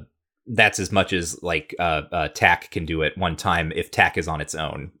that's as much as like Tack can do at one time if Tack is on its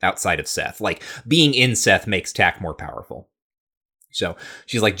own outside of Seth. Like being in Seth makes Tack more powerful. So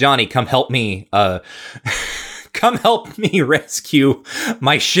she's like, Johnny, come help me. Come help me rescue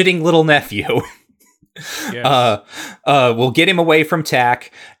my shitting little nephew. Yes. We'll get him away from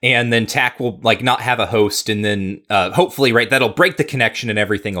Tack, and then Tack will like not have a host, and then hopefully, right, that'll break the connection and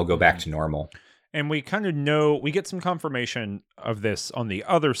everything will go back to normal. And we kind of know, we get some confirmation of this on the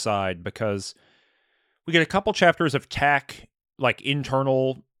other side, because we get a couple chapters of Tack like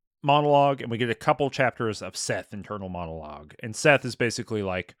internal monologue, and we get a couple chapters of Seth internal monologue. And Seth is basically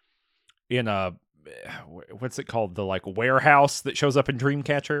like in a, what's it called, the like warehouse that shows up in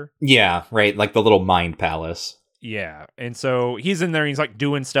Dreamcatcher. Yeah, right, like the little mind palace. Yeah, and so he's in there, and he's like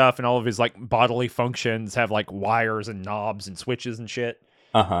doing stuff, and all of his like bodily functions have like wires and knobs and switches and shit.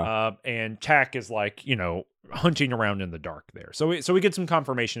 And Tack is like, you know, hunting around in the dark there. So we get some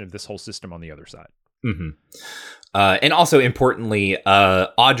confirmation of this whole system on the other side. And also importantly,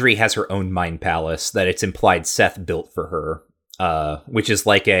 Audrey has her own mind palace that it's implied Seth built for her. which is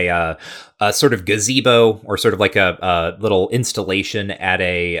like a sort of gazebo or sort of like a little installation at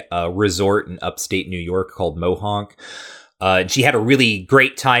a resort in upstate New York called Mohonk. And she had a really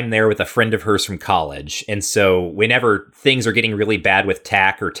great time there with a friend of hers from college. And so whenever things are getting really bad with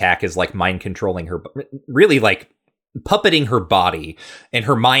Tack, or Tack is like mind controlling her, really like puppeting her body, and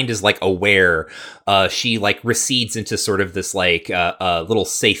her mind is like aware, she like recedes into sort of this like little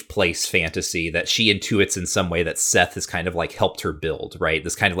safe place fantasy that she intuits in some way that Seth has kind of like helped her build, right?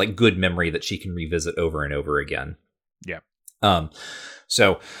 This kind of like good memory that she can revisit over and over again. Yeah.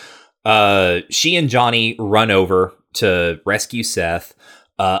 So she and Johnny run over to rescue Seth.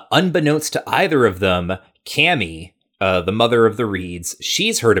 Unbeknownst to either of them, Cammy, the mother of the Reeds,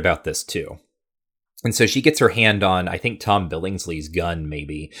 she's heard about this too. And so she gets her hand on, I think, Tom Billingsley's gun,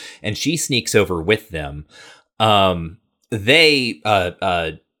 maybe, and she sneaks over with them. Johnny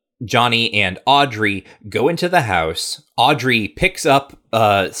and Audrey go into the house. Audrey picks up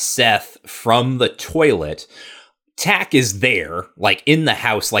Seth from the toilet. Tack is there, like in the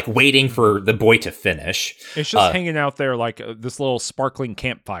house, like waiting for the boy to finish. It's just hanging out there like this little sparkling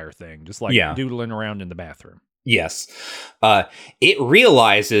campfire thing, just like doodling around in the bathroom. Yes. It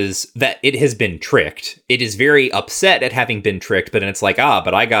realizes that it has been tricked. It is very upset at having been tricked, but it's like,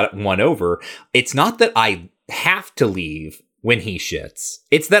 but I got one over. It's not that I have to leave when he shits.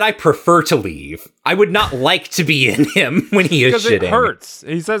 It's that I prefer to leave. I would not like to be in him when he is shitting. Because it hurts.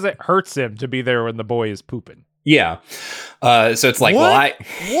 He says it hurts him to be there when the boy is pooping. Yeah. So it's like, what?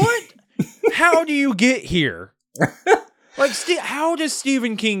 What? How do you get here? Like, how does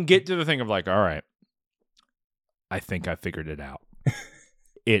Stephen King get to the thing of like, all right, I think I figured it out.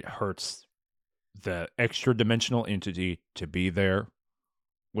 It hurts the extra dimensional entity to be there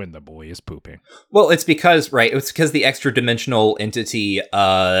when the boy is pooping. Well, it's because the extra dimensional entity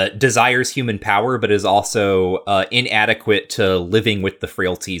desires human power, but is also inadequate to living with the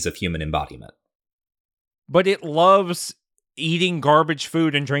frailties of human embodiment. But it loves eating garbage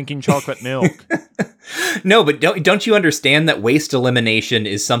food and drinking chocolate milk. No, but don't you understand that waste elimination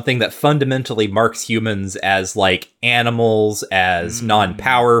is something that fundamentally marks humans as like animals, as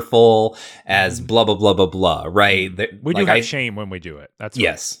non-powerful, as blah, blah, blah, blah, blah, right? We do have shame when we do it. That's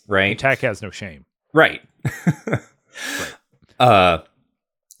yes, right? Tack has no shame. Right. Right.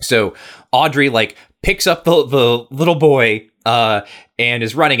 So Audrey like picks up the little boy and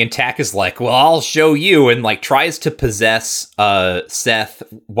is running, and Tack is like, well, I'll show you, and like tries to possess Seth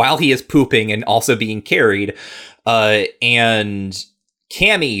while he is pooping and also being carried. And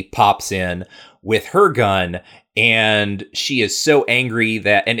Cammy pops in with her gun, and she is so angry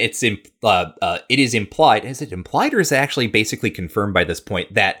that, and it is implied, is it implied or is it actually basically confirmed by this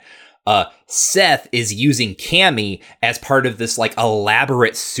point that Seth is using Cammy as part of this like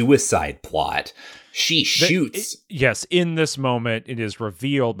elaborate suicide plot. She shoots. Yes, in this moment, it is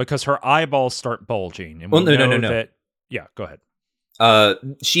revealed because her eyeballs start bulging. And well, no. Yeah, go ahead.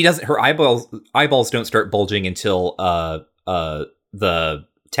 She doesn't. Her eyeballs don't start bulging until the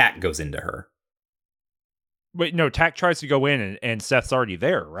Tack goes into her. Wait, no. Tack tries to go in, and Seth's already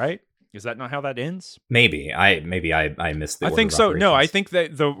there, right? Is that not how that ends? Maybe I missed the order. I think so. No, I think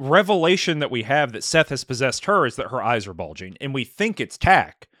that the revelation that we have that Seth has possessed her is that her eyes are bulging, and we think it's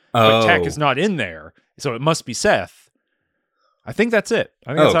Tack. But Tack is not in there, so it must be Seth. I think that's it.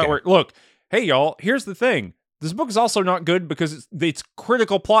 I think that's how it works. Look, hey, y'all, here's the thing. This book is also not good because its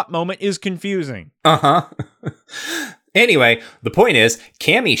critical plot moment is confusing. Uh-huh. Anyway, the point is,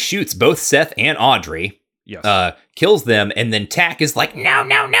 Cammy shoots both Seth and Audrey. Yes. Kills them, and then Tack is like, no,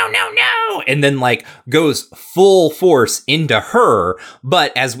 and then like goes full force into her.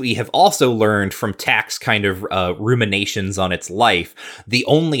 But as we have also learned from Tack's kind of ruminations on its life, the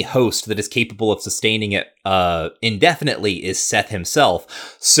only host that is capable of sustaining it indefinitely is Seth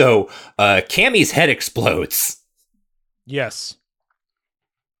himself. So Cammy's head explodes. Yes.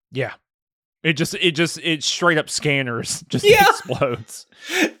 Yeah. It straight up scanners just explodes.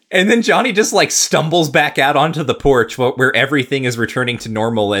 And then Johnny just like stumbles back out onto the porch where everything is returning to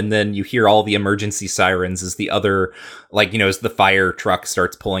normal. And then you hear all the emergency sirens as the other, like, as the fire truck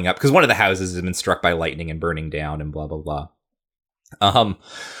starts pulling up, because one of the houses has been struck by lightning and burning down and blah, blah, blah.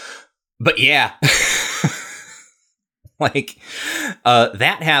 But yeah, like,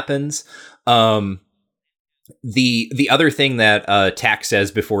 that happens. The other thing that Tack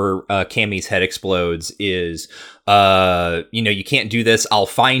says before Cammy's head explodes is, you can't do this. I'll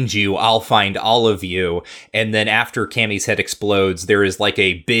find you. I'll find all of you. And then after Cammy's head explodes, there is like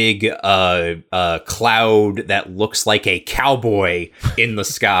a big cloud that looks like a cowboy in the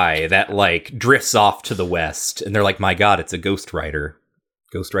sky that like drifts off to the west. And they're like, my God, it's a Ghost Rider.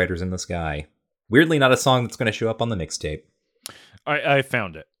 Ghost Rider's in the sky. Weirdly, not a song that's going to show up on the mixtape. I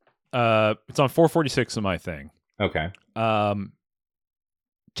found it. It's on 446 of my thing. Okay.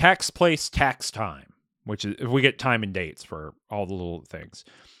 Tax place, tax time, which is if we get time and dates for all the little things.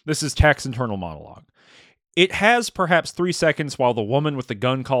 This is Tack's internal monologue. It has perhaps 3 seconds while the woman with the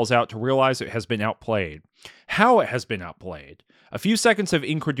gun calls out to realize it has been outplayed. How it has been outplayed. A few seconds of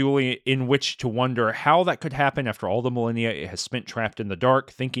incredulity in which to wonder how that could happen after all the millennia it has spent trapped in the dark,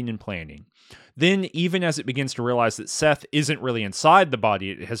 thinking and planning. Then, even as it begins to realize that Seth isn't really inside the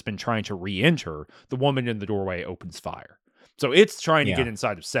body it has been trying to re-enter, the woman in the doorway opens fire. So it's trying to get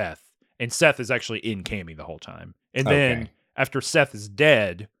inside of Seth, and Seth is actually in Cammy the whole time. And then, after Seth is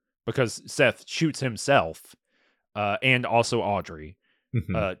dead, because Seth shoots himself, and also Audrey,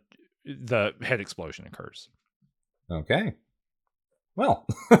 the head explosion occurs. Okay. Well,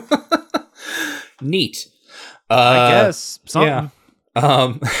 neat. I guess something.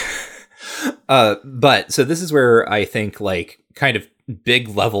 Yeah. But so this is where I think like kind of big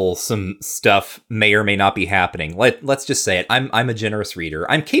level some stuff may or may not be happening. Let's just say it. I'm a generous reader.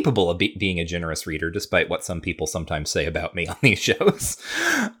 I'm capable of being a generous reader, despite what some people sometimes say about me on these shows.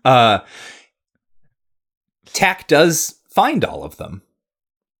 Tack does find all of them,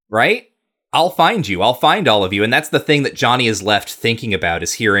 right? I'll find you. I'll find all of you. And that's the thing that Johnny is left thinking about,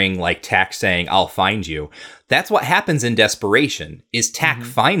 is hearing like Tack saying, I'll find you. That's what happens in desperation, is Tack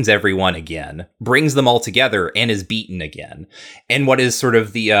finds everyone again, brings them all together, and is beaten again. And what is sort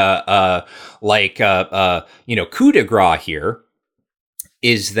of the, coup de grace here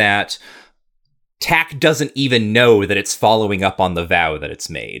is that Tack doesn't even know that it's following up on the vow that it's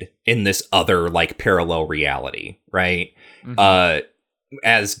made in this other like parallel reality, right?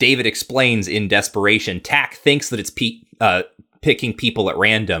 As David explains in Desperation, Tack thinks that it's picking people at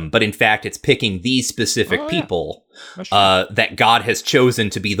random, but in fact it's picking these specific people that God has chosen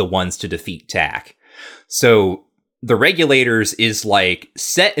to be the ones to defeat Tack. So the Regulators is like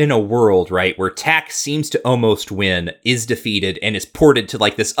set in a world, right, where Tack seems to almost win, is defeated, and is ported to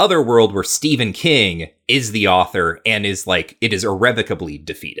like this other world where Stephen King is the author and is like, it is irrevocably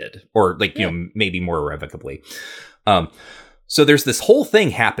defeated, or like, you know, maybe more irrevocably. So there's this whole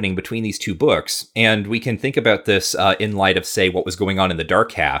thing happening between these two books, and we can think about this in light of, say, what was going on in the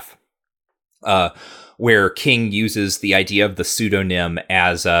Dark Half, where King uses the idea of the pseudonym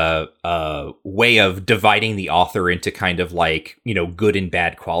as a way of dividing the author into kind of like, you know, good and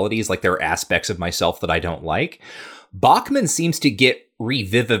bad qualities. Like there are aspects of myself that I don't like. Bachman seems to get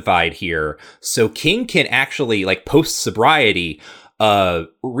revivified here, so King can actually, like post-sobriety,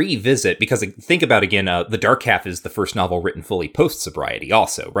 revisit, because think about again, The Dark Half is the first novel written fully post-sobriety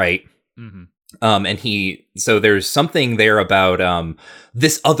also, right? So there's something there about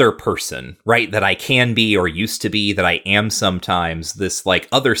this other person, right, that I can be or used to be, that I am sometimes, this like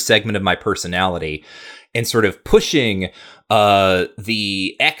other segment of my personality, and sort of pushing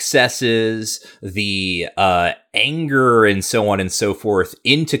the excesses, the anger, and so on and so forth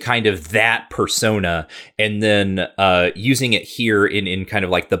into kind of that persona, and then using it here in kind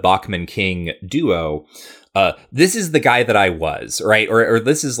of like the Bachman-King duo. This is the guy that I was, right? Or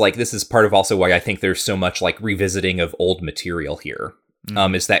this is part of also why I think there's so much like revisiting of old material here.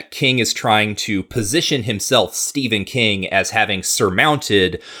 Is that King is trying to position himself, Stephen King, as having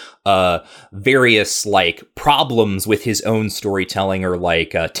surmounted various like problems with his own storytelling, or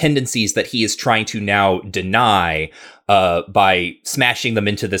like tendencies that he is trying to now deny by smashing them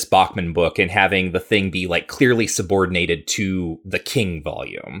into this Bachman book and having the thing be like clearly subordinated to the King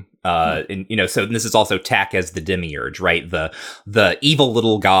volume. And you know, so this is also Tack as the demiurge, right? The evil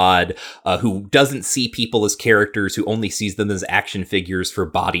little god who doesn't see people as characters, who only sees them as action figures for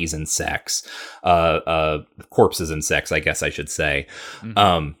bodies and sex, corpses and sex, I guess I should say.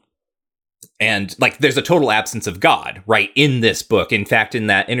 And like, there's a total absence of God, right, in this book. In fact, in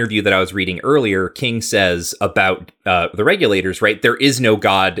that interview that I was reading earlier, King says about the Regulators, right, there is no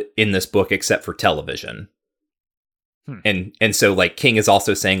God in this book except for television. And so like King is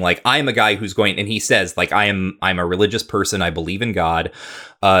also saying like, I am a guy who's going, and he says like, I'm a religious person, I believe in God.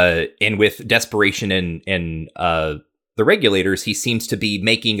 And with Desperation and the Regulators, he seems to be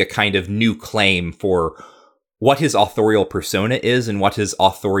making a kind of new claim for what his authorial persona is and what his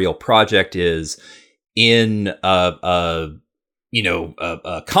authorial project is, in a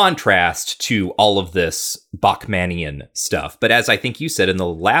contrast to all of this Bachmanian stuff. But as I think you said in the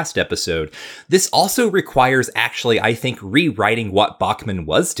last episode, this also requires actually, I think, rewriting what Bachman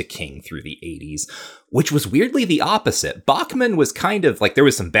was to King through the 80s, which was weirdly the opposite. Bachman was kind of like, there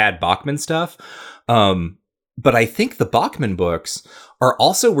was some bad Bachman stuff, but I think the Bachman books are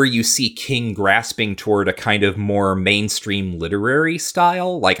also where you see King grasping toward a kind of more mainstream literary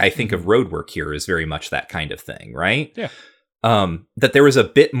style. Like I think of Roadwork here as very much that kind of thing, right? Yeah. that there was a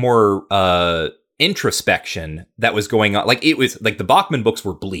bit more introspection that was going on. Like, it was like the Bachman books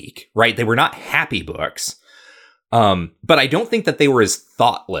were bleak, right? They were not happy books. But I don't think that they were as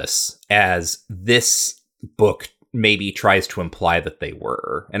thoughtless as this book maybe tries to imply that they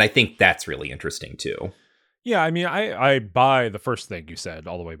were. And I think that's really interesting too. Yeah, I mean, I buy the first thing you said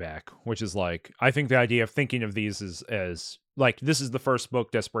all the way back, which is like, I think the idea of thinking of these as like, this is the first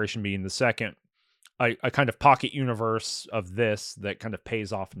book, Desperation being the second, a kind of pocket universe of this that kind of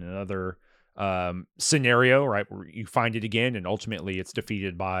pays off in another scenario, right, where you find it again, and ultimately it's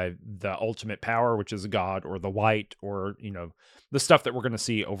defeated by the ultimate power, which is God or the White, or, you know, the stuff that we're going to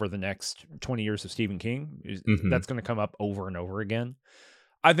see over the next 20 years of Stephen King. That's going to come up over and over again.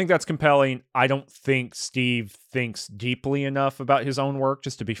 I think that's compelling. I don't think Steve thinks deeply enough about his own work,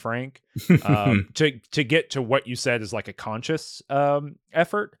 just to be frank, to get to what you said is like a conscious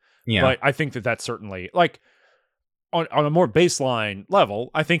effort. Yeah. But I think that that's certainly, like, on a more baseline level,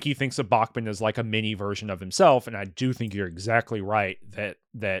 I think he thinks of Bachman as like a mini version of himself. And I do think you're exactly right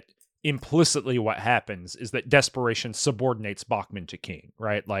that implicitly what happens is that Desperation subordinates Bachman to King,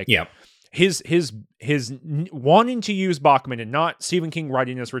 right? Like, yeah. His wanting to use Bachman, and not Stephen King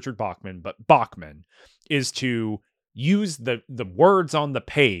writing as Richard Bachman, but Bachman, is to use the words on the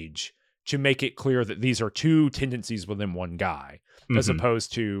page to make it clear that these are two tendencies within one guy, as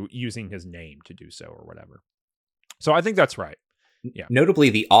opposed to using his name to do so or whatever. So I think that's right. Yeah.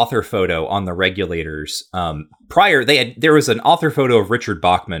 Notably, the author photo on the Regulators. Prior, there was an author photo of Richard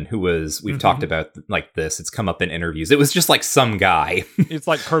Bachman, who was, we've talked about like this. It's come up in interviews. It was just like some guy. It's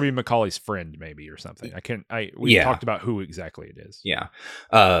like Kirby McCauley's friend, maybe, or something. We talked about who exactly it is. Yeah.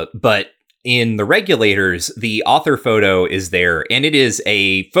 But in the Regulators, the author photo is there, and it is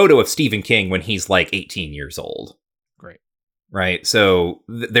a photo of Stephen King when he's like 18 years old. Right. So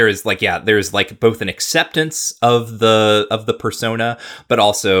there's like both an acceptance of the persona, but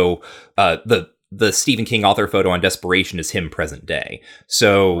also the Stephen King author photo on Desperation is him present day.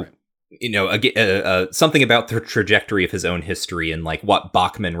 So, you know, again, something about the trajectory of his own history and like what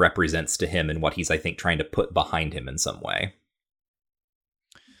Bachman represents to him and what he's, I think, trying to put behind him in some way.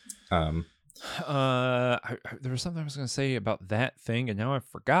 There was something I was going to say about that thing, and now I've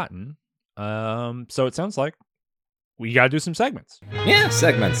forgotten. So it sounds like we got to do some segments. Yeah,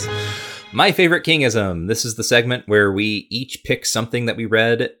 segments. My favorite Kingism. This is the segment where we each pick something that we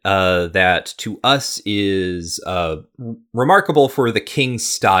read that to us is remarkable for the King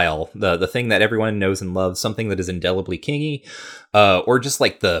style, the thing that everyone knows and loves, something that is indelibly Kingy, or just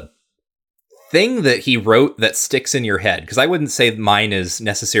like the thing that he wrote that sticks in your head. Because I wouldn't say mine is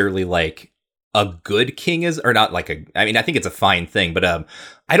necessarily like a good Kingism, or not like I mean, I think it's a fine thing, but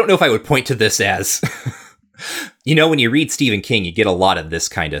I don't know if I would point to this as... You know, when you read Stephen King, you get a lot of this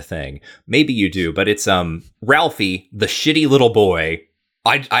kind of thing. Maybe you do, but it's Ralphie, the shitty little boy.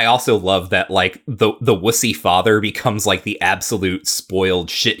 I also love that, like, the wussy father becomes like the absolute spoiled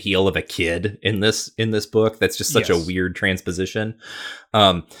shitheel of a kid in this book. That's just such a weird transposition.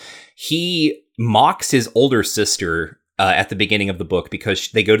 He mocks his older sister at the beginning of the book because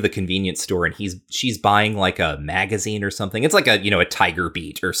they go to the convenience store and she's buying like a magazine or something. It's like a Tiger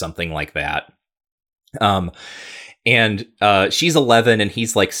Beat or something like that. And she's 11 and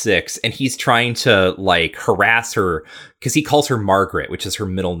he's like 6, and he's trying to like harass her because he calls her Margaret, which is her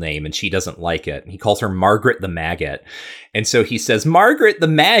middle name, and she doesn't like it. He calls her Margaret the Maggot. And so he says, Margaret the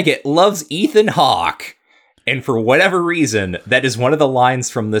Maggot loves Ethan Hawke. And for whatever reason, that is one of the lines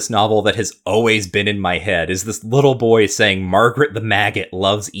from this novel that has always been in my head, is this little boy saying Margaret the Maggot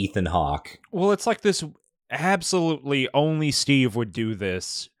loves Ethan Hawke. Well, it's like this absolutely only Steve would do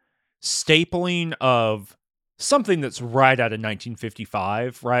this stapling of something that's right out of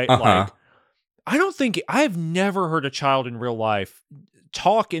 1955, right? Like, I've never heard a child in real life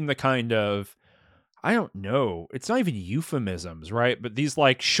talk in the kind of, I don't know, it's not even euphemisms, right? But these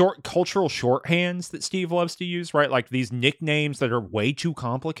like short cultural shorthands that Steve loves to use, right? Like these nicknames that are way too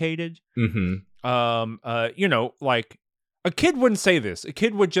complicated. You know, like a kid wouldn't say this. A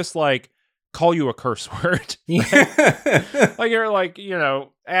kid would just like call you a curse word. Like you're like,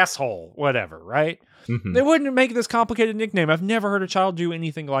 asshole, whatever, right? They wouldn't make this complicated nickname. I've never heard a child do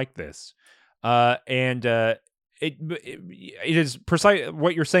anything like this. It is precise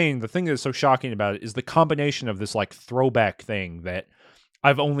what you're saying. The thing that is so shocking about it is the combination of this like throwback thing that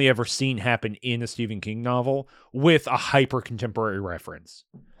I've only ever seen happen in a Stephen King novel with a hyper contemporary reference.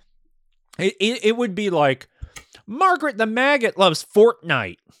 It would be like, Margaret the Maggot loves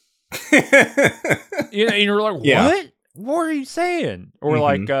Fortnite. And you're like, what? Yeah. What are you saying? Or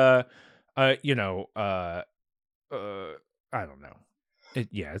like, I don't know.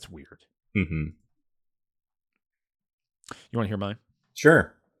 It's weird. You want to hear mine?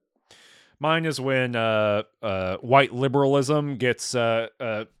 Sure. Mine is when white liberalism gets,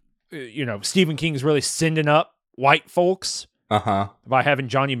 Stephen King's really sending up white folks by having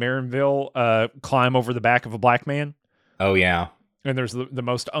Johnny Marinville climb over the back of a black man. Oh, yeah. And there's the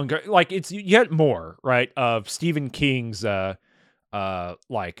most it's yet more, right, of Stephen King's I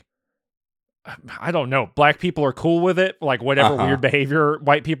don't know, black people are cool with it, like whatever weird behavior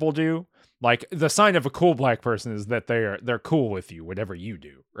white people do. Like the sign of a cool black person is that they're cool with you, whatever you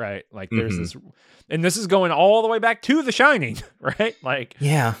do, right? Like there's this, and this is going all the way back to The Shining, right? Like,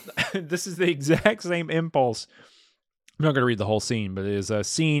 yeah, this is the exact same impulse. I'm not going to read the whole scene, but it is a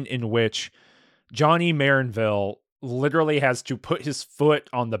scene in which Johnny Marinville literally has to put his foot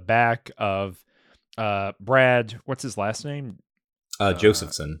on the back of Brad. What's his last name?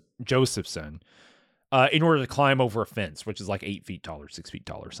 Josephson. In order to climb over a fence, which is like 8 feet tall or 6 feet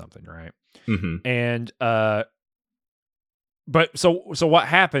tall or something, right? And but so what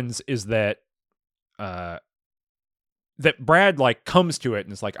happens is that that Brad like comes to it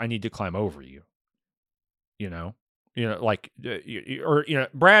and is like, I need to climb over you,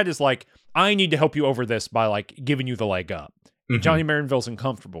 Brad is like, I need to help you over this by like giving you the leg up. Johnny Marinville's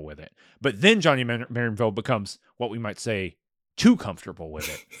uncomfortable with it, but then Johnny Marinville becomes what we might say too comfortable with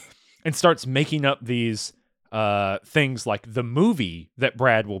it. And starts making up these things like the movie that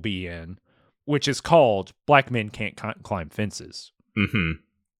Brad will be in, which is called Black Men Can't Climb Fences. And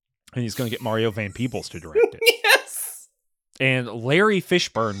he's going to get Mario Van Peebles to direct it. Yes! And Larry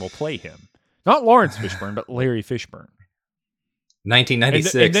Fishburne will play him. Not Lawrence Fishburne, but Larry Fishburne.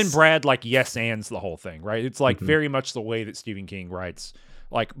 1996. And then Brad, like, yes-ands the whole thing, right? It's like very much the way that Stephen King writes,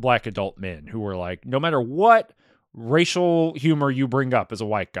 like, black adult men who are like, no matter what racial humor you bring up as a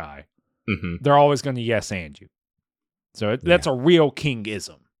white guy, they're always going to yes and you. So that's a real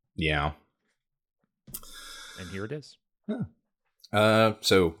Kingism. Yeah. And here it is.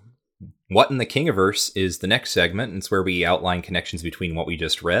 So What in the Kingiverse is the next segment. And it's where we outline connections between what we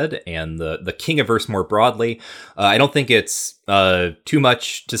just read and the Kingiverse more broadly. I don't think it's too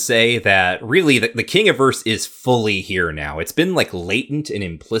much to say that really the Kingiverse is fully here now. It's been like latent and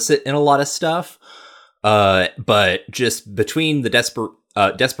implicit in a lot of stuff. But just between the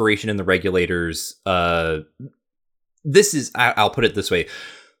desperation and the regulators, this is, I'll put it this way.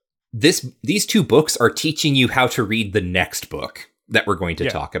 These two books are teaching you how to read the next book that we're going to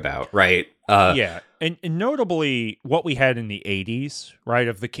talk about, right? And notably, what we had in the 80s, right,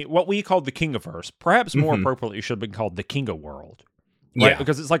 of what we called the Kingiverse, perhaps more appropriately should have been called the Kinga world, right?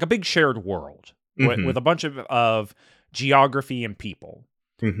 Because it's like a big shared world with a bunch of geography and people.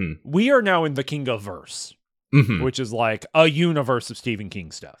 We are now in the Kingiverse, which is like a universe of Stephen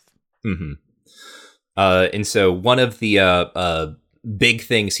King stuff. And so one of the big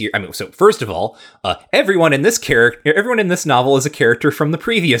things here. I mean, so first of all, everyone in this novel is a character from the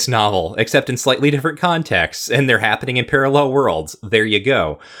previous novel, except in slightly different contexts, and they're happening in parallel worlds. There you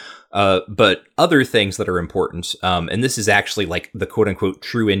go. But other things that are important, and this is actually like the quote unquote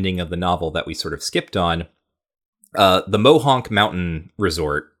true ending of the novel that we sort of skipped on. The Mohonk Mountain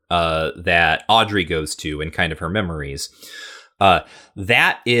Resort that Audrey goes to in kind of her memories.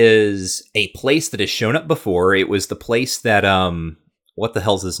 That is a place that has shown up before. It was the place that what the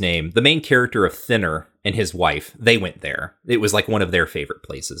hell's his name? The main character of Thinner and his wife, they went there. It was like one of their favorite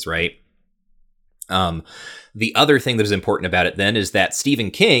places, right? The other thing that is important about it then is that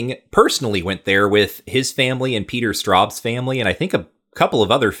Stephen King personally went there with his family and Peter Straub's family, and I think a couple of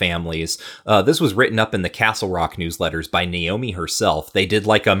other families. This was written up in the Castle Rock newsletters by Naomi herself. They did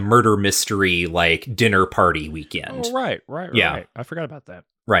like a murder mystery, like dinner party weekend. Oh, right. Right. I forgot about that.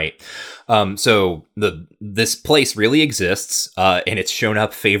 Right. So this place really exists, and it's shown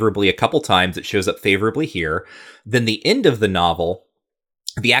up favorably a couple times. It shows up favorably here. Then the end of the novel,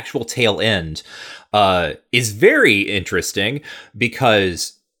 the actual tail end, is very interesting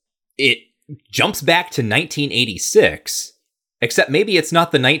because it jumps back to 1986. Except maybe it's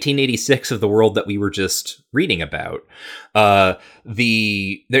not the 1986 of the world that we were just reading about.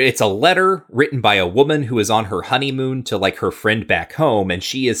 It's a letter written by a woman who is on her honeymoon to like her friend back home, and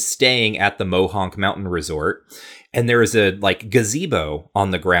she is staying at the Mohonk Mountain Resort. And there is a like gazebo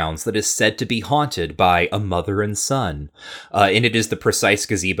on the grounds that is said to be haunted by a mother and son. And it is the precise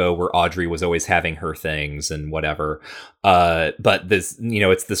gazebo where Audrey was always having her things and whatever. But this,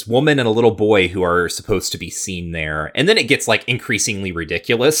 it's this woman and a little boy who are supposed to be seen there. And then it gets like increasingly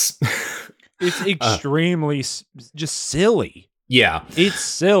ridiculous. It's extremely just silly. Yeah. It's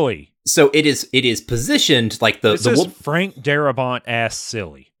silly. So it is positioned like this is Frank Darabont ass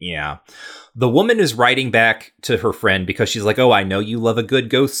silly. Yeah. The woman is writing back to her friend because she's like, oh, I know you love a good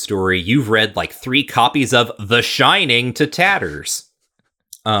ghost story. You've read like 3 copies of The Shining to tatters.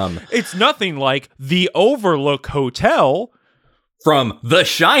 It's nothing like The Overlook Hotel from The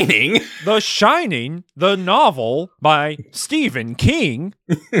Shining. The Shining, the novel by Stephen King,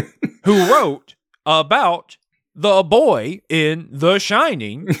 who wrote about the boy in The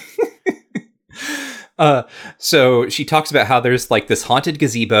Shining. So she talks about how there's like this haunted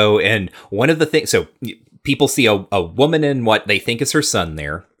gazebo, and one of the things, so people see a woman and what they think is her son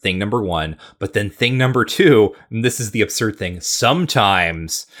there, thing number 1, but then thing number 2, and this is the absurd thing,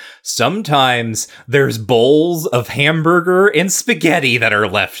 sometimes there's bowls of hamburger and spaghetti that are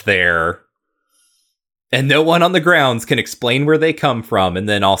left there. And no one on the grounds can explain where they come from. And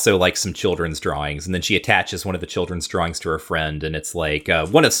then also like some children's drawings. And then she attaches one of the children's drawings to her friend. And it's like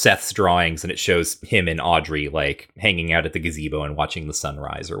one of Seth's drawings. And it shows him and Audrey like hanging out at the gazebo and watching the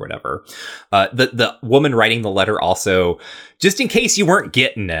sunrise or whatever. The woman writing the letter also, just in case you weren't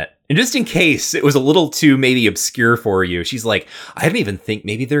getting it, and just in case it was a little too maybe obscure for you, she's like, I don't even think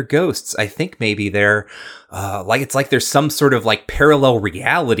maybe they're ghosts. I think maybe they're like, it's like there's some sort of like parallel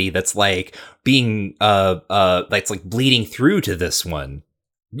reality that's like being that's like bleeding through to this one.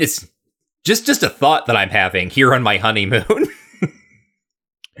 It's just a thought that I'm having here on my honeymoon.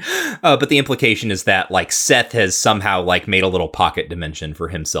 But the implication is that like Seth has somehow like made a little pocket dimension for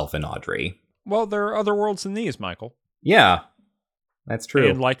himself and Audrey. Well, there are other worlds than these, Michael. Yeah. That's true.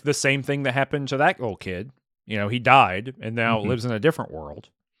 And like the same thing that happened to that little kid. You know, he died and now lives in a different world.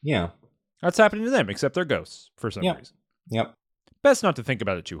 Yeah. That's happening to them, except they're ghosts for some reason. Yep. Best not to think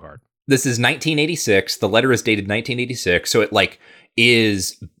about it too hard. This is 1986. The letter is dated 1986. So it like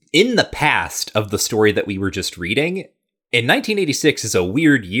is in the past of the story that we were just reading. And 1986 is a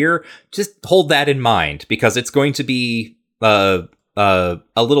weird year. Just hold that in mind because it's going to be a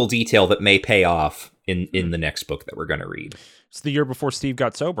little detail that may pay off in the next book that we're going to read. It's the year before Steve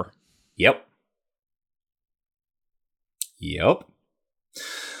got sober. Yep.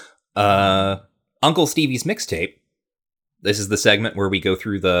 Uncle Stevie's Mixtape. This is the segment where we go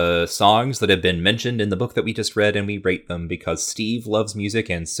through the songs that have been mentioned in the book that we just read and we rate them because Steve loves music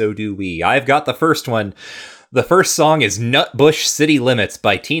and so do we. I've got the first one. The first song is Nutbush City Limits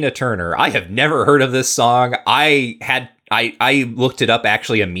by Tina Turner. I have never heard of this song. I looked it up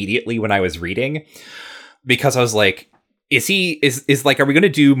actually immediately when I was reading because I was like, is like, are we going to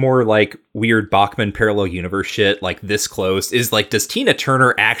do more like weird Bachman parallel universe shit like this close? Is like, does Tina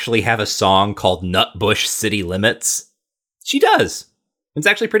Turner actually have a song called Nutbush City Limits? She does. It's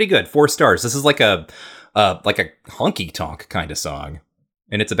actually pretty good. 4 stars. This is like a honky tonk kind of song.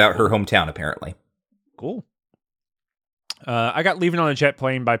 And it's about her hometown, apparently. Cool. I got Leaving on a Jet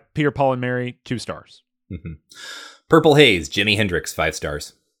Plane by Peter, Paul, and Mary, 2 stars. Mm-hmm. Purple Haze, Jimi Hendrix, 5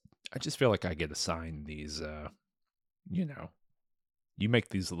 stars. I just feel like I get assigned these, you make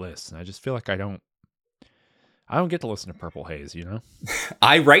these lists, and I just feel like I don't get to listen to Purple Haze, you know?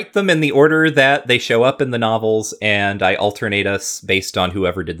 I write them in the order that they show up in the novels, and I alternate us based on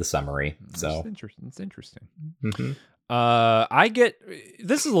whoever did the summary. So It's interesting. Mm-hmm.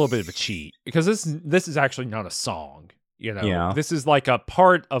 This is a little bit of a cheat, because this is actually not a song, you know? Yeah. This is like a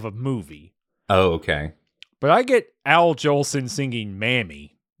part of a movie. Oh, okay. But I get Al Jolson singing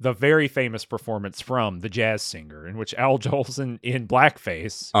Mammy, the very famous performance from The Jazz Singer, in which Al Jolson in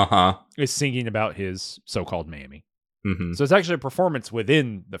blackface is singing about his so-called Mammy. Mm-hmm. So it's actually a performance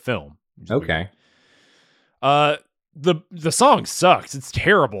within the film. Okay. The song sucks. It's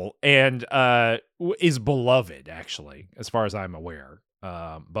terrible and is beloved, actually, as far as I'm aware.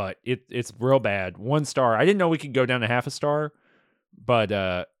 But it's real bad. 1 star. I didn't know we could go down to half a star, but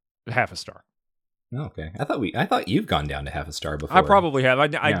half a star. Okay, I thought you've gone down to half a star before. I probably have.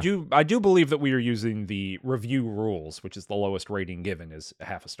 I do believe that we are using the review rules, which is the lowest rating given is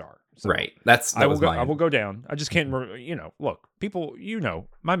half a star. So right. I will go down. I just can't. Look, people.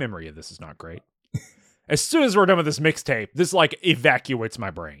 My memory of this is not great. As soon as we're done with this mixtape, this like evacuates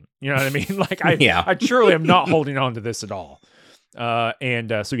my brain. You know what I mean? Like I truly am not holding on to this at all. So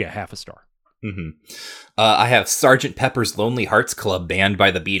yeah, half a star. Mm-hmm. I have Sgt. Pepper's Lonely Hearts Club Band by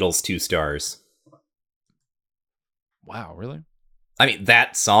the Beatles, 2 stars. Wow, really? I mean,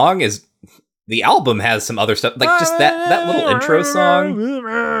 that song is... The album has some other stuff, like just that little intro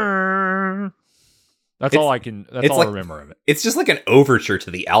song. That's all I remember of it. It's just like an overture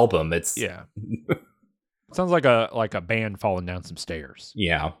to the album. It's... Yeah. It sounds like a band falling down some stairs.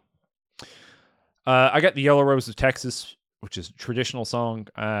 Yeah. I got The Yellow Rose of Texas, which is a traditional song,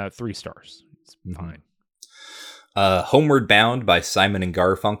 3 stars. It's fine. Homeward Bound by Simon and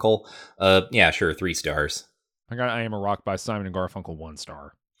Garfunkel. Yeah, sure, 3 stars. I got I Am a Rock by Simon and Garfunkel, 1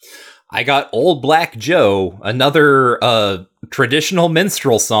 star. I got Old Black Joe, another traditional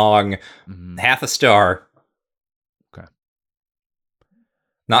minstrel song, 0.5 star. Okay.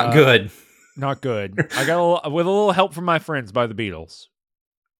 Not good. Not good. I got with a little help from my friends by the Beatles.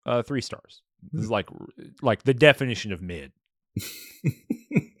 3 stars. This is like the definition of mid.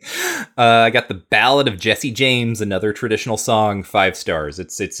 I got The Ballad of Jesse James, another traditional song, 5 stars.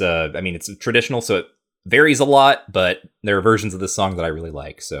 It's traditional, so it varies a lot, but there are versions of this song that I really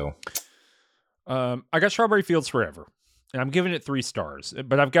like. So, I got Strawberry Fields Forever, and I'm giving it 3 stars.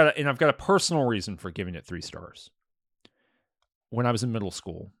 But I've got a personal reason for giving it 3 stars. When I was in middle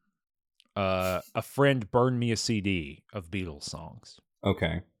school, a friend burned me a CD of Beatles songs.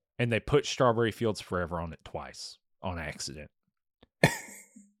 Okay. And they put Strawberry Fields Forever on it twice on accident.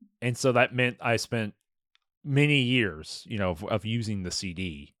 And so that meant I spent many years, of using the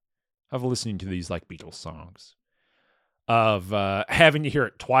CD, of listening to these like Beatles songs, of having to hear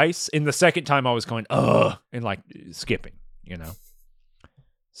it twice. And the second time I was going, ugh, and like skipping,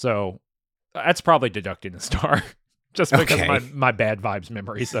 So that's probably deducting a star. Just because my bad vibes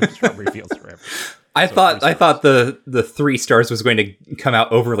memories of Strawberry Fields Forever. I thought the 3 stars was going to come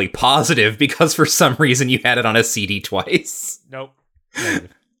out overly positive because for some reason you had it on a CD twice. Nope.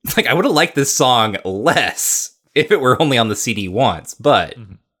 Negative. Like, I would have liked this song less if it were only on the CD once, but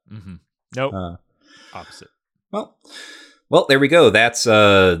Nope. Opposite. Well, there we go. That's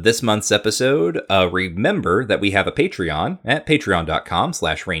this month's episode. Remember that we have a Patreon at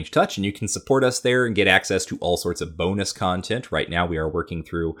patreon.com/rangetouch, and you can support us there and get access to all sorts of bonus content. Right now, we are working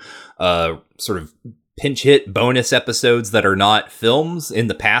through sort of pinch hit bonus episodes that are not films. In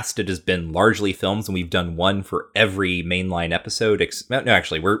the past, it has been largely films, and we've done one for every mainline episode. No,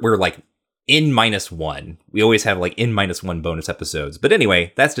 actually, we're like N-1. We always have like N-1 bonus episodes. But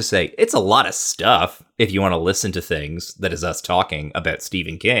anyway, that's to say, it's a lot of stuff if you want to listen to things that is us talking about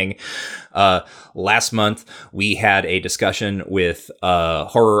Stephen King. Last month, we had a discussion with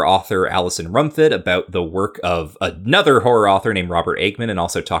horror author Alison Rumfitt about the work of another horror author named Robert Aikman, and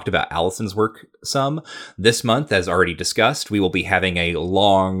also talked about Alison's work some. This month, as already discussed, we will be having a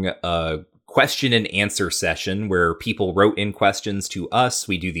long question and answer session where people wrote in questions to us.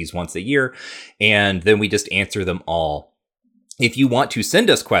 We do these once a year, and then we just answer them all. If you want to send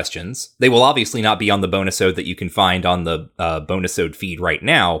us questions, they will obviously not be on the bonusode that you can find on the bonusode feed right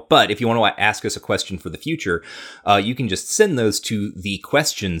now. But if you want to ask us a question for the future, you can just send those to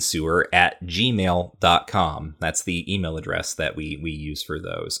thequestionsewer@gmail.com. That's the email address that we use for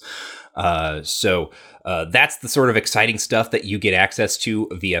those. So that's the sort of exciting stuff that you get access to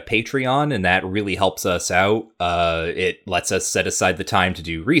via Patreon, and that really helps us out. It lets us set aside the time to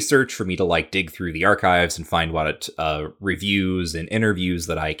do research, for me to like dig through the archives and find what reviews and interviews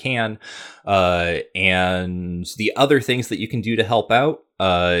that I can. And the other things that you can do to help out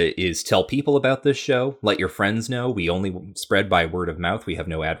is tell people about this show. Let your friends know. We only spread by word of mouth. We have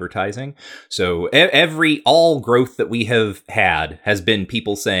no advertising. So all growth that we have had has been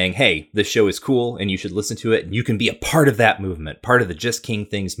people saying, hey, this show is cool and you should listen to it. And you can be a part of that movement, part of the Just King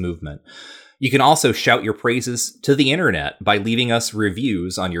Things movement. You can also shout your praises to the internet by leaving us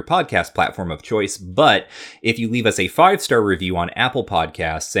reviews on your podcast platform of choice. But if you leave us a 5-star review on Apple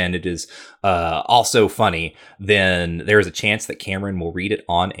Podcasts, and it is also funny, then there is a chance that Cameron will read it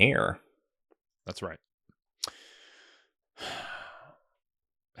on air. That's right.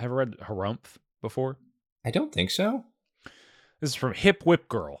 Have you read Harumph before? I don't think so. This is from Hip Whip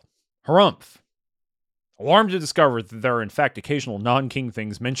Girl. Harumph. Alarmed to discover that there are in fact occasional non-King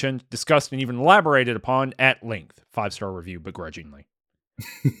things mentioned, discussed, and even elaborated upon at length. 5-star review, begrudgingly.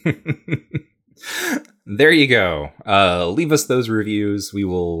 There you go. Leave us those reviews. We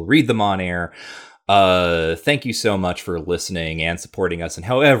will read them on air. Thank you so much for listening and supporting us, and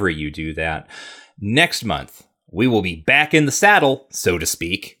however you do that. Next month, we will be back in the saddle, so to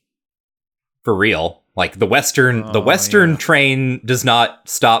speak. For real. Like the Western train does not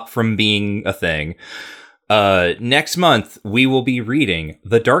stop from being a thing. Next month, we will be reading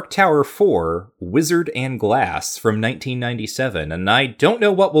The Dark Tower 4, Wizard and Glass from 1997. And I don't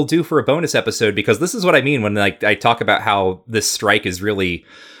know what we'll do for a bonus episode, because this is what I mean when I talk about how this strike is really...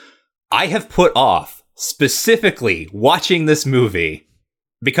 I have put off specifically watching this movie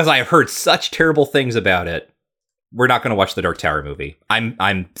because I have heard such terrible things about it. We're not going to watch the Dark Tower movie.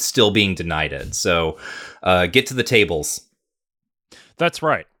 I'm still being denied it. So get to the tables. That's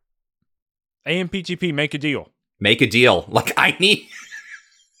right. AMPGP, make a deal. Make a deal. Like, I need...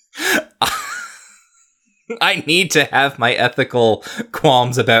 I need to have my ethical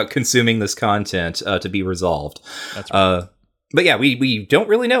qualms about consuming this content to be resolved. That's right. But yeah, we don't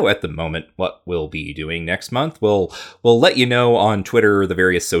really know at the moment what we'll be doing next month. We'll let you know on Twitter or the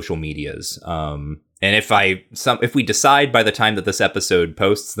various social medias. And if we decide by the time that this episode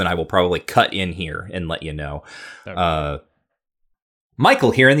posts, then I will probably cut in here and let you know.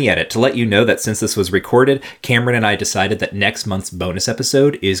 Michael here in the edit to let you know that since this was recorded, Cameron and I decided that next month's bonus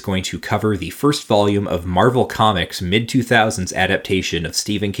episode is going to cover the first volume of Marvel Comics' mid-2000s adaptation of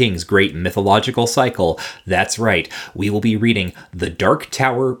Stephen King's great mythological cycle. That's right, we will be reading The Dark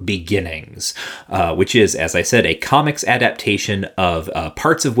Tower Beginnings, which is, as I said, a comics adaptation of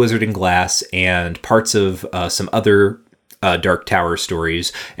parts of Wizard and Glass and parts of some other Dark Tower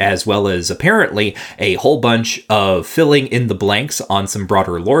stories, as well as apparently a whole bunch of filling in the blanks on some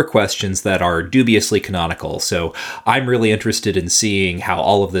broader lore questions that are dubiously canonical. So I'm really interested in seeing how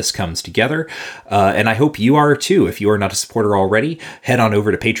all of this comes together. And I hope you are too. If you are not a supporter already, head on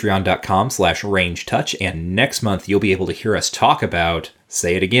over to patreon.com/rangetouch. And next month you'll be able to hear us talk about,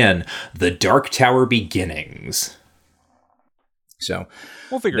 say it again, The Dark Tower Beginnings. So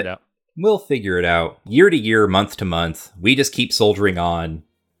We'll figure it out. We'll figure it out. Year to year, month to month. We just keep soldiering on.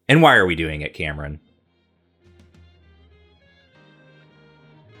 And why are we doing it, Cameron?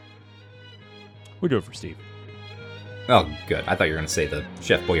 We do it for Steve. Oh, good. I thought you were going to say the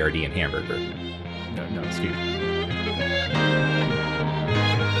Chef Boyardee and hamburger. No, Steve.